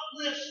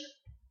uplifts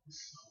the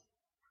soul.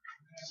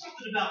 There's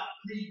something about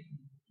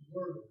reading the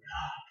Word of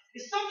God.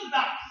 There's something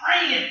about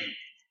praying and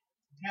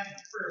having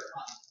a prayer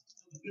life.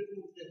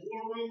 The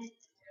war room. A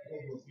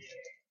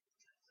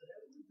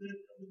good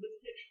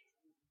picture.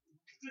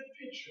 A good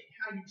picture of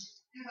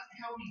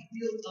how we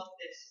build up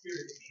that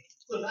spirit.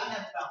 Look, I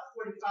have about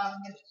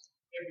 45 minutes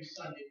every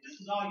Sunday.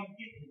 This is all you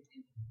get from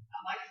me. I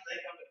like to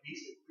think I'm a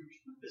decent preacher,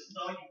 but this is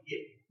all you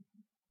get.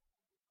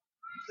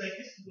 You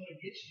think this is going to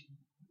get you.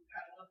 You've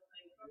got another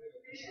thing coming.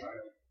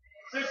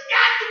 There's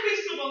got to be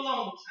some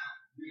alone time.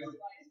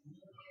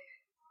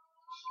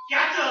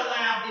 Got to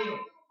allow him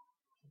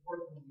to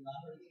work on you. I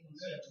heard someone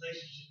say a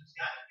relationship has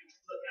got to be.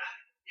 Look,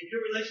 if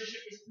your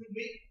relationship is through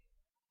me,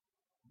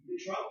 you're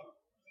in trouble.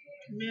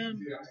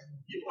 Amen.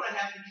 You're going to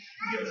have to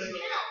give an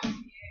account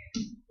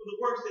for the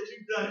works that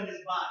you've done in this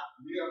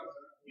body.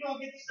 You don't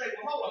get to say,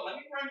 well, hold on,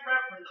 let me bring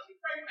reference. Let me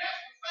bring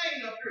Pastor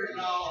Fane up here.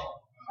 No.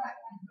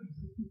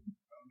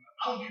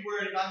 I don't be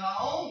worried about my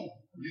own.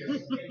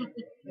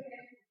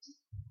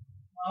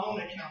 My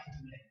own account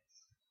for that.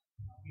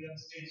 We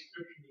understand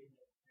scripturally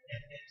that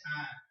at that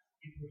time,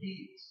 if we're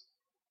healed,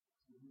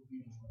 we'll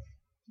be in the way.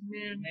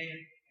 Amen.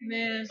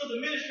 Amen. So the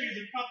ministry is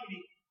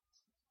accompanied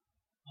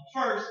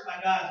first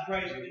by God's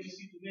grace. But then you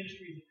see the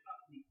ministry is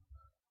accompanied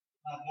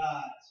by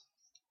God's.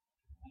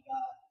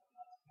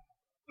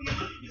 When you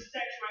look at this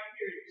text right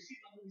here, you see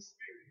the Holy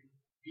Spirit.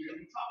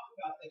 We talked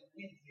about that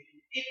Wednesday.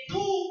 It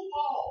moved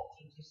Paul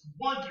to some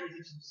wonders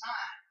and some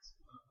signs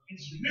and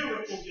some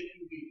miracles, if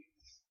you will.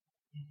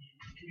 And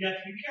you have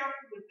to be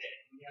careful with that.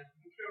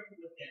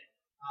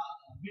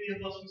 Many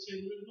of us would say,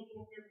 well, there's no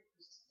more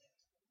miracles today.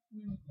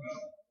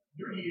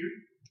 You're here.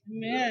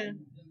 Amen.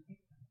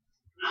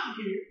 I'm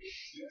here.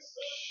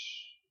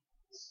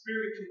 The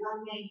Spirit to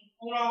work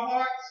on our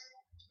hearts.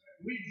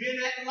 We've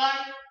been at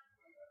life.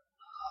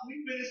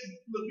 We've been in some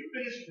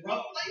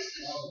rough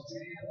places. We've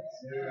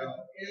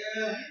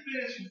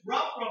been in some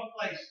rough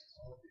places.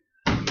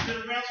 We've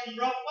been around some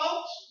rough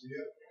folks.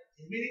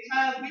 And many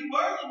times we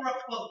were the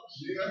rough folks.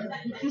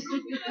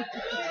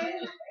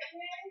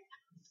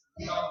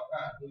 All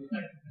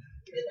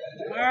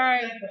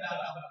right. Think about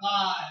how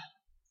God,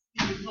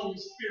 through His Holy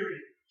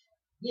Spirit,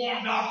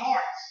 warmed our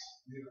hearts,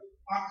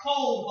 our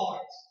cold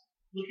hearts.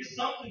 Look, it's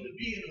something to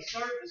be in a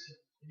service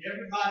and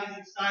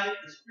everybody's excited,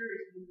 the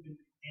Spirit's moving,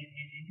 and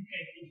you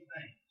can't do a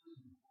thing.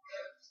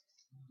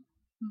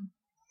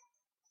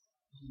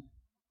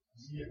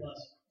 Many of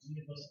us,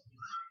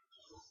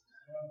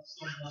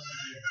 some of us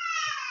are here.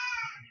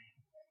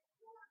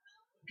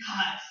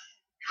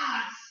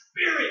 God's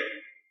Spirit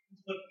is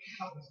what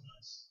powers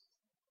us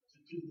to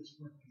do this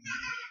work.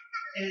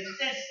 And it's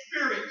that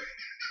Spirit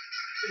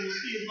that will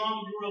see, as long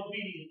as we're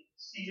obedient,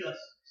 see us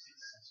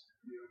successful.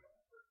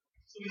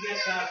 So we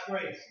got God's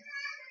grace.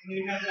 And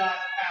we have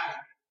God's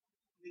power.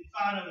 And then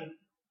finally,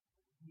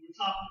 we're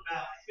talking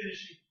about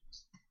finishing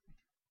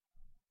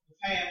the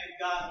path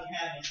that God would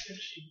have us,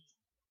 finishing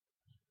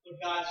what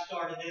God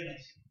started in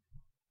us.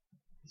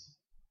 It's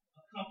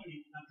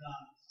accompanied by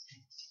God's.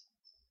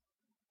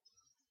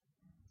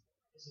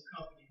 It's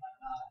accompanied by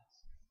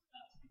God's.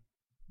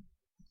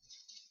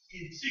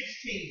 In 16,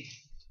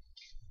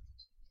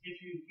 if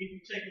you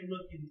take a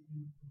look in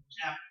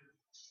chapter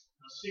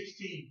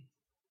 16,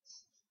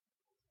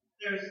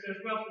 there's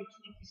roughly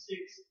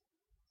 26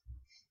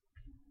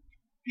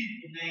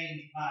 people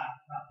named by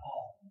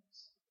Paul.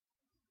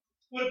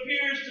 What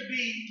appears to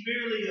be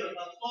merely a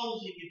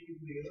closing, if you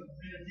will, a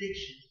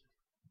benediction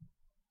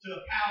to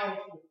a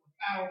powerful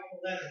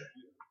letter.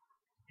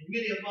 And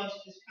many of us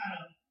just kind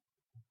of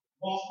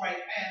walk right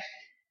past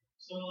it.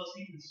 Some of us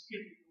even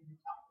skip it when we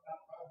talk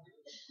about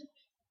Proverbs.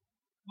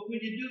 But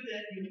when you do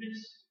that, you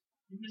miss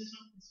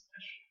something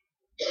special.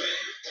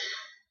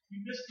 You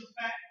miss the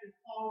fact that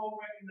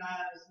Paul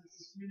recognized that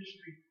this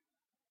ministry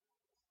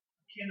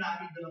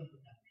cannot be done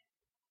without him.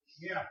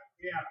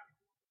 Yeah.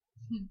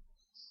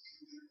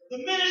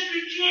 The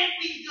ministry can't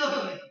be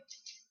done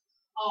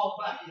all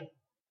by him.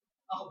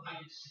 All by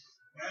himself.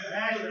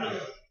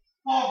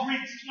 Paul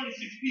greets 26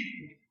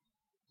 people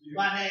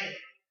by name,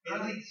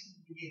 at least in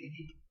the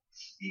beginning.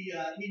 He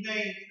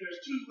names, there's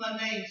 2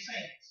 unnamed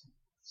saints,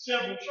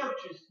 several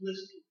churches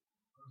listed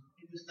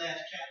in this last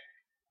chapter.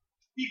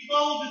 He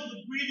closes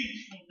with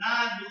greetings from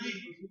 9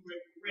 believers who were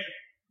at Corinth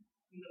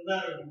when the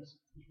letter was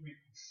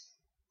written.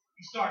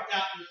 He starts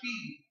out with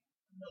Phoebe.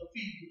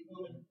 Phoebe, the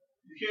woman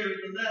who carried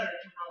the letter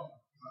to Rome.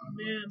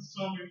 Amen.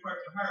 Some refer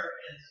to her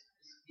as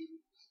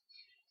Phoebe.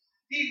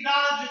 He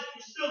acknowledges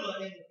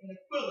Priscilla and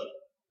Aquila,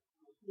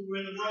 who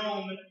were in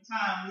Rome at the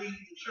time, leading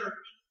the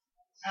church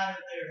out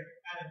of their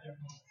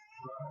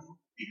home.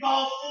 He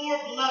calls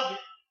 4 beloved,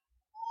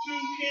 2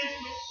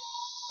 kinsmen,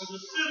 for the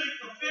civic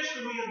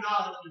official he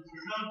acknowledges the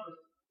number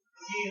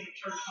again of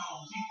church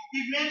homes.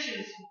 He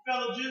mentions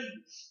fellow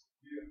Jews.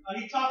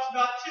 He talks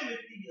about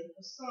Timothy,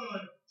 a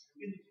son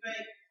in the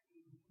faith.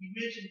 He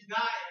mentions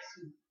Gaius,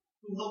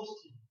 who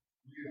hosted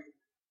him.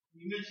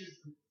 He mentions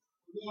the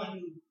one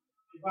who is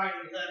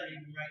writing the letter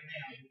even right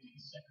now, the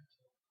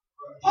secretary.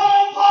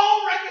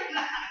 Paul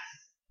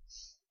recognized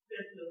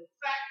that the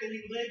fact that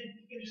he was able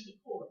to finish the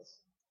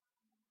course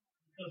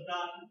because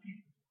God put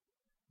people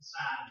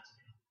aside to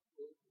him.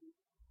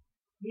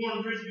 Warren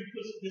Brisbane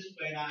puts it this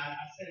way, and I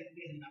said it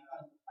again, and I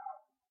thought it was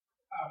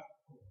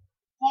powerful.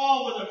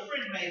 Paul was a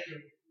friend maker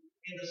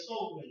and a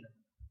soul winner,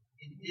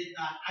 and did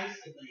not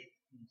isolate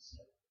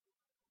himself.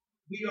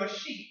 We are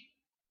sheep,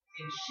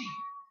 and sheep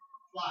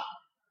flock.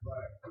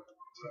 Right.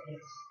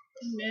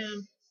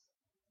 Amen.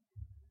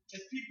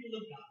 As people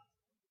of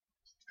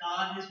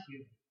God has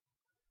given.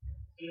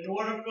 And in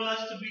order for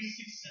us to be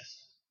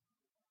successful,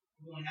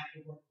 we're going to have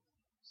to work with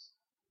this.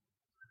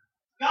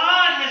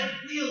 God has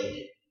willed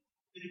it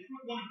that if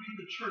we're going to be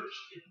the church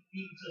that He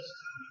needs us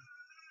to be,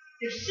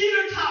 if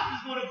Cedar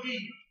Top is going to be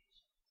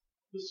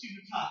the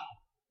Cedar Top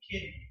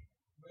can be,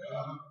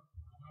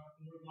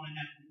 we're going to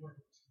have to work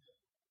with it.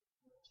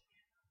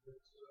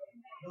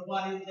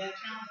 Nobody is that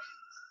talented.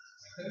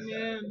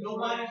 Amen.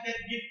 Nobody is that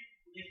gifted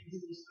that can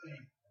do this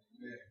thing.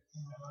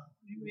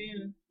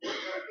 Amen.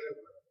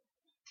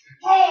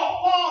 Paul,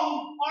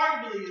 who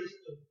arguably is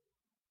the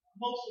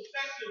most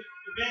effective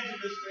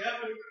evangelist to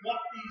ever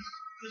walk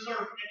this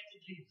earth next to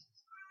Jesus,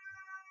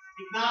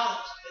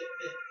 acknowledged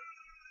that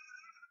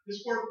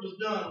this work was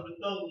done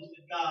with those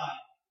that God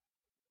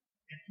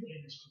had put in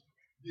this work.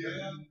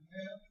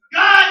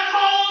 God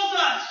calls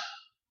us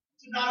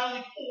to not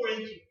only pour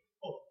into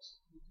folks,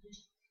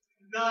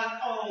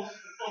 God calls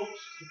the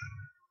folks to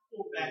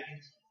pour back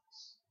into us.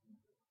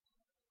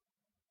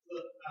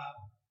 Look,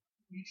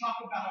 when you talk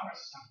about our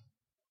assignment,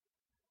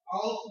 our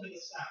ultimate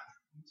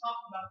assignment, when you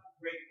talk about the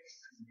Great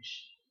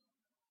Commission,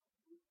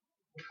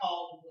 we're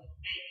called to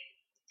make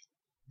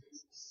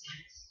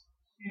sense.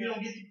 We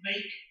don't get to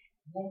make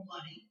more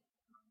money.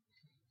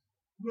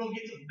 We don't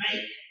get to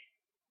make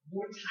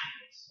more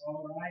titles.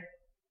 All right.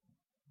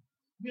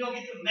 We don't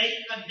get to make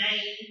a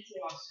name for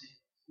ourselves.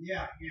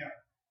 Yeah.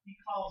 He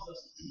calls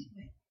us to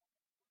make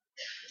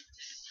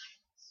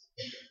disciples.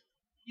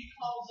 He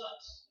calls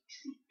us a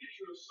true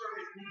picture of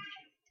servant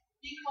leadership.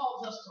 He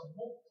calls us to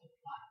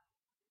multiply.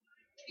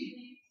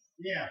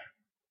 Yeah.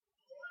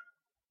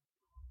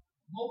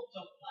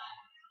 Multiply.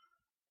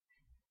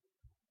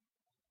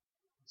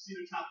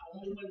 Cedar Top,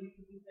 the only way we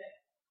can do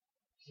that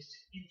is to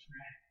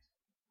interact.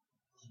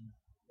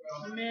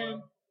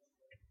 Amen.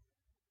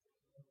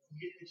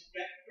 Forget that you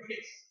got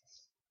grace.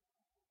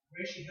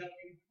 Grace should help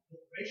you.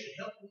 Grace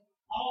should help us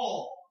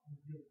all.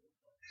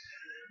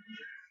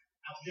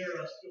 Out there,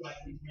 us feel like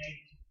we've made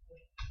it to the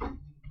point.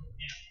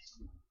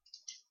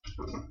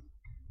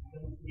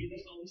 Don't forget the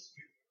Holy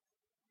Spirit.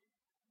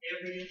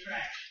 Every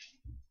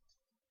interaction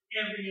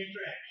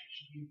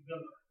should be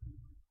governed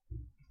by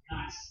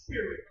God's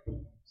Spirit.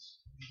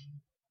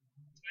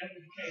 If that was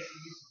the case, it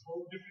would be some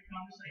whole different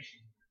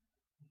conversation.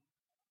 It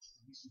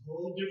would be some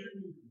whole different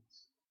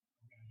movements.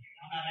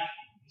 I'm not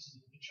asking you. This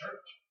is the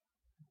church.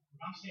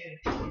 What I'm saying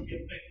is to be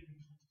effective.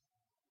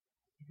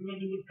 If we're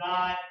going to do what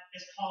God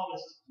has called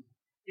us to do,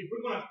 if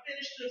we're going to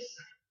finish this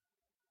assignment,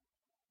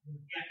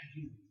 we've got to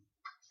do it.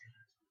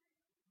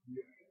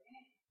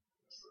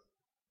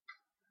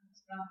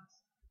 It's God's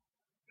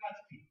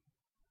people.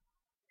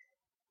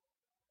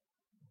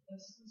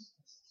 Let's look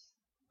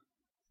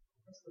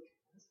at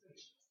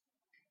this.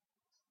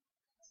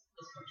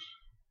 Let's finish.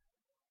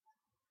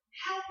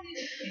 How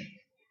many people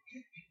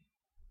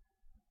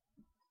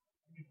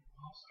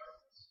all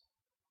service?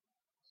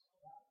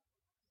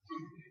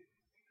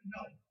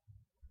 No.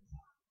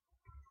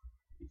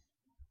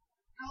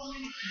 How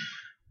many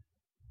people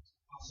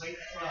are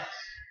waiting for us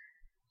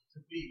to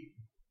be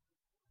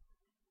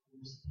who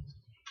we're supposed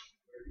to be?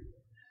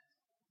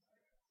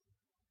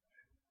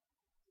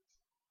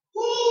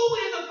 Who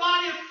in the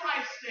body of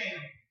Christ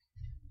then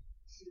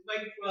is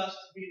waiting for us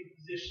to be in the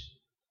position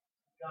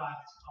God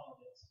has called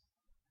us?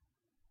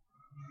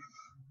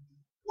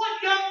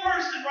 What young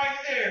person right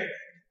there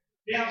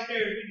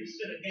downstairs? We just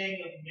sent a gang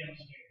of them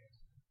downstairs.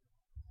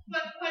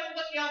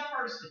 What young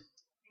person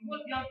and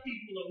what young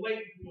people are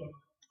waiting for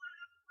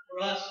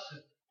us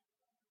to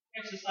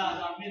exercise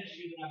our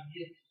ministry and our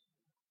gift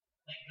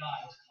like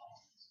God has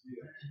called us?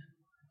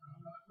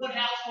 What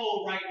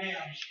household right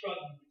now is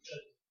struggling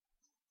because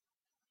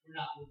we're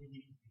not where we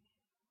need to be?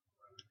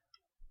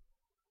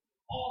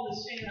 All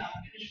is saying, I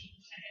finished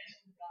the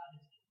task that God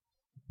has given.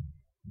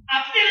 I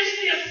finished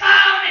the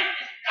assignment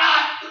that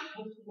God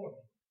put before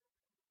me.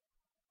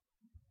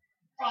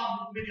 The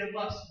problem with many of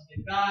us is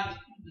that God has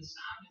put the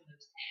assignment and the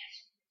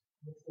task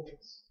before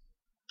us,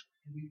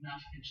 and we've not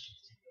finished it.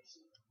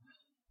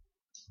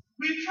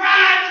 We've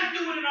tried to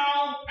do it in our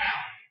own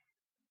power.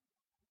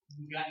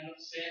 We've gotten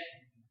upset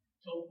and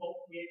told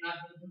folks we're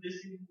not going to do this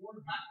anymore,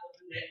 we're not going to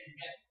do that.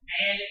 We've got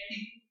mad at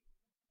people.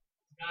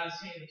 God is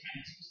saying the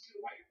task is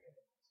still right there.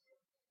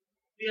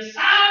 The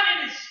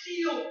assignment is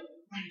still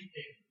right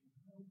there.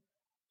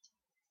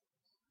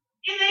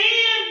 In the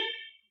end,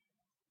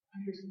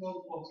 I hear some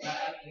old folks,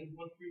 I think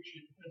one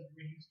preacher because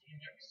we're used to in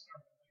every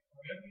sermon,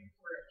 or every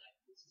prayer like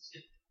this, he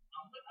said,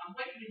 I'm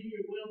waiting to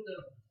hear well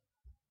done.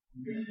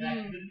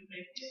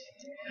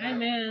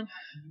 Amen.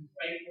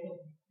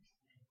 Faithful.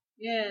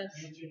 Yes.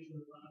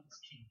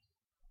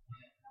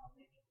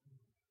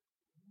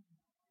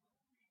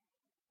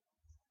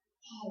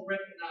 Paul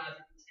recognized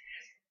that the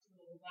task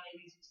was not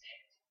an easy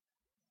task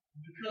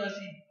because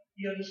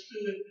he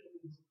understood that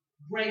it was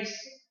grace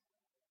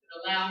that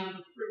allowed him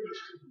the privilege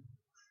to do it.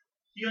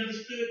 He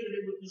understood that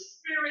it was the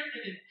Spirit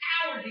that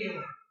empowered him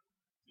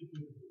to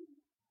do it.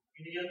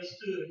 And he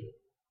understood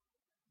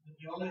that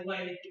the only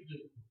way he could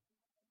do it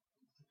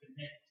was to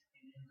connect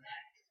and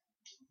interact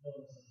with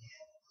those in the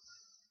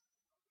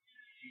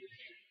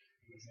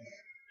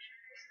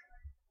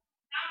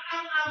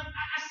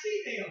I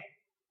see them.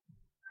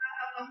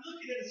 I'm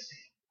looking at a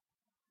scene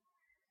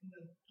in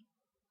the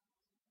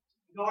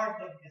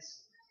Garden of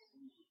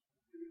Gethsemane.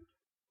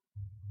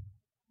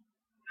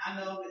 I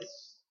know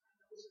it's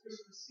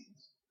Christmas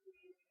season.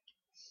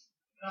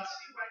 But I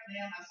see right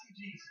now, I see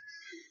Jesus.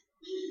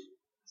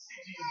 I see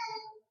Jesus.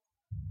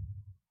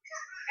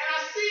 And I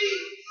see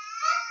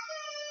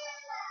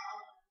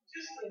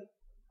just a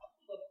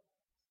couple of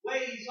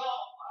ways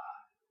off.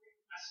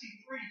 I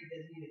see three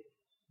that he had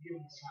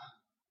given time.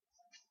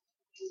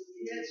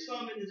 He had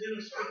some in his inner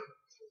circle.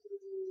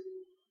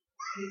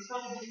 And he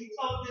told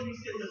them, he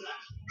said, listen, I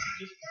just want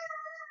you just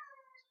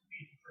to be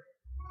in prayer.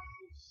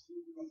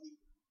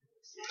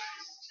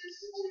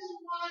 Just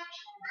watch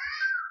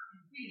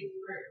and be in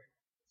prayer.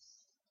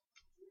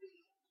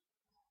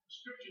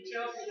 Scripture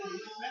tells me that he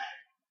went back.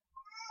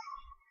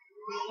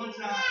 But one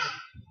time,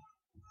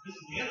 this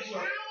is the inner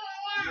circle.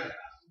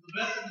 The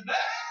best of the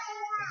best.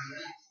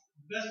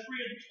 The best 3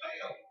 of the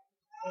 12.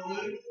 Oh,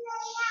 really?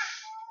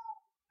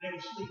 They were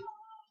asleep.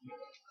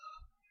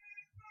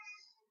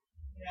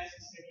 He asked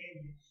the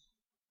second, he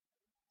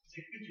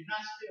said, could you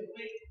not stay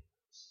awake?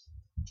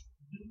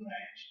 Do what I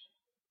asked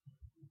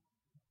you.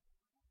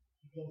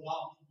 He goes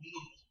off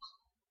again.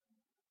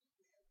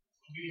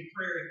 Be in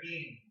prayer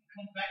again.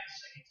 Come back the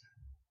second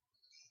time.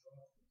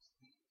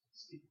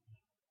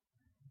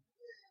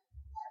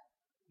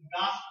 The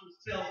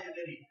Gospels tell me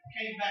that he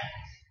came back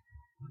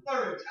the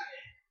third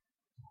time.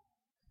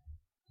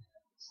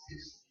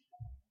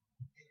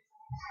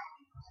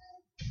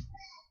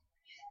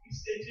 He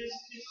said, just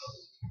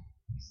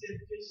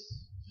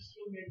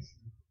go ahead and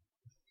sleep.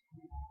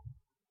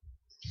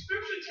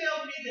 Scripture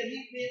tells me that he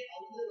meant a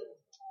little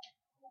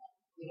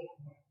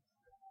more.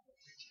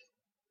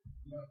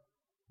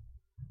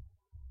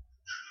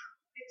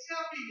 It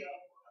tells me,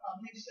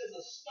 he says a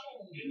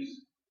stone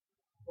is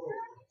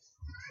broken.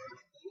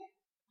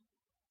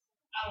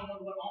 I don't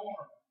know what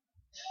arm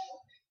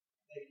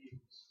they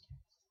use.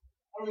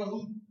 I don't know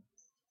who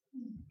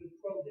could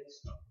throw that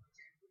stone.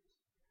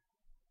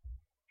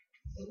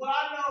 But what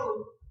I know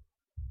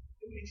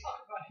is when you talk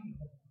about him,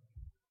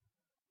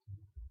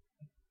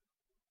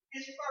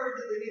 it's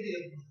further than any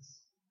of us.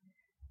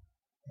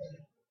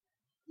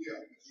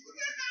 Yeah.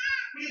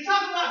 When you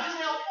talk about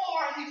just how far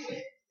far he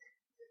went.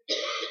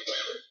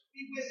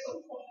 He went so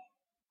far.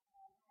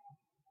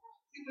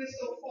 He went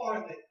so far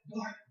that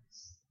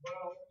darkness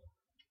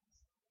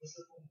was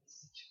upon the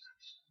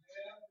situation.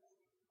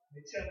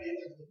 They tell me it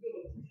was the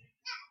middle of the day.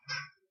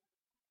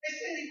 They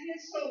said he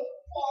went so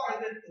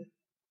far that the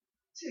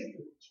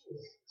temperature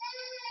was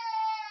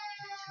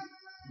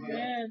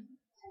Amen.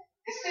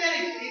 It said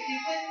he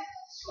went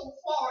so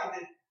far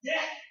that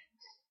death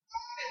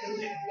had to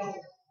let go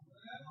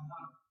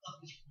of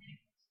his reins.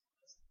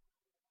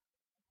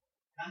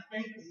 I'm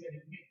thankful that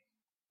he went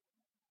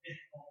that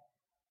far.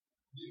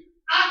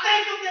 I'm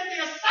thankful that the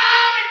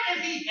assignment that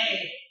he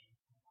had,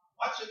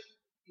 watch it,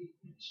 he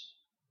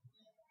finished.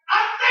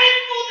 I'm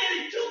thankful that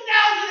in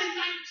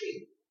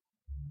 2019,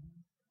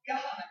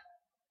 God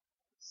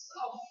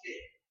saw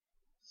fit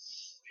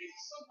to pick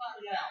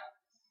somebody out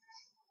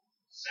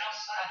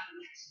Southside of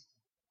Lexington.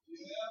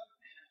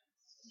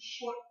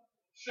 Short,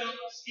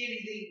 fella, skinny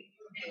dean.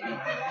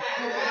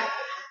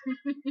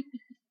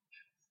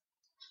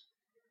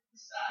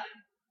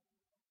 Decided,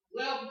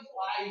 well,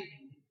 before I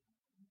even knew,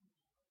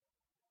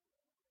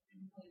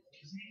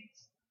 his hands.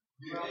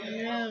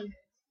 Amen.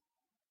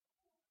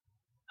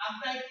 I'm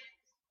thankful.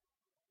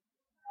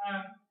 I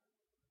have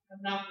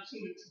an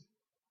opportunity to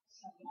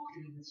start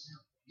walking in this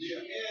young.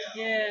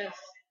 Yes.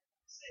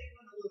 Say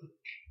one a little.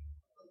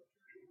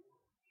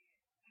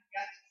 I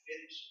got to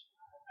finish.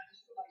 I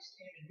just feel like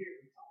standing here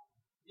and talking.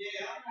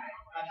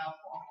 About how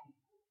far he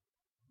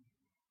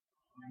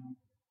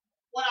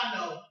What I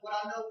know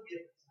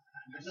gives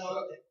time. I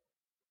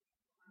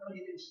know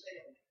he didn't stay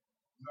on it.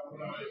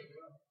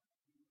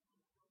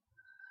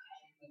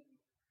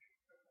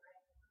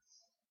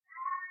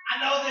 I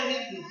know that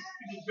he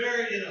was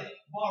buried in a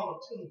borrowed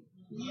tomb.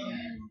 The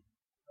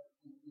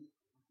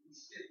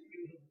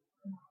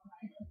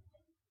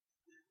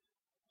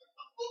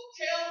book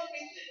tells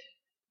me that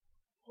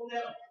on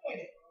that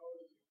appointed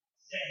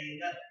day,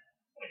 that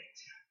appointed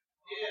time.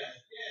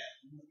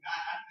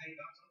 I think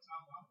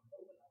sometimes I'm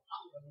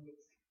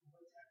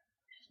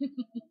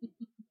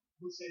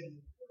who said it?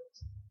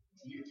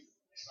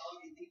 That's all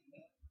you need to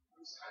know.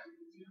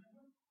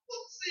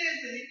 Book says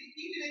that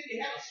even if you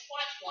had a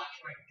Swatch watch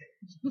right there,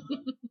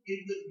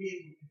 it would be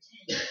able to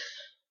continue.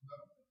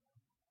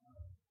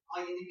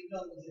 All you need to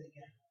know is that he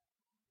got up.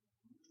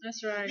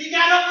 That's right. He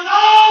got up with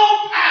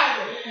all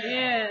power.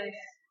 Yes.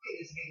 In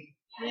his hand.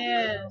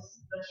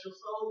 Yes. Bless your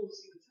soul,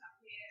 see the time.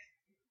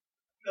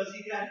 Because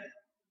he got it.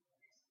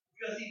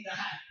 Because he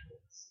died for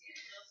us.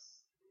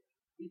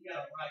 We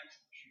got a right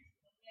to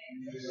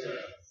the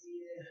truth.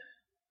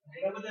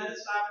 Whatever that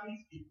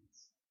assignment he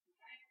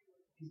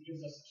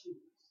gives us tools.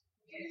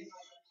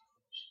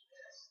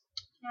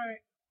 All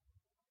right.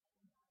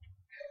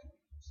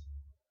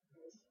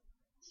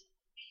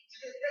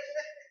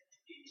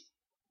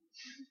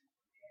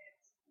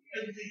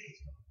 Everything is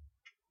gone.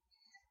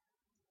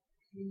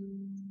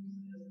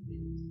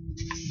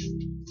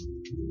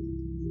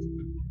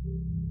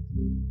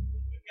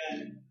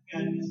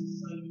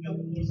 We got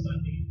one more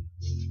Sunday.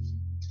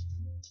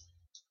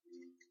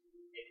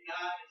 And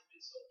God has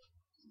been so good.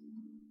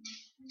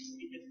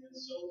 He has been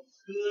so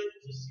good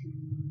to see.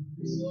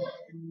 Look.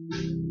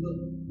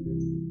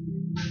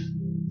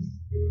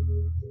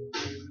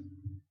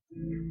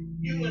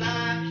 You and I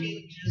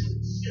can't just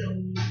sit on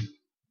it.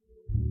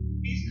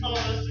 He's called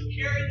us to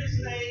carry this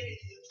thing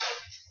into the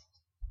church.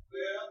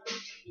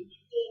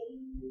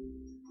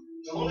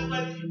 The only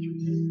way we can do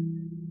this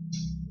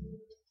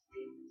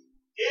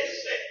is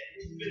set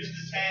to finish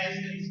the task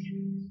that he's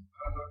given us.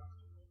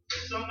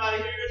 There's somebody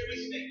here as we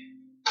stand.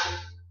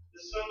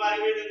 There's somebody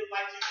here that would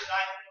like to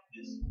unite from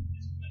this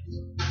place.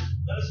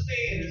 Let us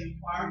stand as the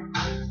choir.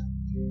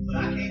 But I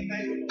can't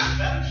think of a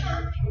better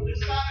church on this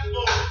side of the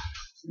globe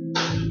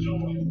to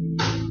join.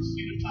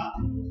 See the top.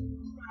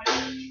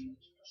 Maybe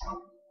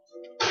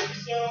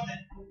some that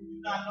do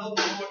not know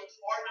the Lord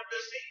pardon of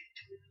their sin.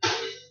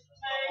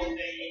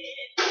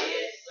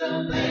 It's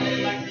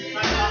amazing. Like to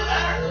try my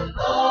letter.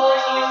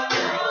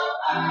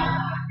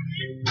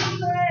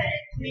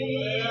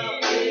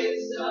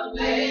 It's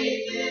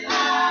amazing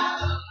how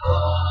the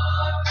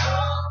Lord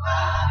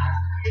provides.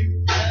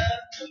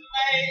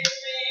 It's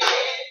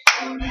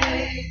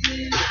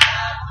amazing how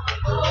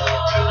the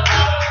Lord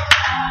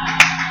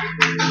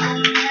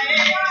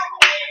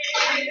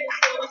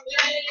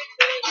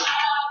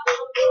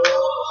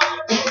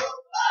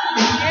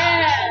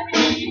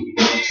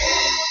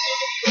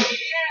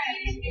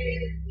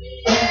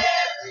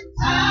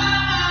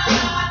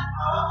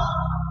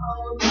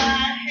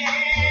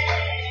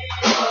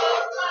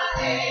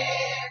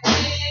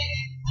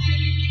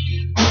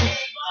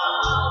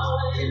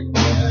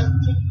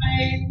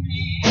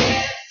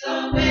It's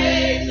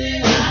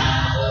amazing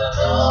how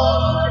the Lord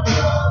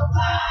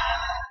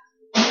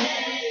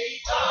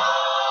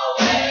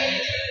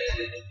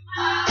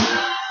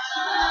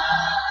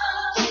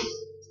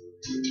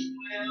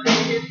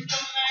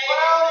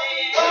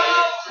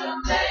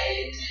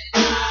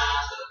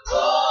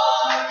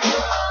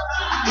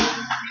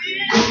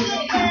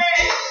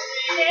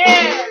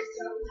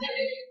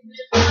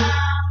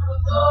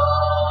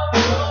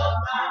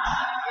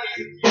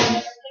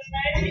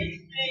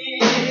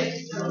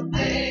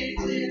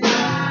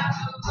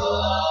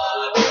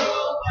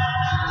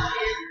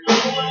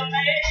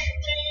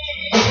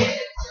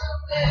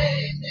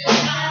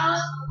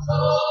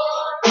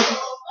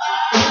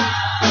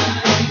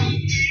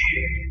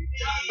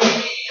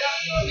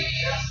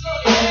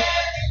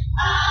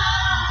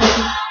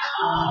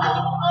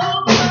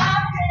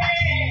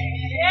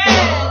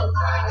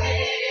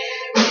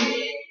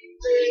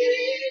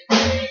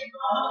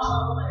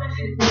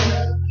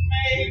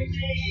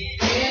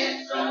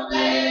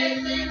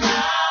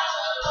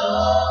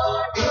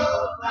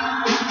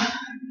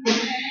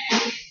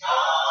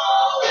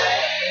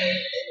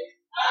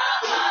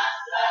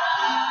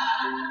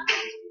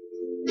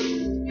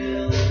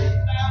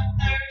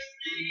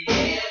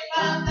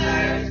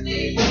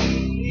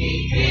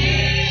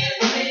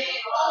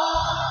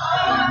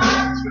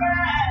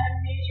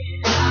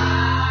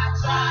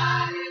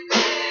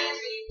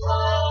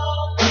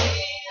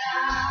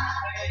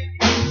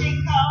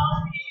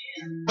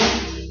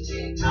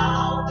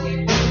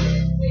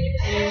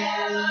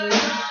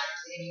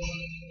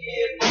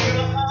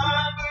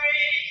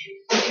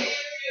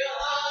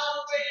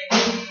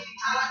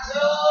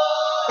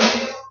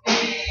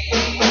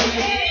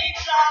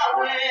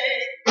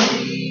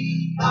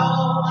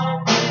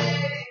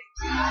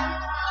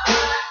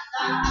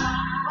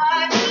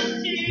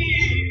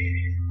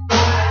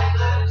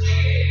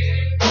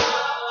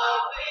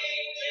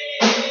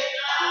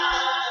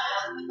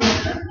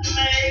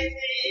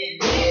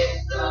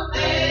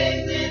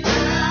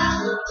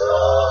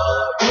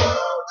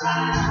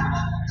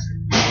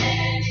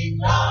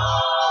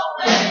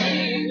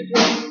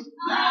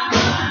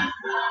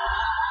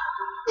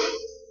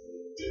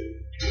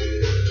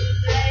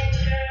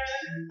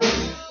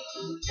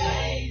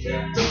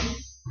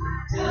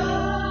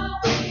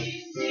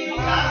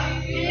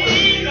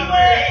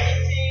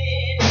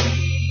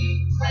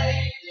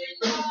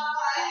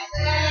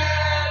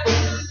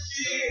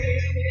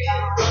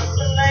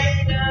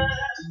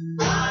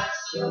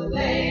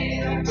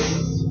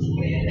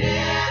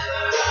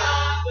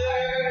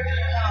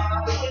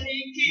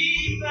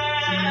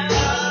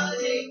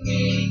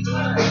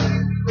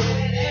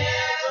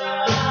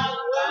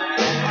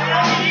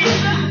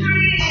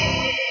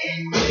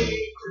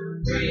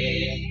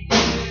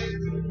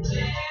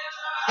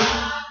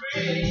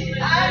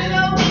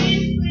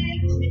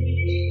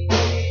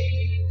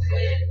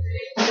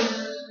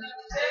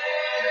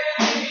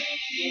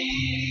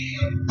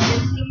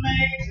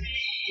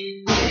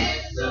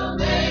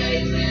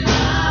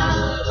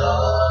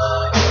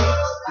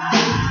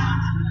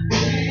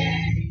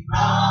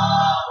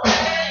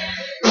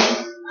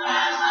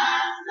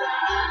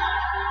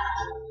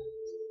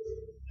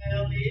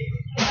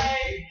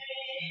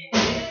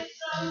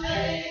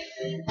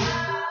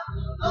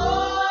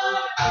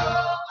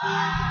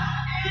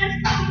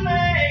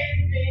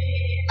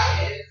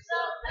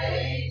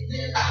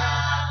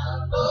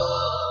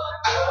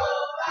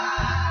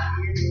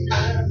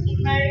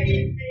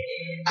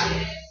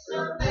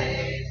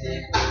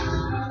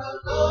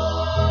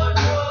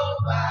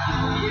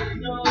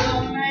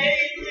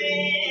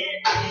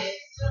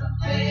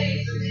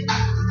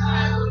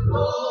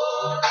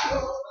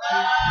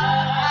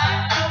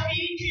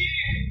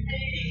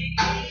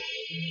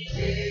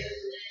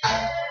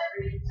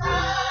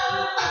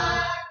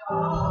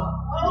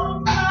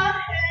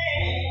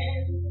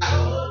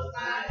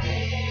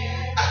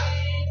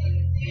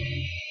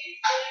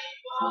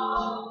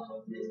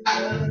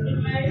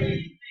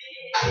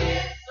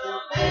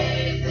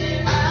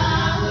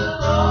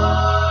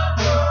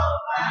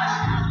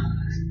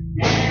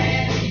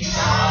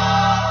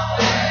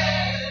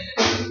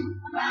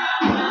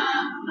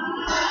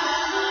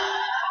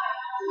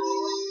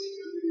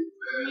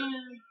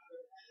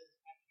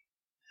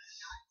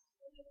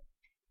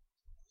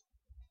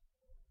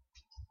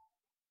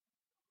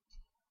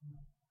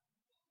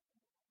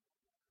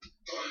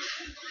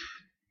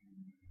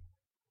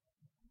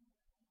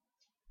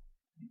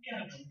You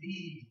gotta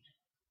believe.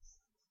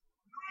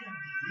 You gotta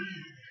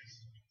believe.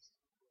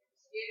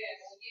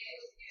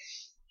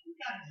 You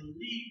gotta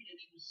believe that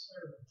you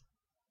serve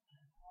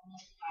an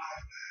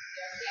all-powerful.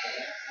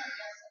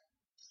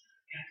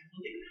 You got to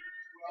believe it.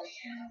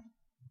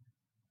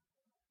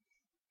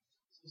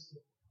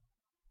 Sister.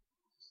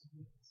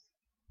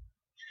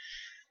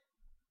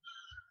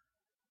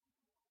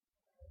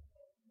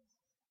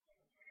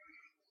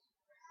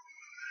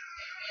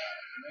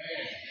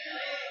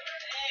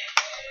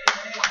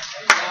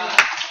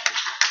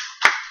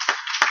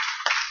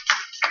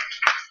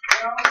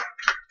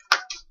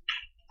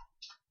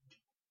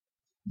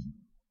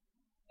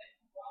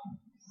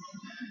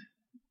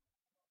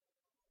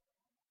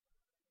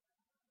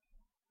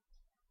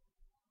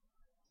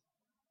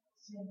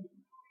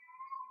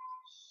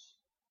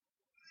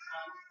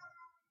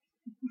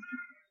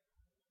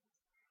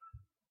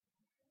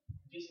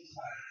 Just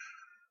excited.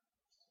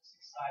 Just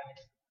excited.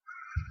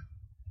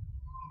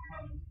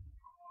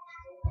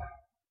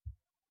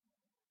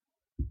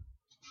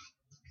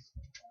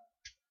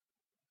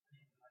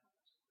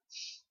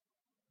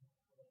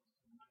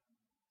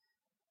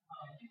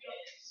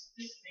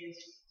 This thing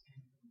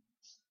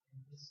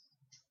and this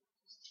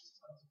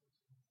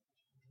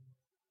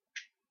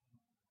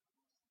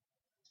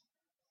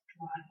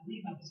well, I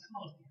believe I was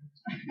called here.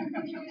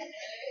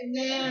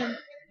 Amen.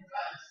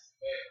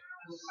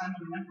 I'm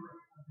a member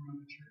of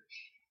another church.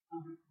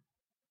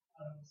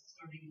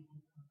 Starting a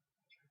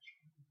church.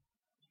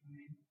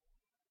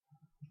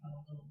 I felt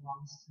a little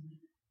lost in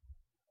it.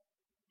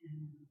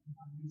 And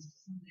I missed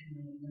Sunday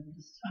morning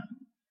this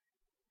time.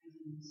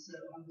 And so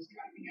I was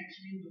driving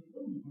actually into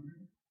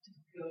Wilmore to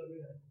go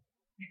to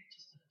pick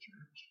just a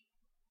church.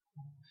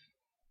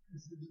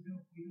 Because there's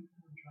no, we don't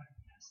ever drive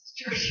past this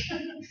church.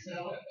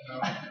 So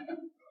I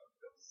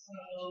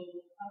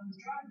was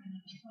driving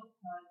and I felt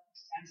God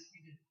asked me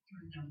to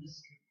turn down this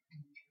street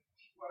from the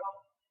church.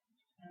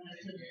 And I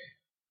said,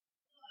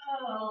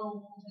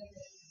 oh,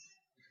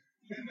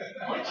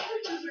 what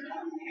churches are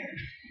down here?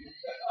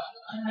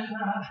 And I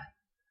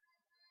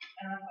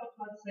felt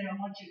God say, I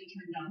want you to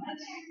turn down that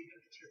street to go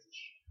to church.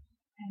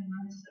 And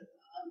I said,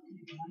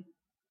 okay, God.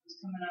 I was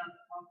coming out of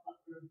the Pop-Up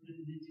Road,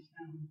 headed into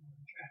town on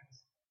the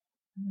tracks.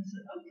 And I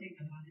said, okay,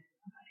 God,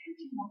 if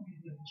you want me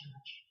to go to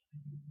church,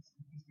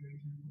 he's very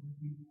gentle with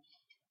me.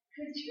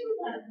 Could you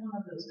let one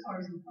of those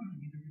cars in front of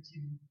me, there were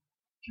two,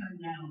 turn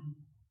down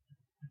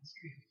that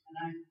street?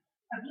 And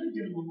I've lived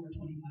in Wilmore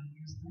 25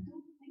 years, and I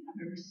don't think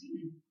I've ever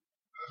seen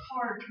a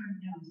car turn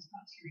down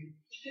Scott Street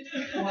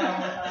while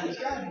I was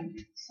driving.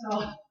 So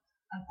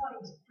I thought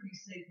it was a pretty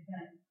safe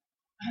bet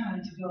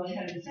to go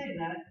ahead and say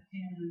that,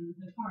 and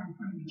the car in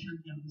front of me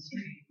turned down the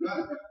street.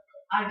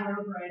 I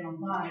drove right on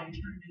by and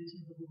turned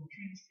into the little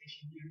train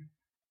station there.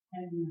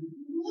 And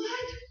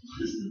what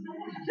was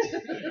that?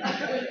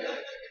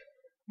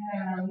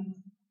 And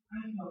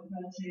I felt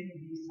God say to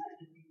me, "Son,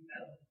 if you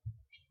go."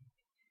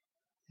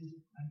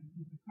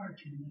 The car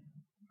turned down.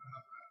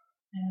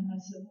 And I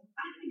said,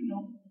 I don't even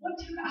know what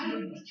time, I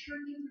don't know what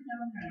churches are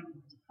down there, I don't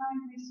know what time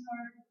they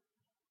start.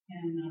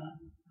 And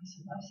I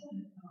said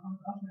it,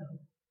 I'll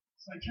go.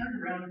 So I turned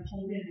around and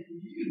pulled in,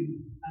 and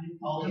I didn't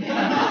follow him.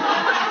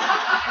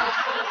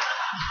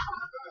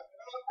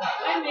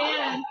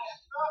 Amen.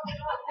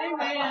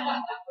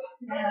 Amen.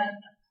 And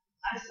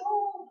I saw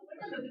the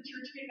women of the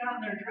church get out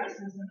in their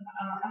dresses, and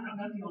I don't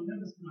know if you'll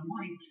notice, but I'm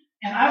white.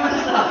 And I was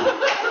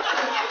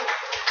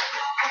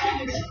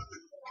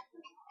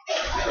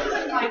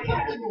in my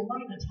casual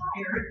white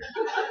attire.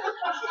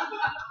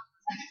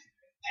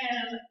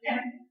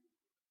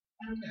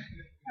 and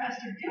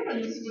Pastor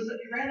Gibbons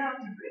ran out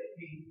to greet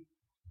me.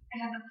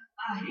 And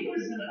he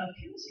was in a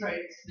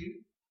pinstripe suit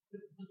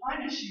with the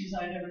finest shoes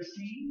I'd ever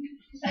seen.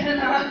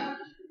 And I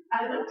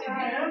looked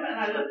at him and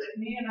I looked at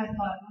me and I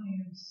thought, I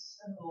am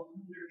so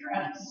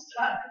underdressed.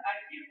 I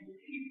can't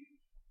believe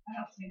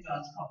I don't think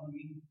God's calling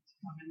me to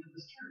come into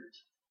this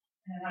church.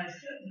 And I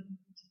said to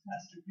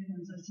Pastor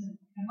Gibbons, I said,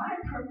 am I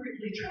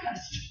appropriately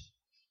dressed?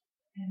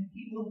 And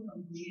he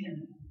welcomed me in.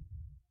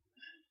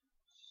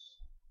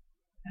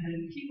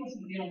 And he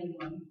wasn't the only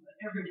one, but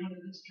everyone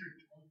in this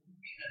church welcomed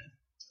me in.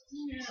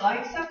 So I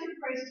accepted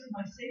Christ as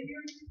my Savior.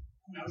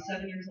 When I was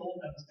 7 years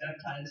old, I was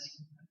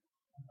baptized.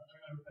 My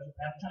mother and I were both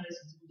baptized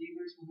as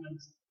believers when I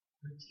was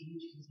 13.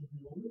 She was a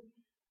bit older.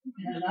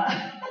 And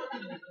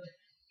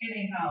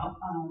anyhow,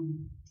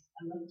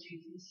 I love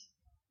Jesus.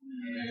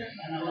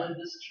 And I love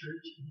this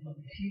church. And I love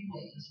the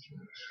people of this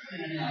church.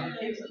 And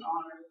it's an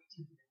honor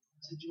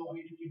to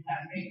join if you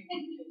have me.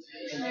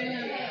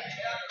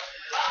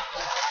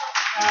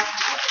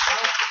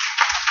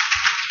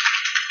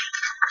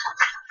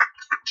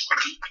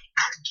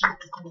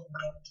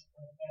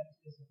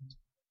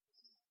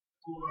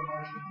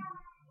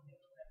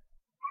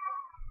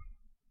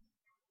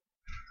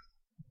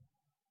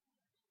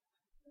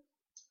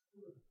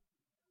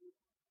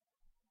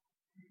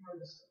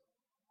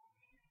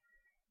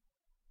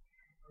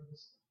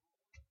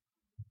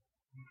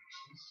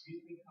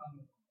 Excuse me,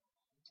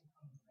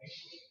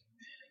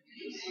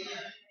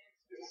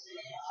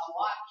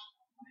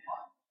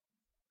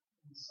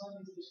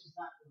 she's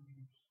not going to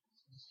be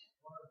sent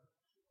word.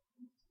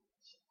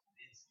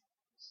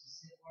 She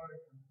sent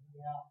word from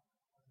the out.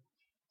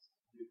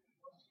 She's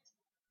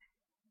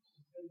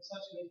been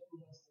such an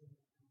influence to the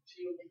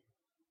children.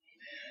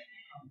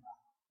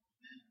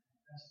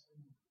 That's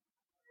true.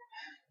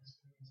 That's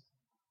true.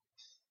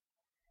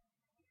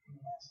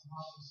 That's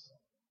Martha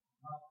said.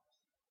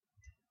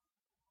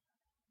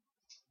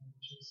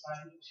 She's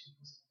excited that she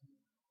was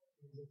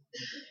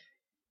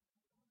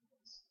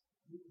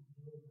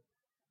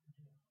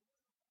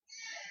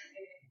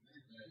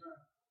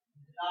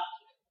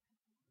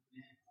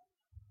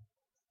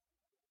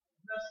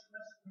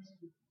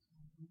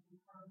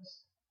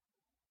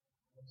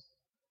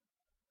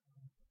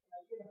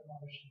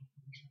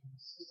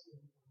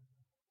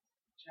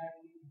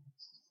Jackie and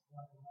Sister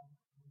Barbara,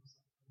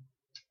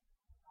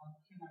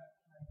 can I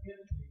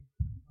give the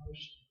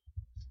motion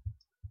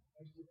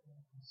based upon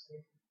the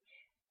sacred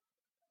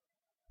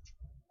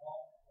law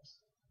of the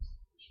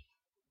Constitution?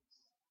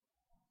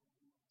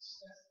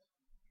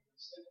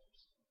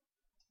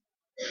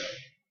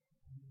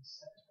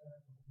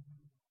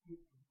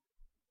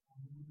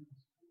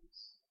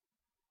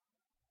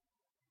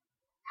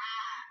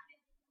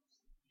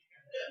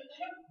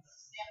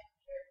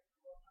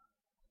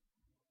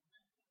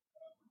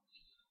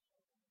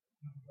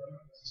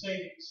 Say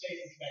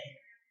his name.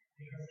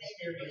 Your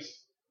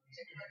experience.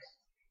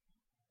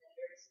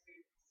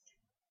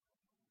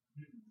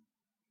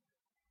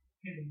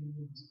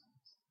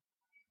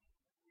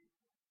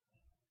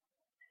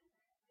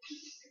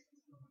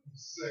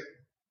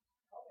 Second.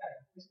 Okay,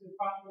 it's been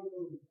properly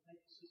moved. Thank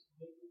you, Sister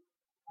Vicky.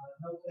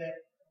 Note that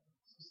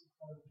Sister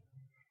Cole, is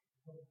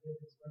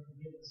going to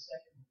give the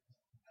second.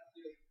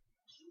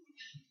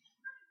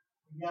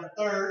 We got a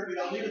third. We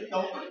don't leave it.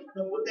 Don't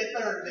put that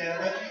third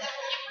down.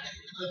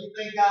 So we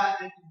thank God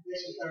that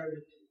this is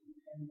third.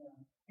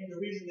 And the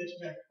reason that you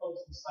have to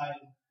close the site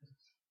is because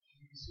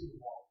you can see the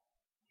wall.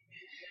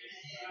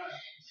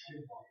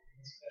 See the wall.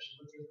 It's special.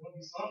 But there's going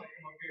to be some that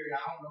come up here. I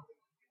don't know.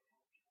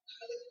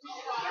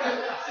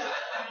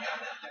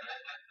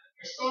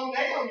 There's some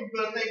now you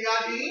better thank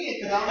God you're in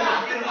because I don't know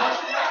if you get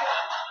emotional.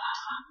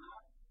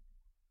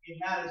 It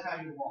matters how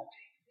you walk.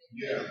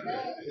 Yeah,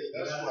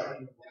 that's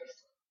right.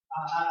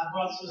 I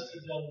brought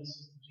Sister Joe and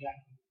Sister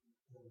Jackie.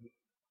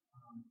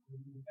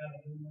 We've got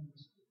a new member of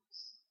this.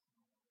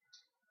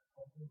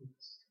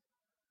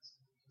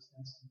 Just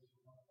asking if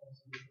you want to close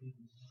everything.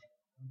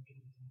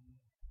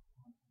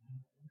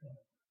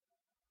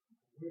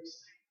 We're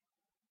excited.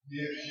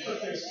 Yeah. But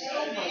there's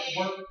so much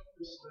work.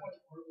 There's so much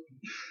work.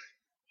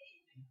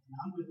 And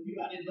I'm with you.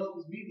 I didn't know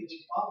it was me that you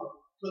followed.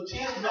 So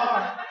chances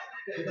are,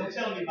 don't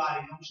tell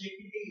anybody. Don't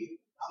shake your head.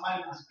 I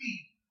might even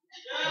speak.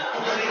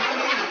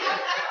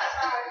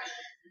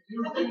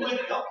 You're with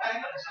it. Okay.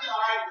 She's all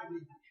right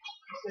with me.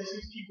 She says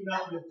she's keeping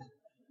up with it.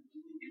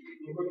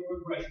 We're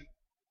great.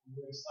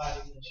 We're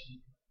excited that she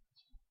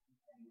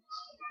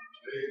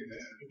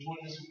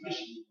joined us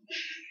officially.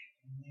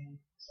 Amen.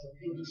 So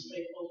if you'll just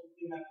stay close with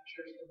them after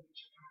church, they'll get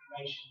your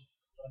information.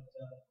 But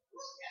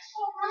that's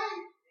all right.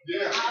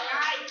 Yeah. All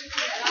right.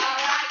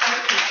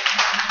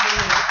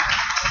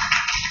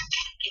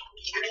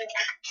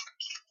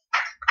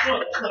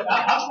 Look,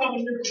 I was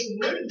coming here for some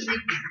women's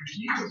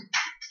meeting.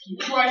 She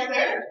was right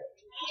there.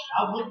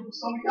 I was looking for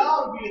some of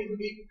y'all to be at the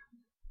meeting.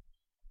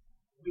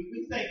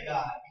 We thank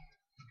God.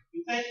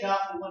 We thank God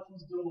for what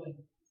He's doing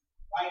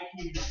right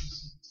here.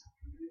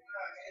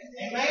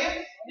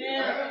 Amen?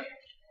 Yeah.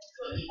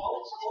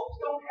 Folks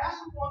don't ask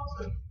them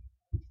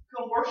to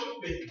come worship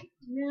with you.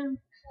 Yeah.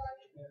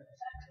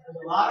 There's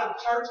a lot of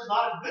churches, a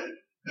lot of good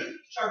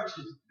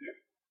churches.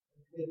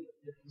 The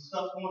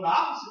stuff's going the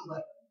opposite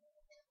way.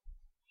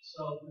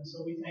 So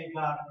we thank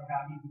God for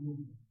how He's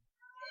moving.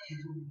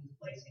 He's moving this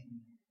place.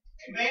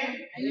 Amen?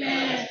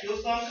 Amen. There's still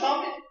some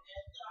coming.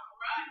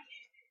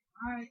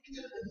 All right.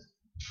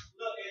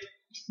 Look,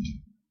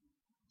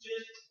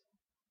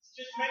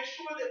 just make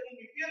sure that when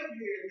you get them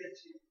here that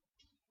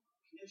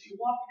you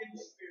walk in the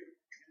Spirit.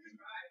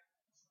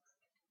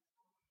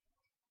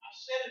 I've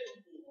said it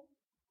before.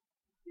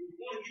 If you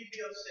want to get me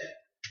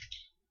upset,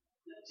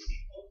 let me see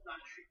folks not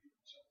treating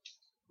each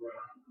other. Right.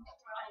 I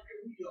don't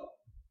care who you are.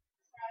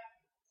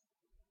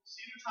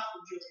 Cedar Top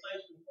will be a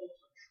place where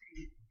folks are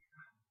treated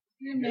kind.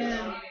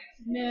 Amen.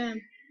 Amen.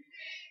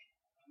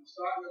 I'm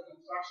start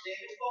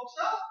standing folks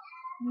up.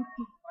 I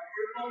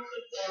hear folks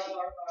that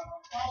are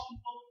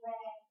crossing folks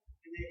wrong,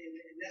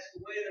 and that's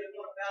the way they're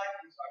going about it,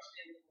 and start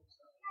standing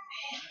folks up.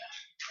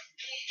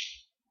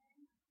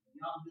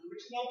 Y'all do what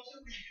you want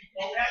to. You can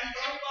go down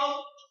your own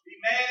phone, be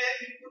mad at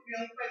me, put me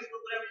on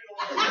Facebook, whatever you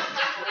want to do.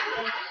 But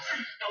we want to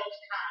treat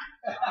folks kind.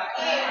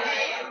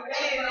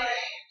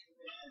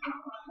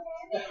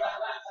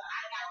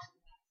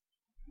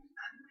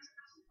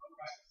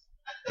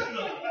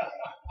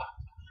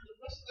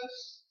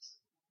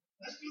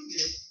 Let's do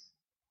this.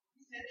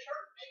 He said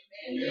church.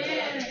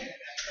 Amen.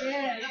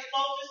 Yeah. Let's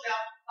close this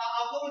out.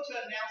 I'll go into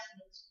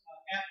announcements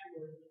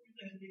afterwards. A few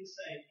things we need to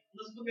say.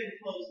 Let's go ahead and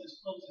close this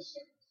service.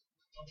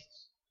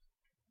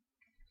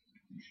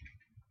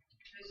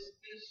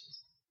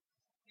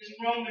 It's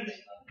Romans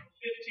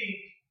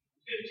 15th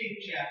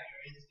chapter.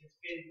 This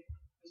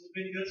has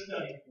been good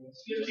study for us.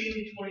 15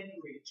 to 23.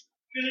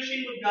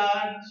 Finishing with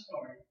God and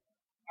starting.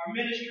 Our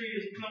ministry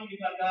is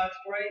accompanied by God's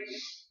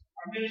grace.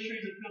 Our ministry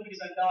is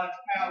accompanied by God's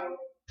power.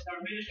 And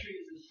our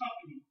ministry is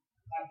accompanied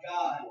by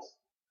God's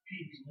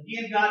people.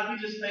 Again, God,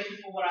 we just thank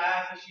you for what our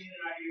eyes have seen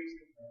and our ears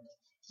have heard.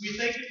 We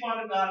thank you,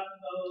 Father God, for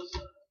those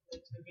that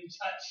have been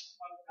touched,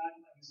 Father God,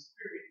 by the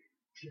Spirit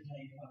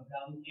today, Father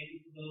God. We thank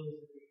you for those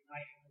that are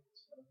united with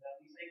us, Father God.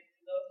 We thank you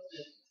for those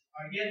that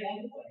are yet on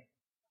the way.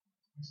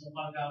 And so,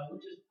 Father God, we're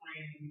just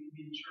praying that we can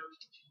be the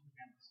church that you would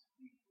have us to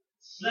be.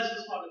 Bless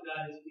us, Father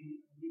God, as we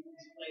leave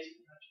this place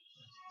without your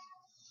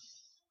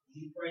presence.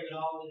 We pray that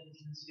all that has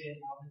been said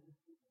and all that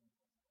has been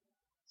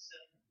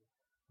done,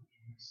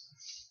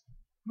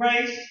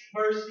 grace,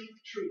 mercy,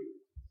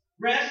 truth.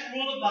 Rest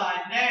will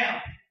abide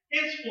now,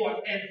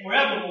 henceforth, and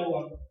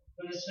forevermore.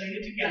 Let us sing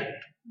it together.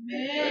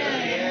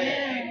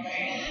 Amen.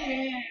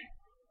 Amen.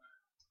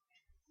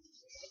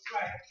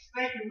 Right.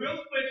 Thank you. Real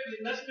quickly,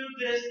 let's do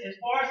this as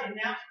far as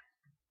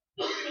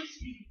announcements.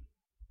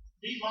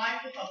 Be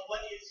mindful of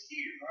what is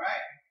here, all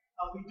right?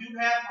 We do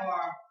have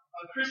our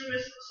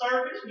Christmas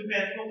service. We've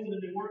had folks that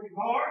have been working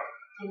hard,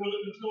 so we're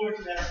looking forward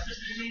to that. Our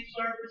Christmas Eve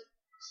service,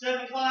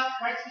 7 o'clock,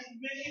 right, Sister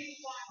Vicky?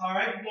 All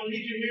right, we're going to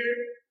need you here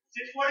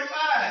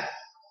 6:45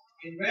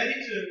 and ready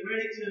to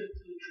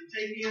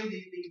take in the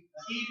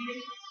evening.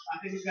 I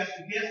think we've got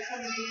some guests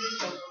coming in,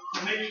 so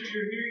make sure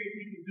you're here if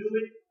you can do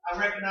it. I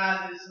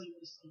recognize there's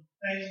some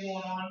things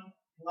going on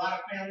in a lot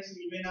of families, so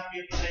you may not be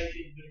able to make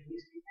it, but at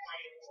least be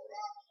praying for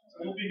us. So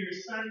we'll be here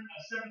 7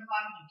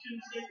 o'clock on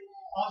Tuesday.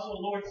 Also,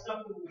 Lord's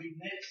Supper will be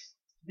next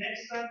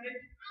Sunday.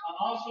 I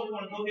also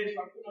want to go ahead and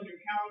start putting on your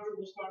calendar.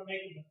 We'll start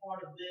making a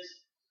part of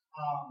this,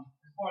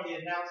 as part of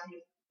the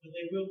announcement. But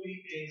there will be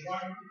a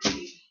Martin Luther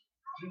King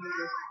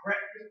Jr.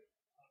 breakfast,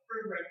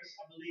 free breakfast,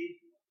 I believe,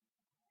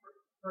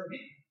 per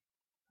meeting.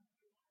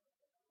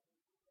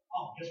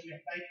 Oh, yes, ma'am.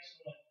 Thank you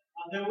so much.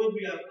 There will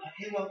be a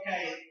MLK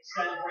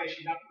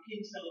celebration, Dr.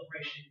 King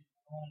celebration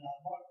on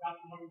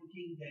Dr. Martin Luther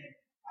King Day.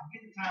 I'll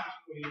get the times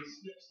for you. It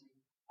slips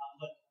me.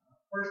 But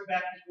First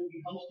Baptist will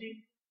be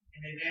hosting, and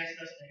they've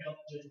asked us to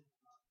help with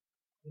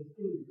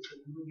food,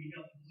 so we will be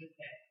helping with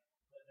that.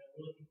 But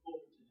we're looking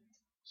forward to that.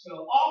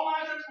 So all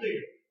minds are clear.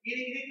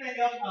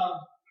 Anything else?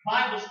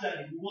 Bible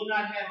study. We will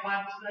not have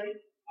Bible study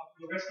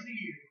for the rest of the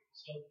year.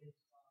 So it's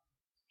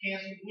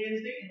canceled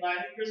Wednesday in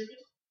light of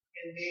Christmas,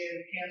 and then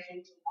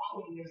canceled the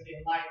following Wednesday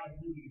in light of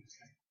New Year's.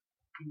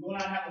 We will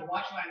not have a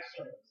watch night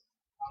service.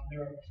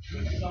 There are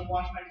some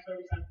watch night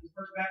service.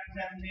 First Baptist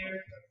having there.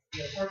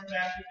 We have First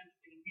Baptist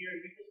here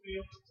in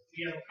Bakersfield. We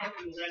have a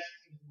couple of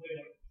lessons as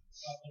well.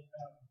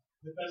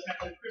 With us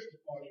having a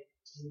Christmas party,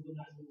 we will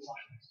not do the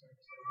watch night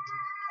service.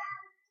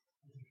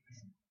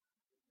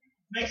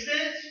 Make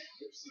sense?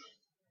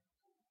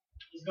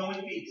 Let's go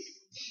in peace.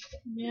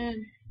 Amen.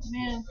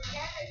 Amen.